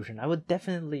Devotion. I would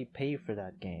definitely pay for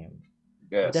that game.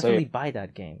 I Yeah. would Same. definitely buy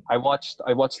that game. I watched.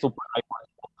 I watched Super.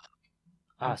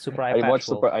 Super Eye I Patch watched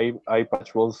Wolf. Super I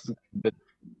Patrols with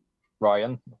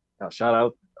Ryan. Shout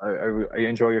out. I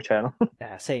enjoy your channel.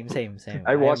 Yeah, same.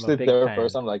 I I am watched a it big there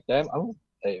first. fan. I'm like, damn,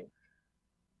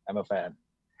 I'm a fan.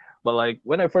 But like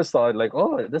when I first saw it, like,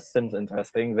 oh, this seems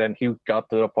interesting. Then he got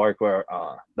to the part where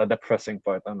the depressing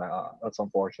part. I'm like, that's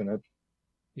unfortunate.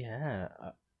 Yeah,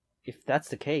 if that's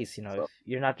the case, if So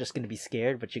you're not just gonna be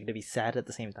scared, but you're gonna be sad at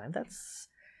the same time,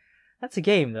 that's a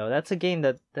game though. That's a game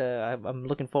that I'm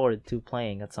looking forward to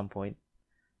playing at some point.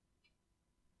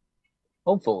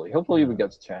 hopefully we Yeah.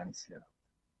 get a chance.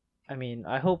 I mean,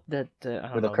 I hope that I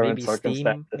don't With the know. current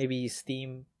Maybe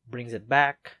Steam brings it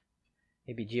back.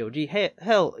 Maybe GOG. Hey,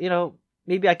 hell,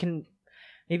 maybe I can.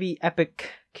 Maybe Epic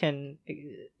can,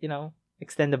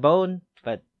 extend the bone,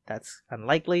 but that's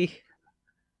unlikely.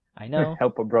 I know.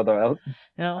 Help a brother out.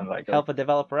 Unlikely. Help a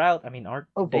developer out. I mean, aren't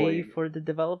they Hopefully. for the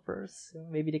developers?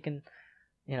 Maybe they can,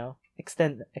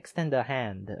 extend a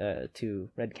hand to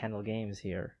Red Candle Games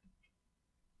here.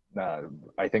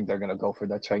 I think they're gonna go for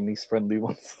the Chinese friendly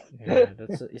ones. Yeah,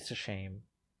 it's a shame.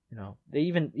 They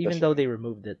even though they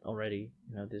removed it already,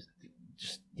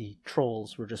 just the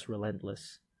trolls were just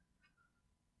relentless.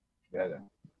 Yeah,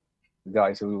 the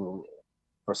guys who,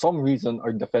 for some reason,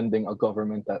 are defending a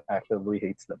government that actively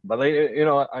hates them. But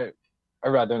I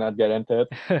rather not get into it.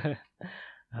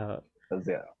 uh, 'Cause,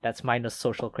 yeah. that's minus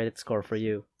social credit score for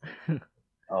you.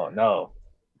 Oh no.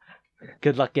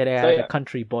 Good luck getting So out of the yeah.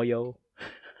 country, boyo.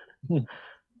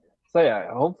 So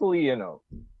yeah. Hopefully,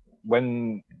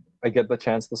 when I get the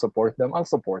chance to support them, I'll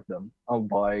support them. I'll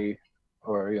buy,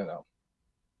 or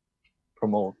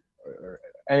promote, or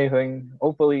anything.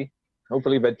 Hopefully,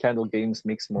 Red Candle Games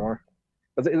makes more.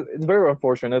 But it's very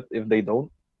unfortunate if they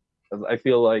don't. Because I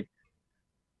feel like,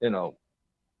 you know,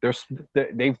 there's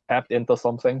they've tapped into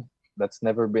something that's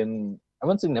never been. I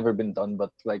wouldn't say never been done,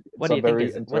 but like What it's do a you think very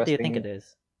is it? What do you think it interesting.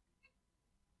 is?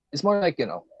 It's more like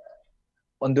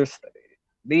understand.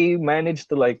 They managed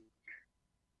to like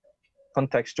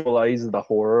contextualize the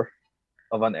horror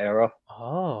of an era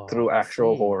Oh, through I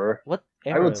actual see. horror. What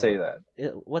I would era? say that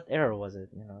What era was it?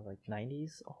 Like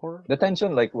 90s horror? the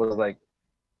tension was like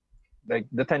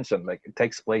the tension it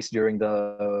takes place during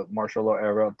the martial law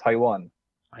era of Taiwan,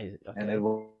 and Okay. it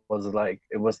was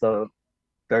the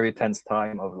very tense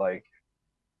time of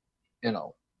you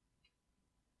know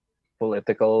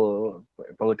political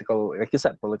like you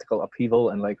said political upheaval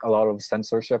and like a lot of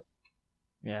censorship,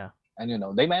 Yeah. and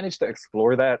they managed to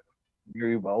explore that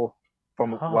very well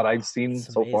from what Oh, I've seen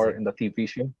that's so far amazing. in the TV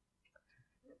show.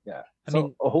 Yeah, I so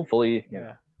mean, hopefully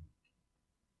yeah.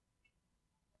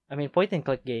 I mean, point and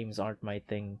click games aren't my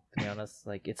thing, to be honest.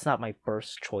 Like, it's not my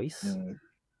first choice. mm,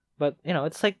 But,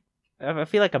 it's like, I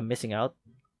feel like I'm missing out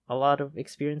a lot of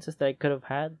experiences that I could have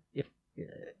had if yeah.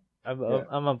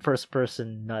 I'm a first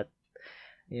person nut,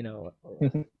 you know.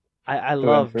 I True and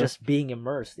love true. just being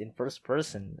immersed in first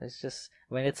person. It's just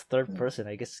when it's third Mm, person,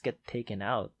 I just get taken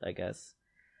out, I guess.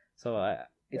 So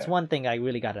it's yeah. one thing I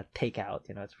really gotta take out.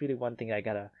 It's really one thing I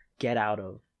gotta get out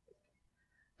of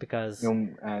because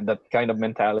And that kind of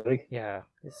mentality. yeah,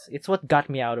 it's what got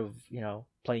me out of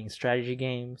playing strategy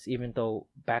games. Even though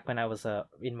back when I was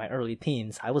in my early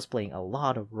teens, I was playing a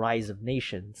lot of Rise of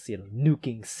Nations.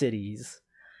 Nuking cities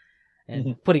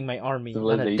and putting my army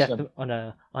on a death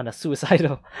Civilization. on a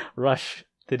suicidal rush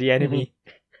to the enemy.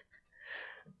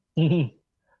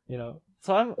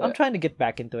 So I'm Yeah. trying to get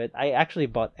back into it. I actually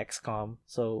bought XCOM,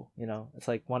 so it's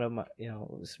like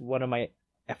it's one of my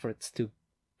efforts to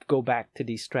go back to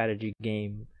the strategy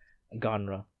game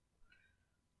genre.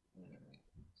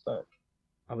 So,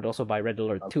 I would also buy Red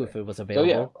Alert 2 okay. if it was So yeah.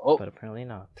 available, Oh, but apparently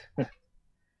not.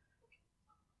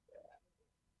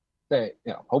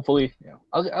 hopefully,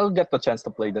 I'll get the chance to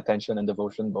play Detention and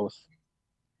Devotion both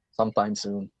sometime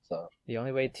soon. So The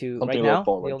only way to something right to look now, the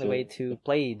forward only way to. to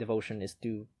play Devotion is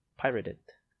to pirate it.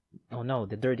 Oh no,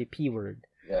 the dirty P word.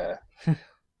 Yeah.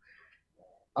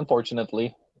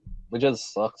 Unfortunately, which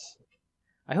just sucks.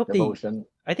 I hope Devotion.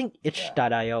 I think Yeah.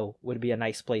 itch.io would be a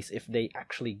nice place if they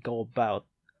actually go about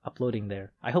uploading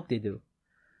there. I hope they do.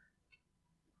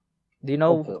 Do you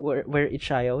know Hopefully. where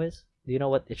itch.io is? Do you know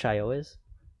what itch.io is?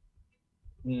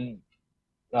 Mm,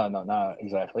 no, not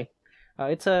exactly.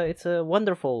 It's a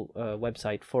wonderful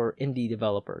website for indie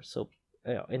developers. So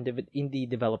indie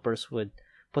developers would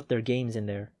put their games in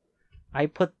there. I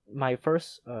put my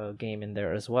first game in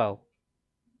there as well.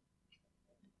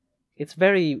 It's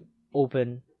very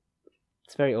open.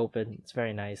 It's very open. It's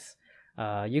very nice.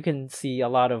 You can see a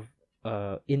lot of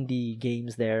indie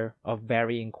games there of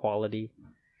varying quality.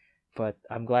 But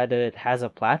I'm glad that it has a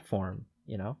platform.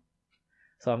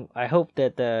 So I hope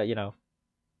that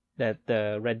that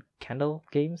the Red Candle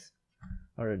games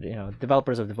or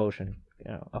developers of Devotion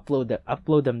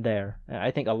upload them there.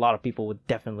 I think a lot of people would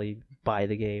definitely buy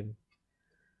the game.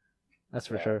 That's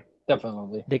for sure.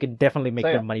 Definitely. They could definitely make So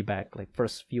their yeah. money back, like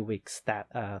first few weeks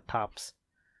tops.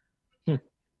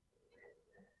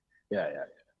 Yeah.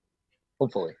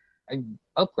 Hopefully,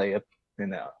 I'll play it.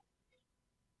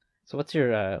 So what's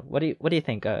your what do you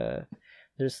think?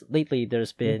 There's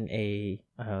been a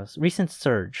recent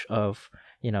surge of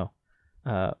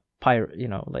a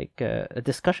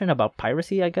discussion about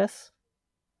piracy, I guess.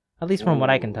 At least from what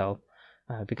I can tell,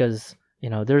 because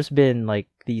there's been like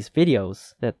these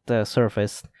videos that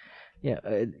surfaced. Yeah,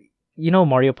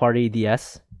 Mario Party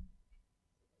DS.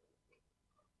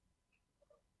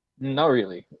 Not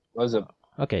really. Was it?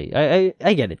 Okay,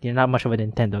 I get it. You're not much of a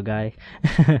Nintendo guy.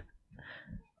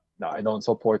 No, I don't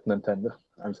support Nintendo.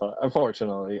 I'm sorry.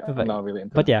 Unfortunately, I'm but not really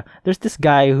into but them. yeah, there's this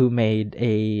guy who made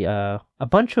a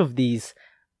bunch of these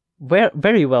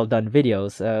very well done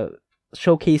videos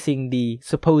showcasing the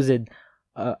supposed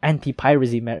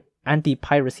anti-piracy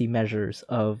measures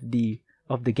of the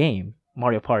game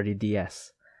Mario Party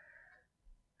DS.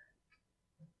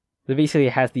 It basically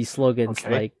has these slogans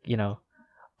Okay. like,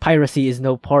 piracy is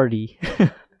no party.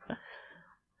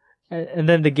 And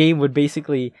then the game would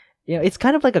basically, it's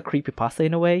kind of like a creepypasta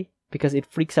in a way because it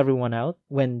freaks everyone out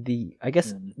when I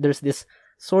guess there's this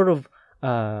sort of,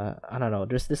 I don't know,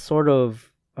 there's this sort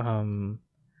of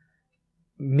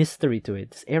mystery to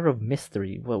it, this air of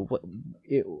mystery. Well,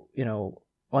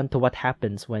 onto what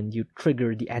happens when you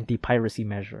trigger the anti-piracy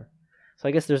measure. So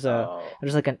I guess there's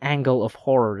like an angle of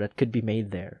horror that could be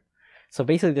made there. So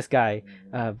basically, this guy,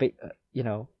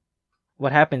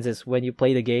 what happens is when you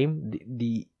play the game,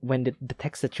 when the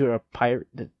text that you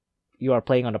are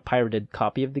playing on a pirated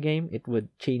copy of the game, it would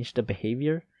change the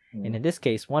behavior. And in this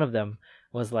case, one of them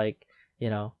was like,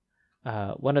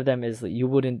 one of them is that you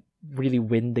wouldn't really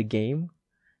win the game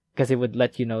because it would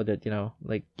let you know that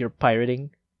like you're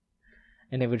pirating,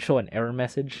 and it would show an error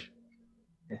message.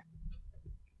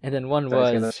 And then one So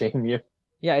it's gonna was shame you.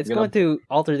 yeah, it's going to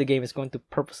alter the game. It's going to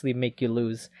purposely make you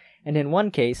lose. And in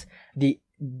one case, the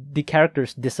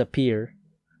characters disappear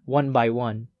one by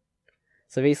one.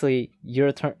 So basically,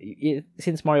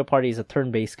 since Mario Party is a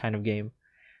turn-based kind of game,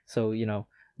 so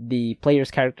the player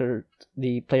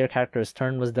character's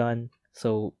turn was done.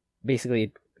 So basically,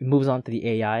 it moves on to the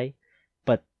AI,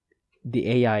 but the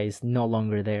AI is no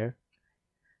longer there.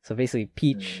 So basically,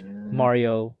 Peach,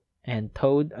 Mario, and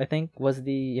Toad, I think, were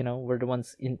the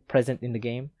ones present in the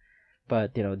game,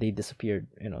 but they disappeared.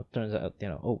 Turns out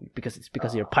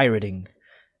because you're pirating.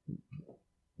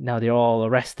 Now they're all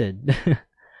arrested.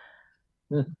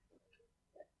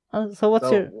 So what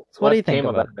do you think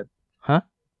about it? Huh?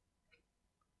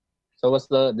 So what's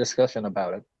the discussion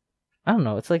about it? I don't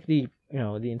know. It's like the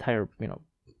entire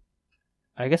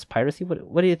I guess piracy.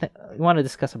 What do you think? You want to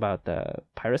discuss about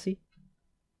piracy?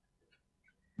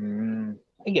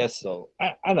 I guess so.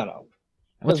 I don't know.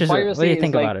 What do you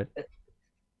think about it?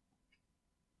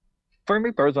 For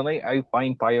me personally, I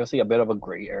find piracy a bit of a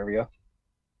gray area.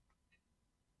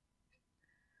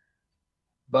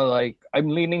 But like, I'm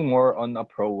leaning more on a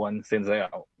pro one since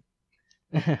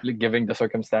given the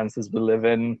circumstances we live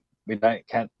in,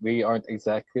 we aren't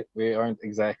exactly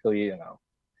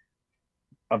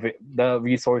the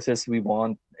resources we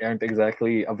want aren't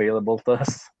exactly available to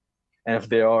us, and if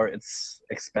they are, it's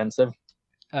expensive.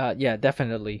 Yeah,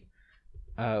 definitely.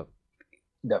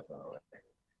 Definitely.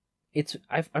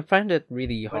 I find it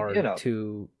really hard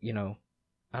to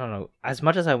I don't know. As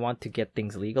much as I want to get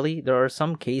things legally, there are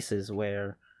some cases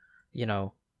where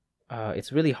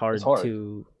it's really hard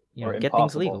to get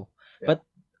things legal. Yeah. But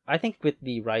I think with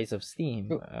the rise of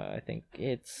Steam, I think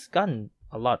it's gotten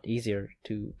a lot easier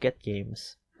to get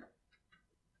games.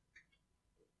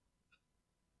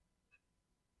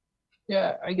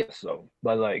 Yeah, I guess so.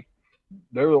 But like,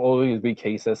 there will always be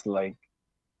cases like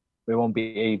we won't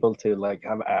be able to like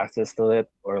have access to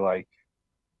it, or like,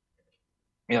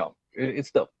 it's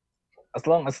still, as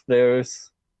long as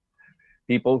there's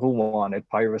people who want it,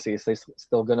 piracy is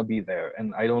still gonna be there.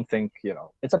 And I don't think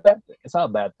it's a bad thing. It's not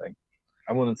a bad thing.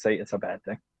 I wouldn't say it's a bad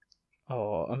thing.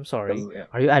 Oh, I'm sorry.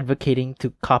 Are you advocating to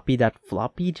copy that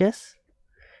floppy, Jess?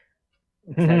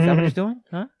 Is that what you're doing?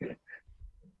 Huh?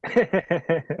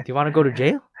 Do you want to go to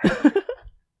jail?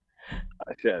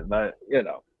 Shit, but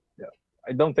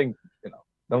I don't think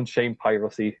don't shame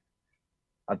piracy.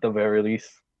 At the very least,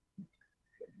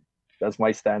 that's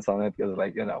my stance on it. Because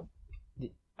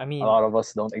I mean, a lot of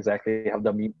us don't exactly have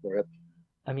the means for it.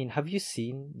 I mean, have you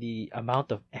seen the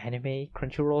amount of anime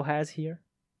Crunchyroll has here?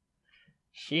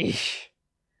 Sheesh.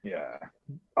 Yeah.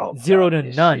 Zero to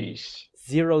none.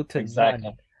 0 to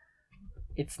none.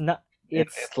 It's not.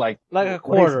 It's like a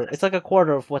quarter. It's like a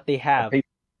quarter of what they have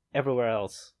everywhere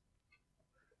else.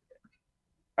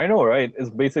 I know, right? It's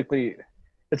basically,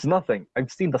 it's nothing.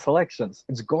 I've seen the selections.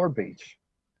 It's garbage.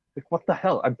 Like, what the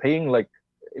hell? I'm paying like,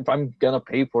 if I'm gonna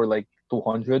pay for like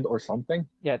 200 or something.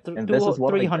 Yeah, this is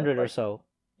what 300 or so.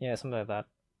 Yeah, something like that.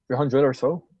 300 or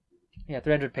so. Yeah,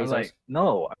 300 pesos. I'm like,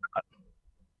 no,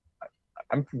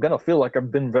 I'm gonna feel like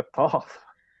I've been ripped off.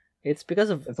 It's because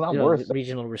of it's not worth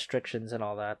regional restrictions and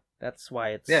all that. That's why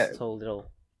it's so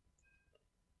little.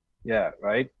 Yeah,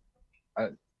 right.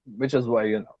 Which is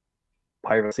why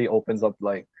piracy opens up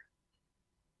like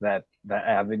that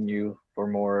avenue for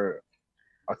more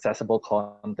accessible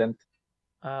content,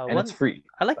 and it's free.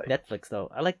 I like Netflix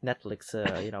though. I like Netflix.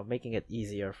 Making it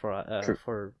easier for us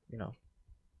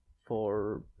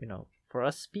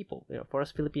people, for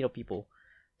us Filipino people,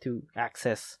 to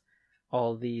access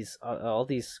all these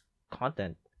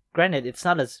content. Granted, it's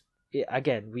not as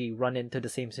we run into the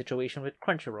same situation with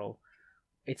Crunchyroll.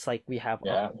 It's like we have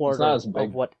a quarter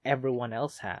of what everyone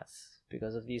else has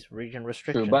because of these region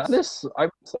restrictions. True, but I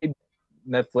would say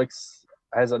Netflix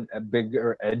a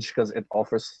bigger edge because it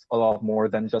offers a lot more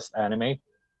than just anime.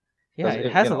 Yeah, Because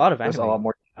it has you a know, lot of there's a lot anime.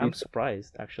 more. I'm It's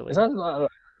surprised actually. not a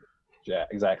lot. Yeah,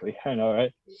 exactly. I know,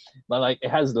 right? But like, it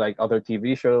has like other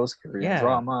TV shows, Korean Yeah,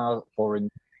 drama, foreign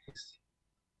movies.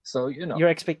 So your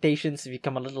expectations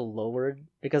become a little lowered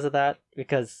because of that.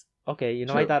 Because okay, you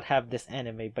might true not have this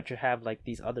anime, but you have like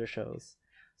these other shows.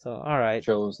 So all right,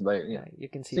 shows like yeah, you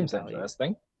can see the seems value.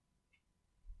 interesting.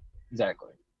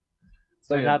 Exactly.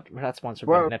 So you know, We're not sponsored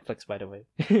by we're Netflix, by the way.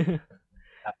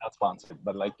 not sponsored,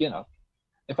 but like you know,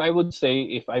 if I would say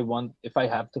if I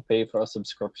have to pay for a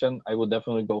subscription, I would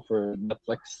definitely go for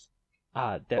Netflix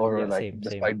or Yeah, like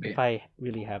same. If I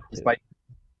really have to. despite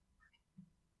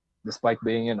despite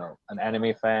being you know an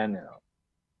anime fan, you know,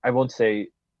 I won't say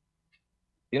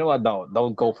you know what, no,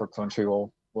 don't go for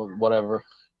Crunchyroll, whatever.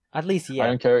 At least I yet.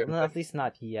 don't care. No, at least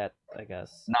not yet, I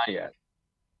guess. Not yet,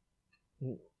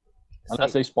 It's unless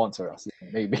like they sponsor us,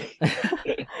 maybe.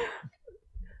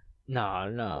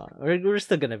 no. We're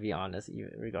still gonna be honest,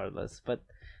 even regardless. But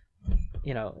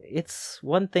it's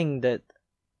one thing that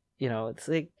it's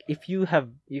like if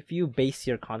you base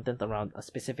your content around a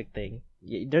specific thing,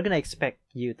 they're gonna expect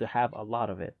you to have a lot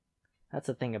of it. That's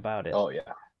the thing about it. Oh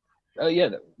yeah, yeah,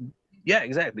 yeah,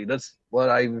 exactly. That's why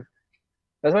I've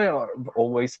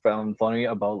always found funny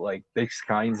about like these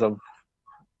kinds of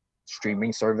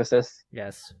streaming services.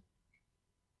 Yes.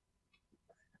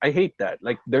 I hate that.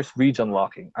 Like there's region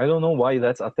locking. I don't know why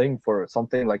that's a thing for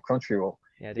something like Crunchyroll.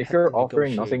 Yeah, they If had to you're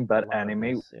offering negotiate nothing a but lot of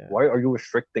anime, this. Yeah. why are you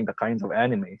restricting the kinds of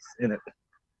animes in it?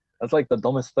 That's like the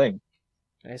dumbest thing.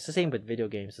 It's the same with video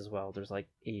games as well. There's like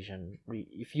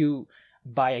if you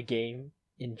buy a game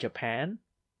in Japan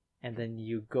and then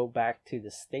you go back to the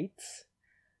States,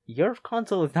 your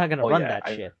console is not gonna Oh run yeah, that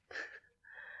shit.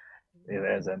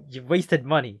 it isn't. You wasted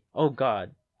money. Oh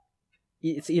god.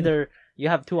 It's either you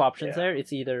have two options Yeah, there.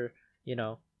 It's either, it's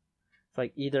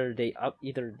like either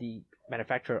the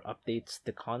manufacturer updates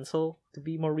the console to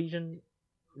be more region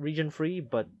free,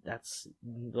 but that's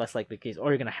less likely the case, or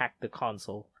you're gonna hack the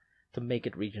console to make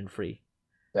it region free.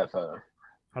 definitely.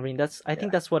 I mean, I think Yeah,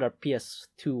 that's what our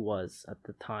PS2 was at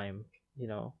the time.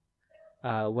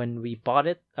 When we bought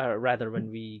it, or rather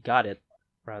when we got it,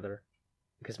 rather,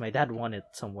 because my dad won it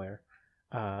somewhere.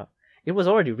 Uh, it was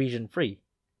already region free.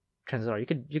 Chances are you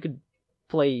could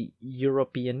play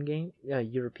European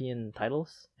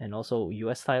titles and also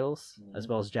U.S. titles as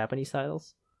well as Japanese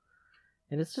titles,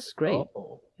 and it's just great.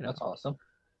 oh, You know, that's awesome.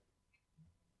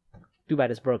 too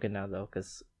bad it's broken now though,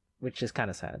 which is kind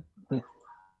of sad.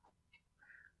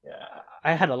 Yeah,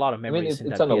 I had a lot of I mean memories in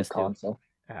it's that an old PS2. console.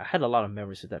 I had a lot of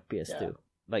memories with that PS2. Yeah.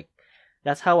 Like,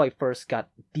 that's how I first got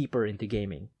deeper into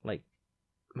gaming. Like,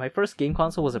 my first game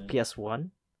console was a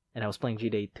PS1, and I was playing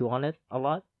GTA 2 on it a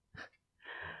lot.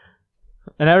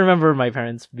 And I remember my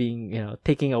parents being,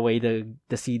 taking away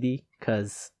the CD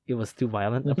because it was too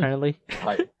violent, apparently.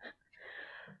 Right.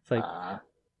 It's like,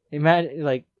 imagine,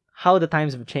 like, how the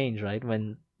times have changed, right?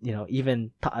 When,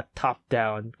 even a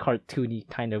top-down, cartoony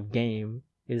kind of game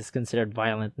is considered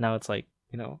violent. Now it's like,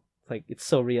 it's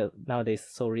so real nowadays,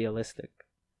 so realistic.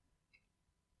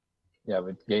 Yeah,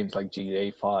 with games like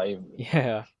GTA 5.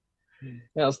 Yeah.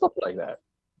 Yeah, stuff like that.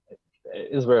 It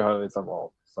is very how it's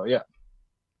evolved. So yeah.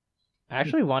 I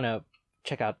actually want to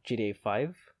check out GTA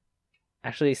 5.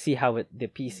 Actually see how the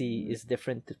PC is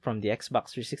different from the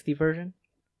Xbox 360 version.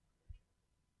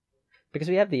 Because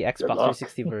we have the Xbox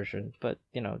 360 version, but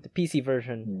the PC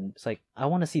version, it's like I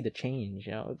want to see the change,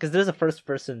 because there's a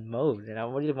first-person mode, and I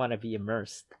really want to be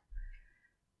immersed.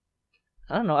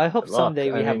 I don't know. I hope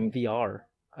someday we have VR.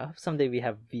 I hope someday we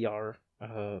have VR,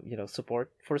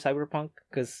 support for Cyberpunk,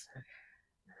 because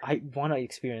I want to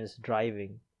experience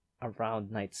driving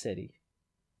around Night City.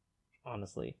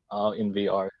 Honestly. In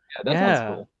VR. Yeah, that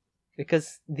sounds cool.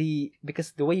 Because the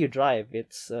way you drive,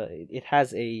 it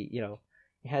has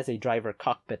a driver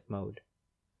cockpit mode,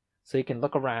 so you can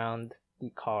look around the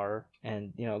car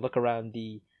and look around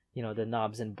the the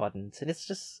knobs and buttons, and it's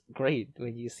just great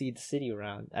when you see the city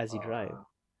around as you drive.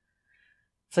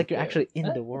 It's like you're actually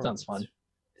in the world. Sounds fun.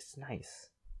 It's nice.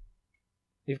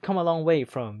 We've come a long way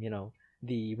from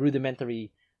the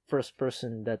rudimentary first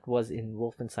person that was in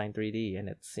Wolfenstein 3D and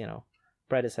its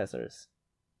predecessors.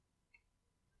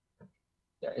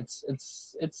 Yeah, it's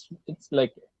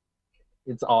like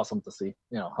it's awesome to see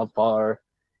how far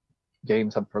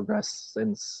games have progressed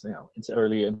since its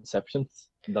early inceptions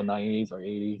in the 90s or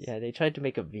 80s. Yeah, they tried to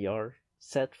make a VR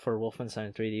set for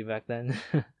Wolfenstein 3D back then.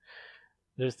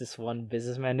 There's this one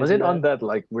businessman. Was it on that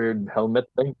like weird helmet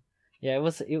thing? Yeah, it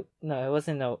was. No, it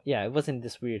wasn't. No, yeah, it wasn't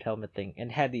this weird helmet thing, and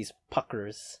it had these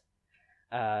puckers.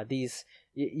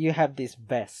 You have this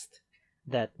vest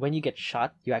that when you get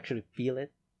shot, you actually feel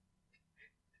it.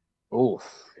 Oof.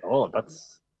 Oh,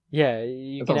 Yeah,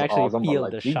 you that can sounds actually awesome. But feel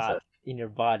like the Jesus. shot in your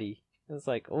body. It's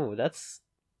like, oh, that's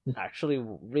actually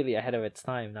really ahead of its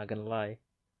time, not gonna lie.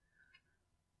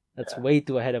 That's Yeah, way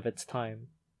too ahead of its time.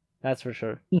 That's for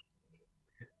sure.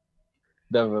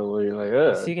 definitely. Like,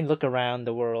 Because you can look around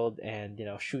the world and,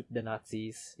 shoot the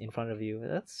Nazis in front of you.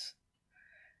 That's,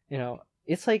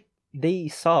 it's like they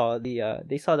saw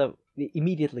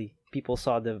immediately people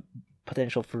saw the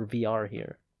potential for VR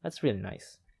here. That's really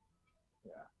nice.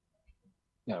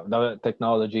 the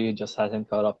technology just hasn't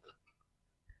caught up.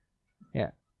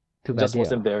 Yeah. Too It bad just the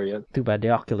wasn't there yet. too bad the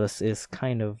Oculus is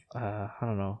kind of I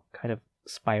don't know, kind of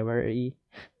spyware-y.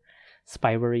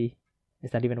 Spyware-y.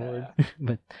 Is that even a word? Yeah.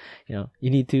 But you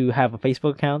need to have a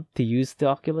Facebook account to use the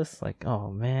Oculus. Like,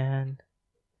 oh man.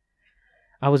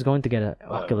 I was going to get an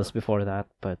Oculus Whatever. before that,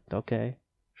 but okay.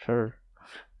 Sure.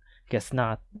 Guess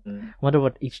not. Mm. Wonder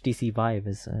what HTC Vive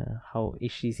is how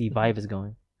HTC Vive is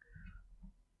going.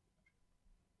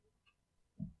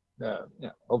 Yeah.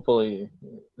 Hopefully,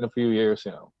 in a few years,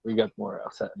 we get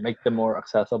make them more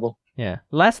accessible. Yeah.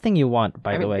 Last thing you want,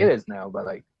 by I the mean, it way. is now, but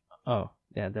like, Oh,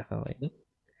 yeah, definitely. hmm?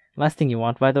 Last thing you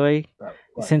want, by the way,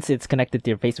 What? since it's connected to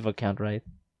your Facebook account, right?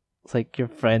 It's like your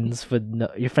friends would know,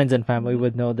 your friends and family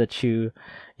would know that you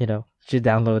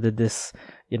downloaded this,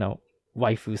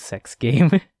 waifu sex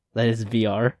game that is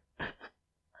VR.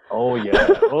 Oh yeah.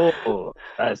 Oh,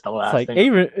 that is the It's last like thing.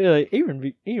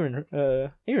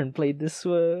 Aaron played this.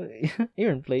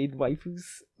 Aaron played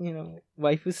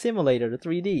waifu simulator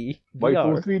 3D Waifu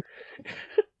VR. 3.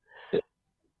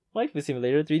 Waifu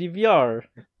simulator 3D VR.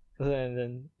 And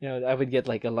then I would get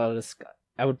like a lot of.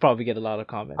 I would probably get a lot of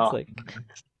comments Oh, like,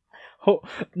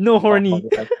 no horny.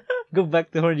 oh, Go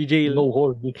back to horny jail. no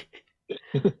horn.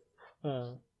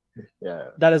 Uh, Yeah.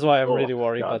 that is why I'm Oh really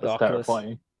worried God, about the that's Oculus.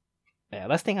 terrifying. Yeah,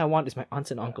 last thing I want is my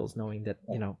aunts and uncles knowing that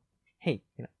hey,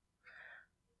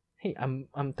 hey, I'm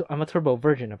a turbo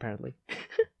virgin apparently.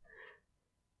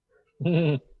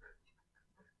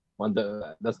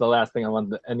 That's the last thing I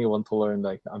want anyone to learn.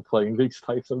 Like, I'm playing these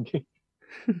types of games.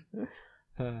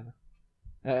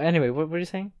 Anyway, what were you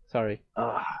saying? Sorry.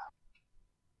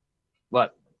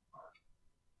 But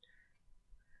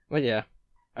But yeah,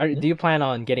 do you plan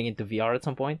on getting into VR at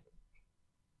some point?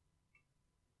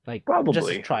 Like just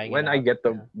probably trying it when I out. get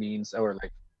the means, or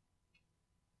like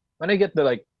when I get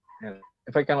the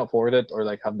if I can afford it, or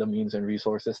like have the means and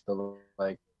resources to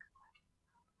like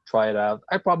try it out,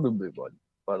 I probably would.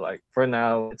 But like for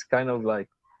now, it's kind of like,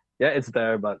 yeah, it's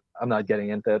there, but I'm not getting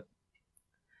into it.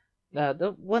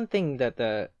 The one thing that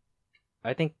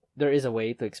I think there is a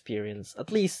way to experience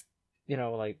at least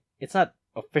like it's not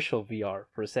official VR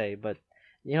per se, but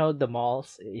the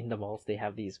malls they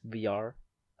have these VR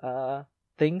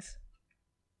things.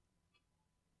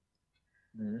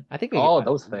 Mhm. I think Oh,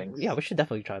 those things. yeah, we should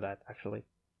definitely try that actually.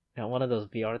 One of those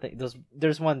VR things.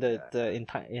 There's one that Yeah.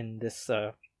 in this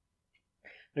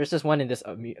there's this one in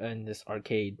this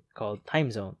arcade called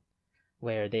Time Zone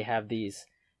where they have these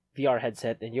VR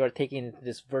headset and you are taken into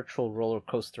this virtual roller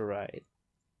coaster ride.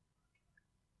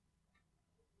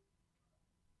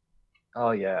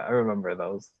 Oh yeah, I remember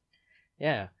those.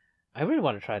 Yeah, I really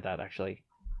want to try that actually.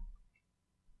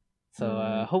 So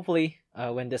Mm. hopefully,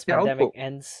 when this Yeah, pandemic hopeful.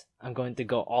 ends, I'm going to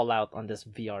go all out on this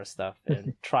VR stuff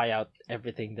and try out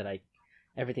everything that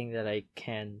I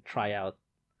can try out.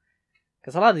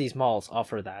 Because a lot of these malls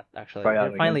offer that. Actually, Try they're out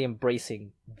again. finally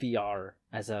embracing VR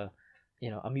as a,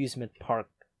 amusement park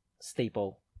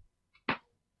staple.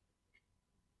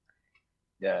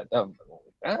 Yeah,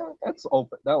 that's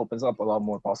open. That opens up a lot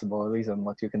more possibilities on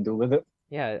what you can do with it.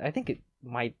 Yeah, I think it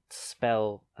might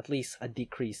spell at least a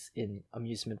decrease in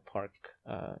amusement park.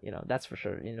 That's for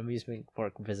sure in amusement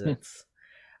park visits.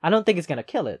 I don't think it's gonna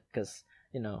kill it because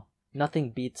nothing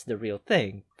beats the real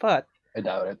thing. But I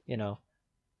doubt it.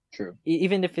 True.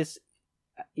 even if it's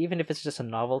just a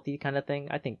novelty kind of thing,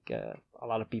 I think a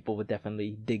lot of people would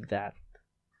definitely dig that.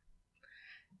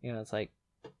 It's like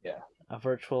a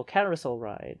virtual carousel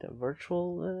ride, a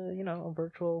virtual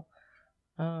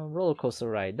roller coaster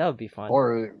ride. That would be fun.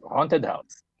 Or haunted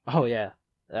house. Oh yeah,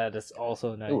 that is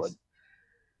also It nice. would.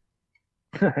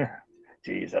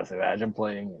 Jesus, imagine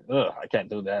playing. Ugh, I can't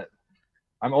do that.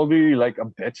 I'm already like a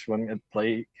bitch when it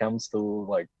comes to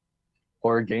like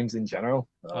horror games in general.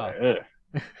 Oh.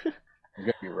 It's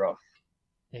gonna be rough.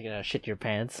 You're gonna shit your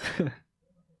pants.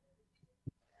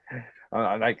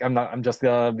 I'm just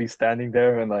gonna be standing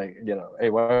there and like, hey,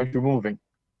 why aren't you moving?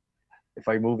 If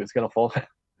I move, it's gonna fall.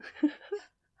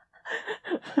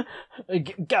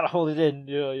 Gotta hold it in,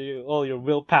 all your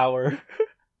willpower.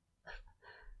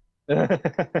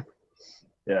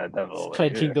 Yeah, Just definitely.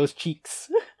 clenching Yeah. those cheeks.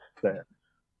 So,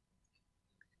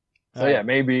 All so yeah, right.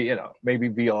 maybe maybe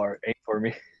VR ain't for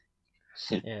me.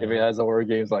 If it Yeah. has horror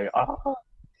games, like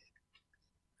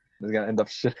it's gonna end up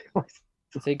shitting myself.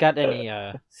 So you got any?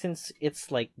 Since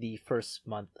it's like the first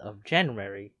month of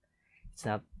January, it's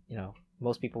not.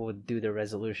 Most people would do their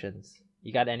resolutions.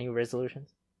 You got any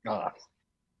resolutions?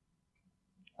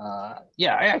 Uh,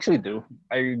 yeah, I actually do.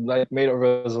 I like made a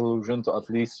resolution to at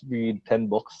least read 10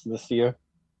 books this year.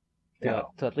 You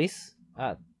know,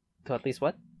 To at least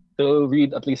what? to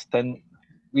read at least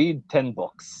read 10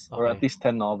 books or at Okay. least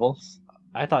 10 novels.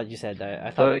 I thought you said that.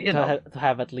 I thought So to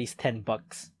have at least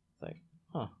 $10. It's like,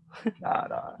 huh? nah,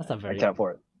 That's not I very. can't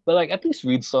afford it. But like at least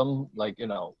read some. Like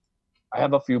I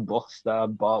have a few books that I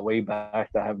bought way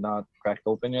back that I have not cracked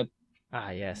open yet.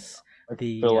 Ah, yes. I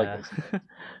The feel like it's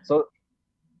so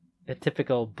the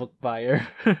typical book buyer.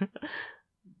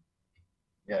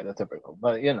 yeah, the typical.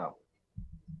 But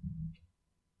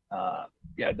uh,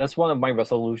 yeah, that's one of my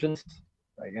resolutions.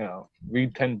 Like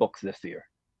read 10 books this year.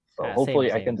 So Same,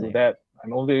 hopefully I same, can do same. that.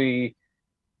 I'm only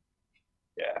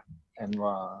yeah, and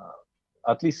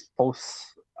at least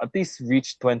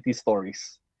reach 20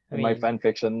 stories I in my mean,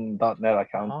 fanfiction.net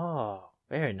account oh,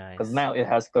 very because nice. now it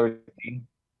has 13.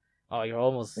 Oh, you're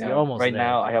almost Right there.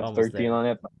 now I have Almost 13 there. on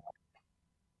it.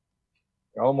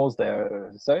 We're almost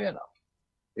there. So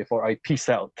before I peace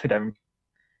out to them,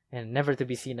 And never to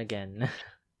be seen again.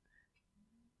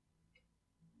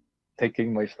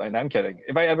 taking my stand. I'm kidding.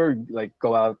 If I ever like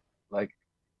go out, like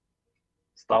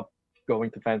stop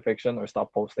going to fanfiction or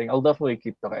stop posting, I'll definitely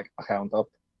keep the account up.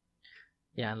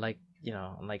 Yeah,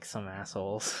 unlike some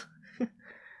assholes.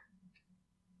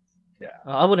 Yeah.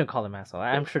 Well, I wouldn't call them asshole.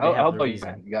 I'm So sure they how have the about you,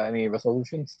 man? reason. You got any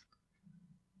resolutions?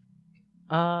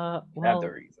 I have the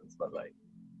Well, reasons, but like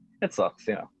it sucks.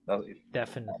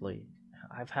 definitely.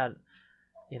 I've had,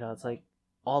 it's like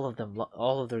all of them,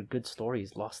 all of their good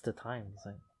stories lost to time. It's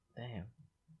like, damn.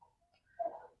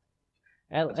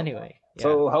 That's unfortunate. Anyway,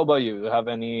 yeah. So how about you? Have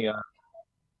any? How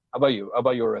about you? How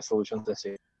about your resolutions this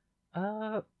year?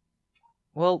 Uh,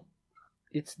 well,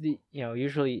 it's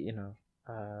usually,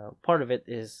 part of it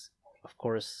is, of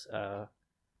course,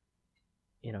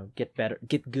 get better,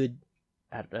 get good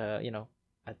at,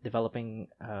 at developing,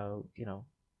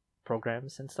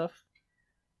 programs and stuff.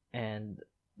 And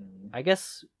Mm, I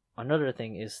guess another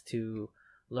thing is to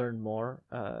learn more,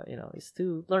 is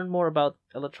to learn more about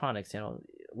electronics,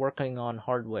 working on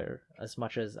hardware as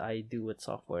much as I do with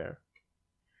software,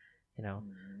 you know.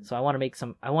 mm. So I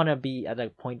want to be at a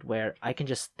point where I can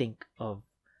just think of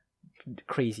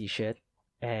crazy shit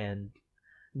and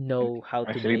know how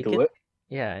to Actually, make do it. it.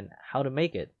 Yeah, and how to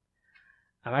make it.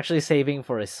 I'm actually saving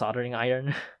for a soldering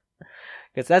iron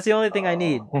because that's the only thing I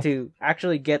need Uh, to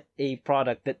actually get a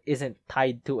product that isn't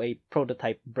tied to a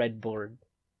prototype breadboard.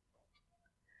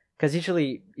 Because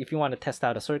usually, if you want to test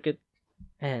out a circuit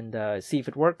and see if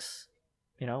it works,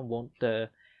 won't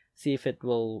see if it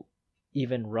will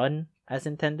even run as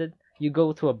intended, you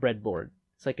go to a breadboard.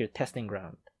 It's like your testing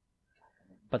ground.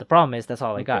 But the problem is that's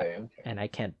all I got, okay. and I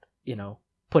can't,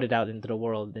 put it out into the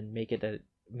world and make it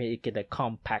a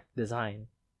compact design.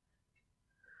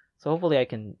 So hopefully I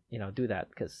can, do that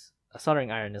because a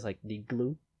soldering iron is like the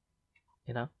glue,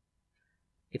 you know.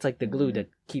 It's like the glue Mm, that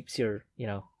keeps your,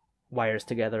 wires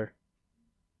together,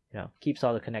 keeps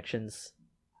all the connections.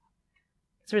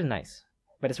 It's really nice,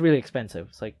 but it's really expensive.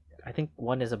 It's like I think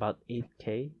one is about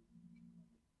 8K.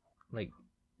 Like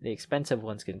the expensive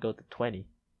ones can go to 20.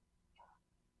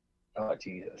 oh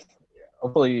Jesus. Yeah.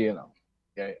 Hopefully,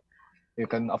 yeah, you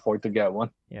can afford to get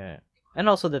one. Yeah, and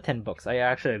also the 10 books. I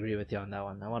actually agree with you on that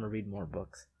one. I want to read more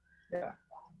books. Yeah.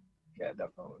 Yeah,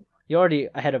 definitely. You're already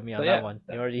ahead of me So on that yeah. one.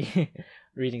 You're already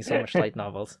reading so much light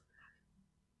novels.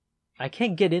 I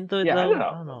can't get into it Yeah, I don't though.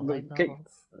 I know. don't know light Okay.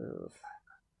 novels. Ugh.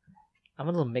 I'm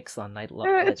a little mixed on light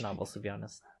It's novels to be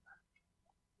honest.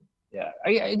 yeah.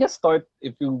 I guess start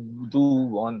if you do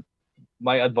want.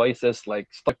 My advice is like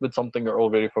start with something you're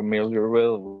already familiar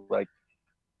with. Like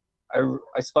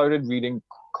I started reading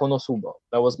Konosuba.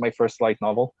 That was my first light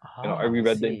novel. I Ah, I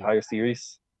reread the see. entire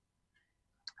series,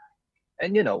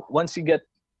 and once you get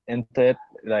into it,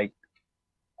 like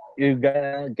you're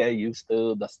gonna get used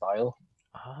to the style.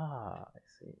 Ah, I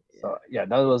see. So yeah,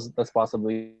 that's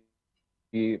possibly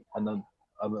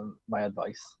my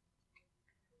advice.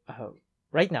 Uh,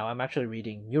 right now, I'm actually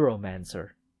reading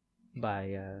Neuromancer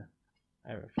by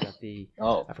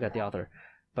Oh, I forgot the author,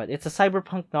 but it's a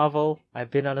cyberpunk novel.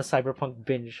 I've been on a cyberpunk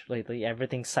binge lately.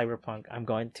 Everything's cyberpunk. I'm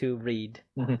going to read.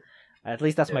 At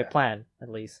least that's my yeah, plan. At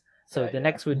least. So the yeah,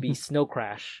 next would be Snow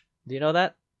Crash. Do you know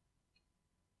that?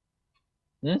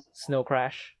 Hmm? Snow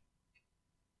Crash.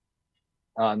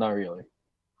 Not really.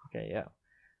 Okay, yeah.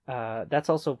 That's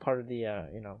also part of the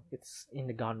it's in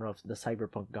the genre of the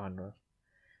cyberpunk genre.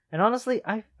 And honestly,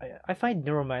 I find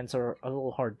Neuromancer a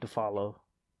little hard to follow.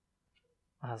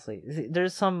 Honestly,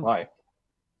 there's some Why?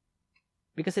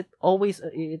 because it always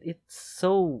it's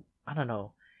so I don't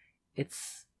know,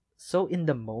 it's so in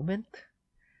the moment.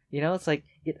 It's like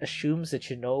it assumes that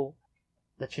you know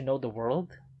the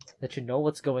world, that you know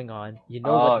what's going on, you know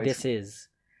Oh, what this is,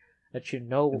 that you it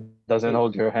know doesn't it,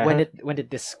 hold your when hand. it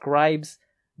describes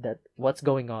that what's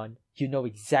going on, you know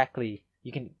exactly,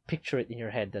 you can picture it in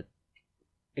your head that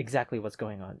exactly what's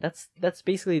going on. That's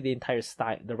basically the entire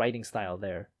style, the writing style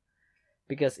there,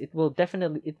 because it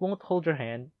won't hold your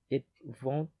hand,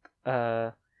 won't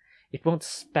uh it won't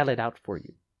spell it out for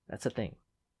you. That's the thing.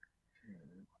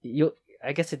 You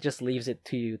I guess it just leaves it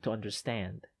to you to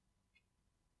understand,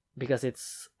 because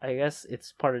it's I guess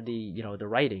it's part of the the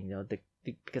writing,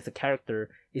 because the character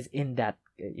is in that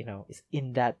is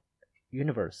in that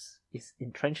universe, is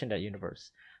entrenched in that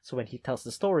universe. So when he tells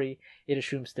the story, it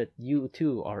assumes that you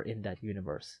too are in that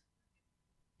universe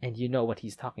and you know what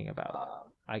he's talking about. Uh,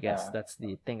 I guess yeah. that's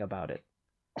the thing about it.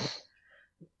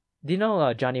 Do you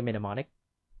know Johnny Mnemonic?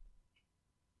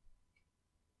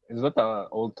 Is that the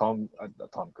old Tom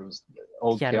Cruise,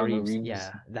 old Keanu Keanu Reeves, Reeves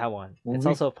yeah, that one. It's movie?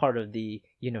 also part of the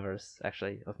universe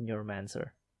actually of Neuromancer.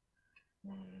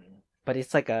 Mm. But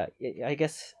it's like I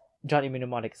guess Johnny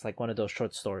Mnemonic is like one of those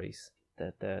short stories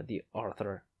that the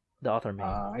author made.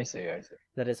 I see. I see.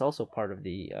 That is also part of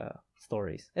the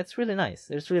stories. It's really nice.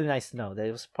 It's really nice to know that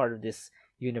it was part of this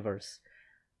universe.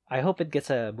 I hope it gets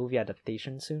a movie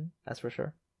adaptation soon. That's for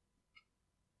sure.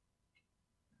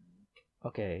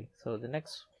 Okay, so the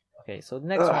next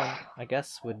one I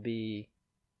guess would be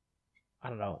I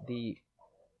don't know the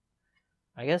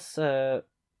I guess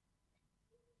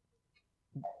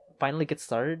finally get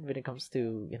started when it comes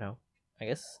to I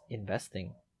guess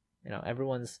investing.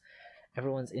 Everyone's Uh,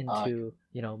 into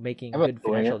making I'm not good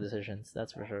doing financial it. decisions.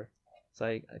 That's for sure. So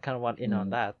I kind of want in on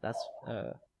Mm. that.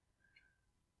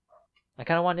 I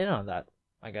kind of want in on that.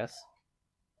 I guess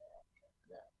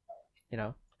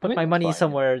I put mean, my it's money fine.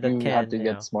 somewhere that You have can to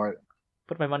get smart.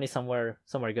 put my money somewhere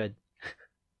good.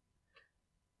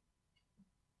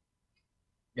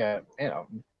 Yeah,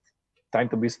 time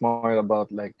to be smart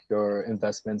about like your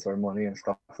investments or money and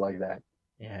stuff like that.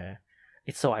 Yeah,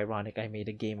 it's so ironic. I made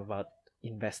a game about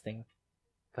investing,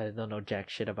 but I don't know jack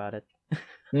shit about it.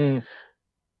 Mm.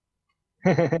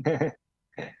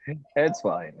 It's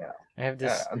fine. Yeah. I have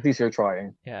this At least you're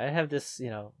trying. I have this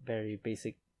very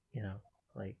basic you know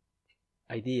like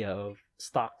idea of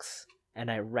stocks, and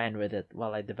I ran with it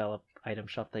while I developed Item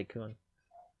Shop Tycoon.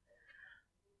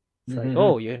 It's like, Hmm.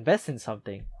 oh, you invest in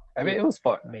something, I mean, it it was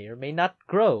fun. may or may not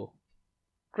grow.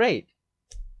 Great,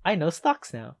 I know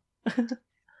stocks now.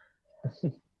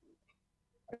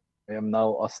 I am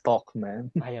now a stock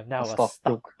man, I am a now a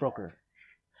stockbroker. stockbroker.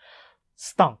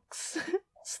 Stonks,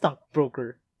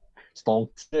 stockbroker,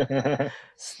 Stonk.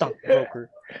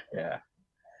 stockbroker. Yeah.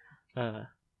 Uh,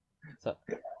 so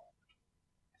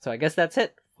I guess that's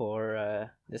it for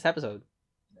this episode.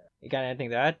 You got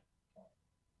anything to add?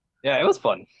 Yeah, it was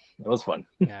fun. It was fun.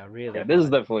 Yeah, really Yeah, this is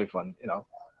fun. definitely fun.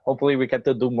 Hopefully we get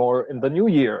to do more in the new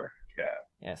year. Yeah.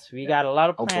 Yes, we Yeah. got a lot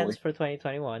of plans Hopefully. for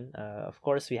 2021. Of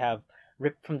course, we have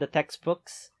ripped from the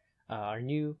textbooks, our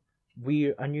new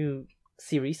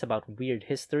series about weird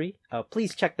history.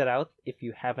 Please check that out if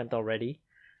you haven't already.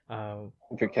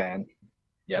 If you can.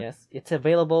 Yep. Yes, it's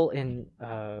available in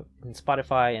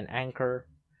Spotify and Anchor.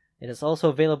 It is also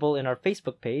available in our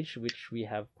Facebook page, which we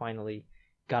have finally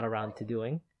got around to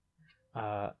doing.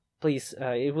 Please,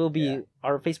 it will be Yeah.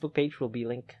 our Facebook page will be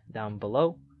linked down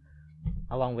below,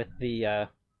 along with the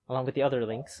other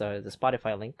links. The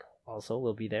Spotify link also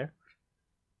will be there.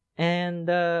 And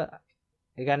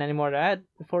you got any more to add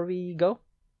before we go?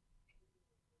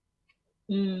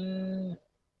 Mm,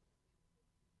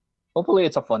 hopefully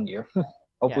it's a fun year. Yeah,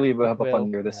 Hopefully we'll it have a fun will.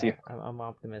 year this Yeah, year. I'm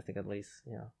optimistic at least.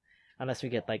 Unless we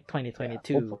get like Yeah.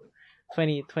 2022, Hopefully.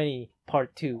 2020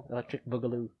 Part 2 Electric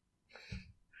Boogaloo.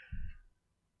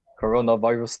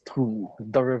 Coronavirus 2,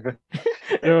 the revenge.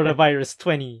 Coronavirus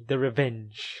 20, The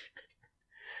Revenge.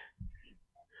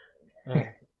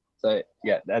 So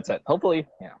yeah, that's it. Hopefully,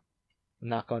 yeah.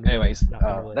 Knock on wood. Anyways, Knock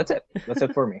on wood. that's it. That's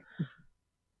it for me. Yeah,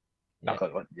 Knock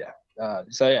on wood. Yeah.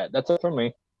 So yeah, that's it for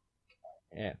me.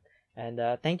 yeah. And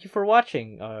thank you for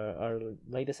watching our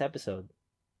latest episode.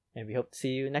 And we hope to see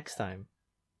you next time.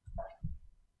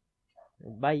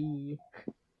 Bye.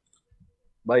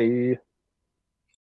 Bye.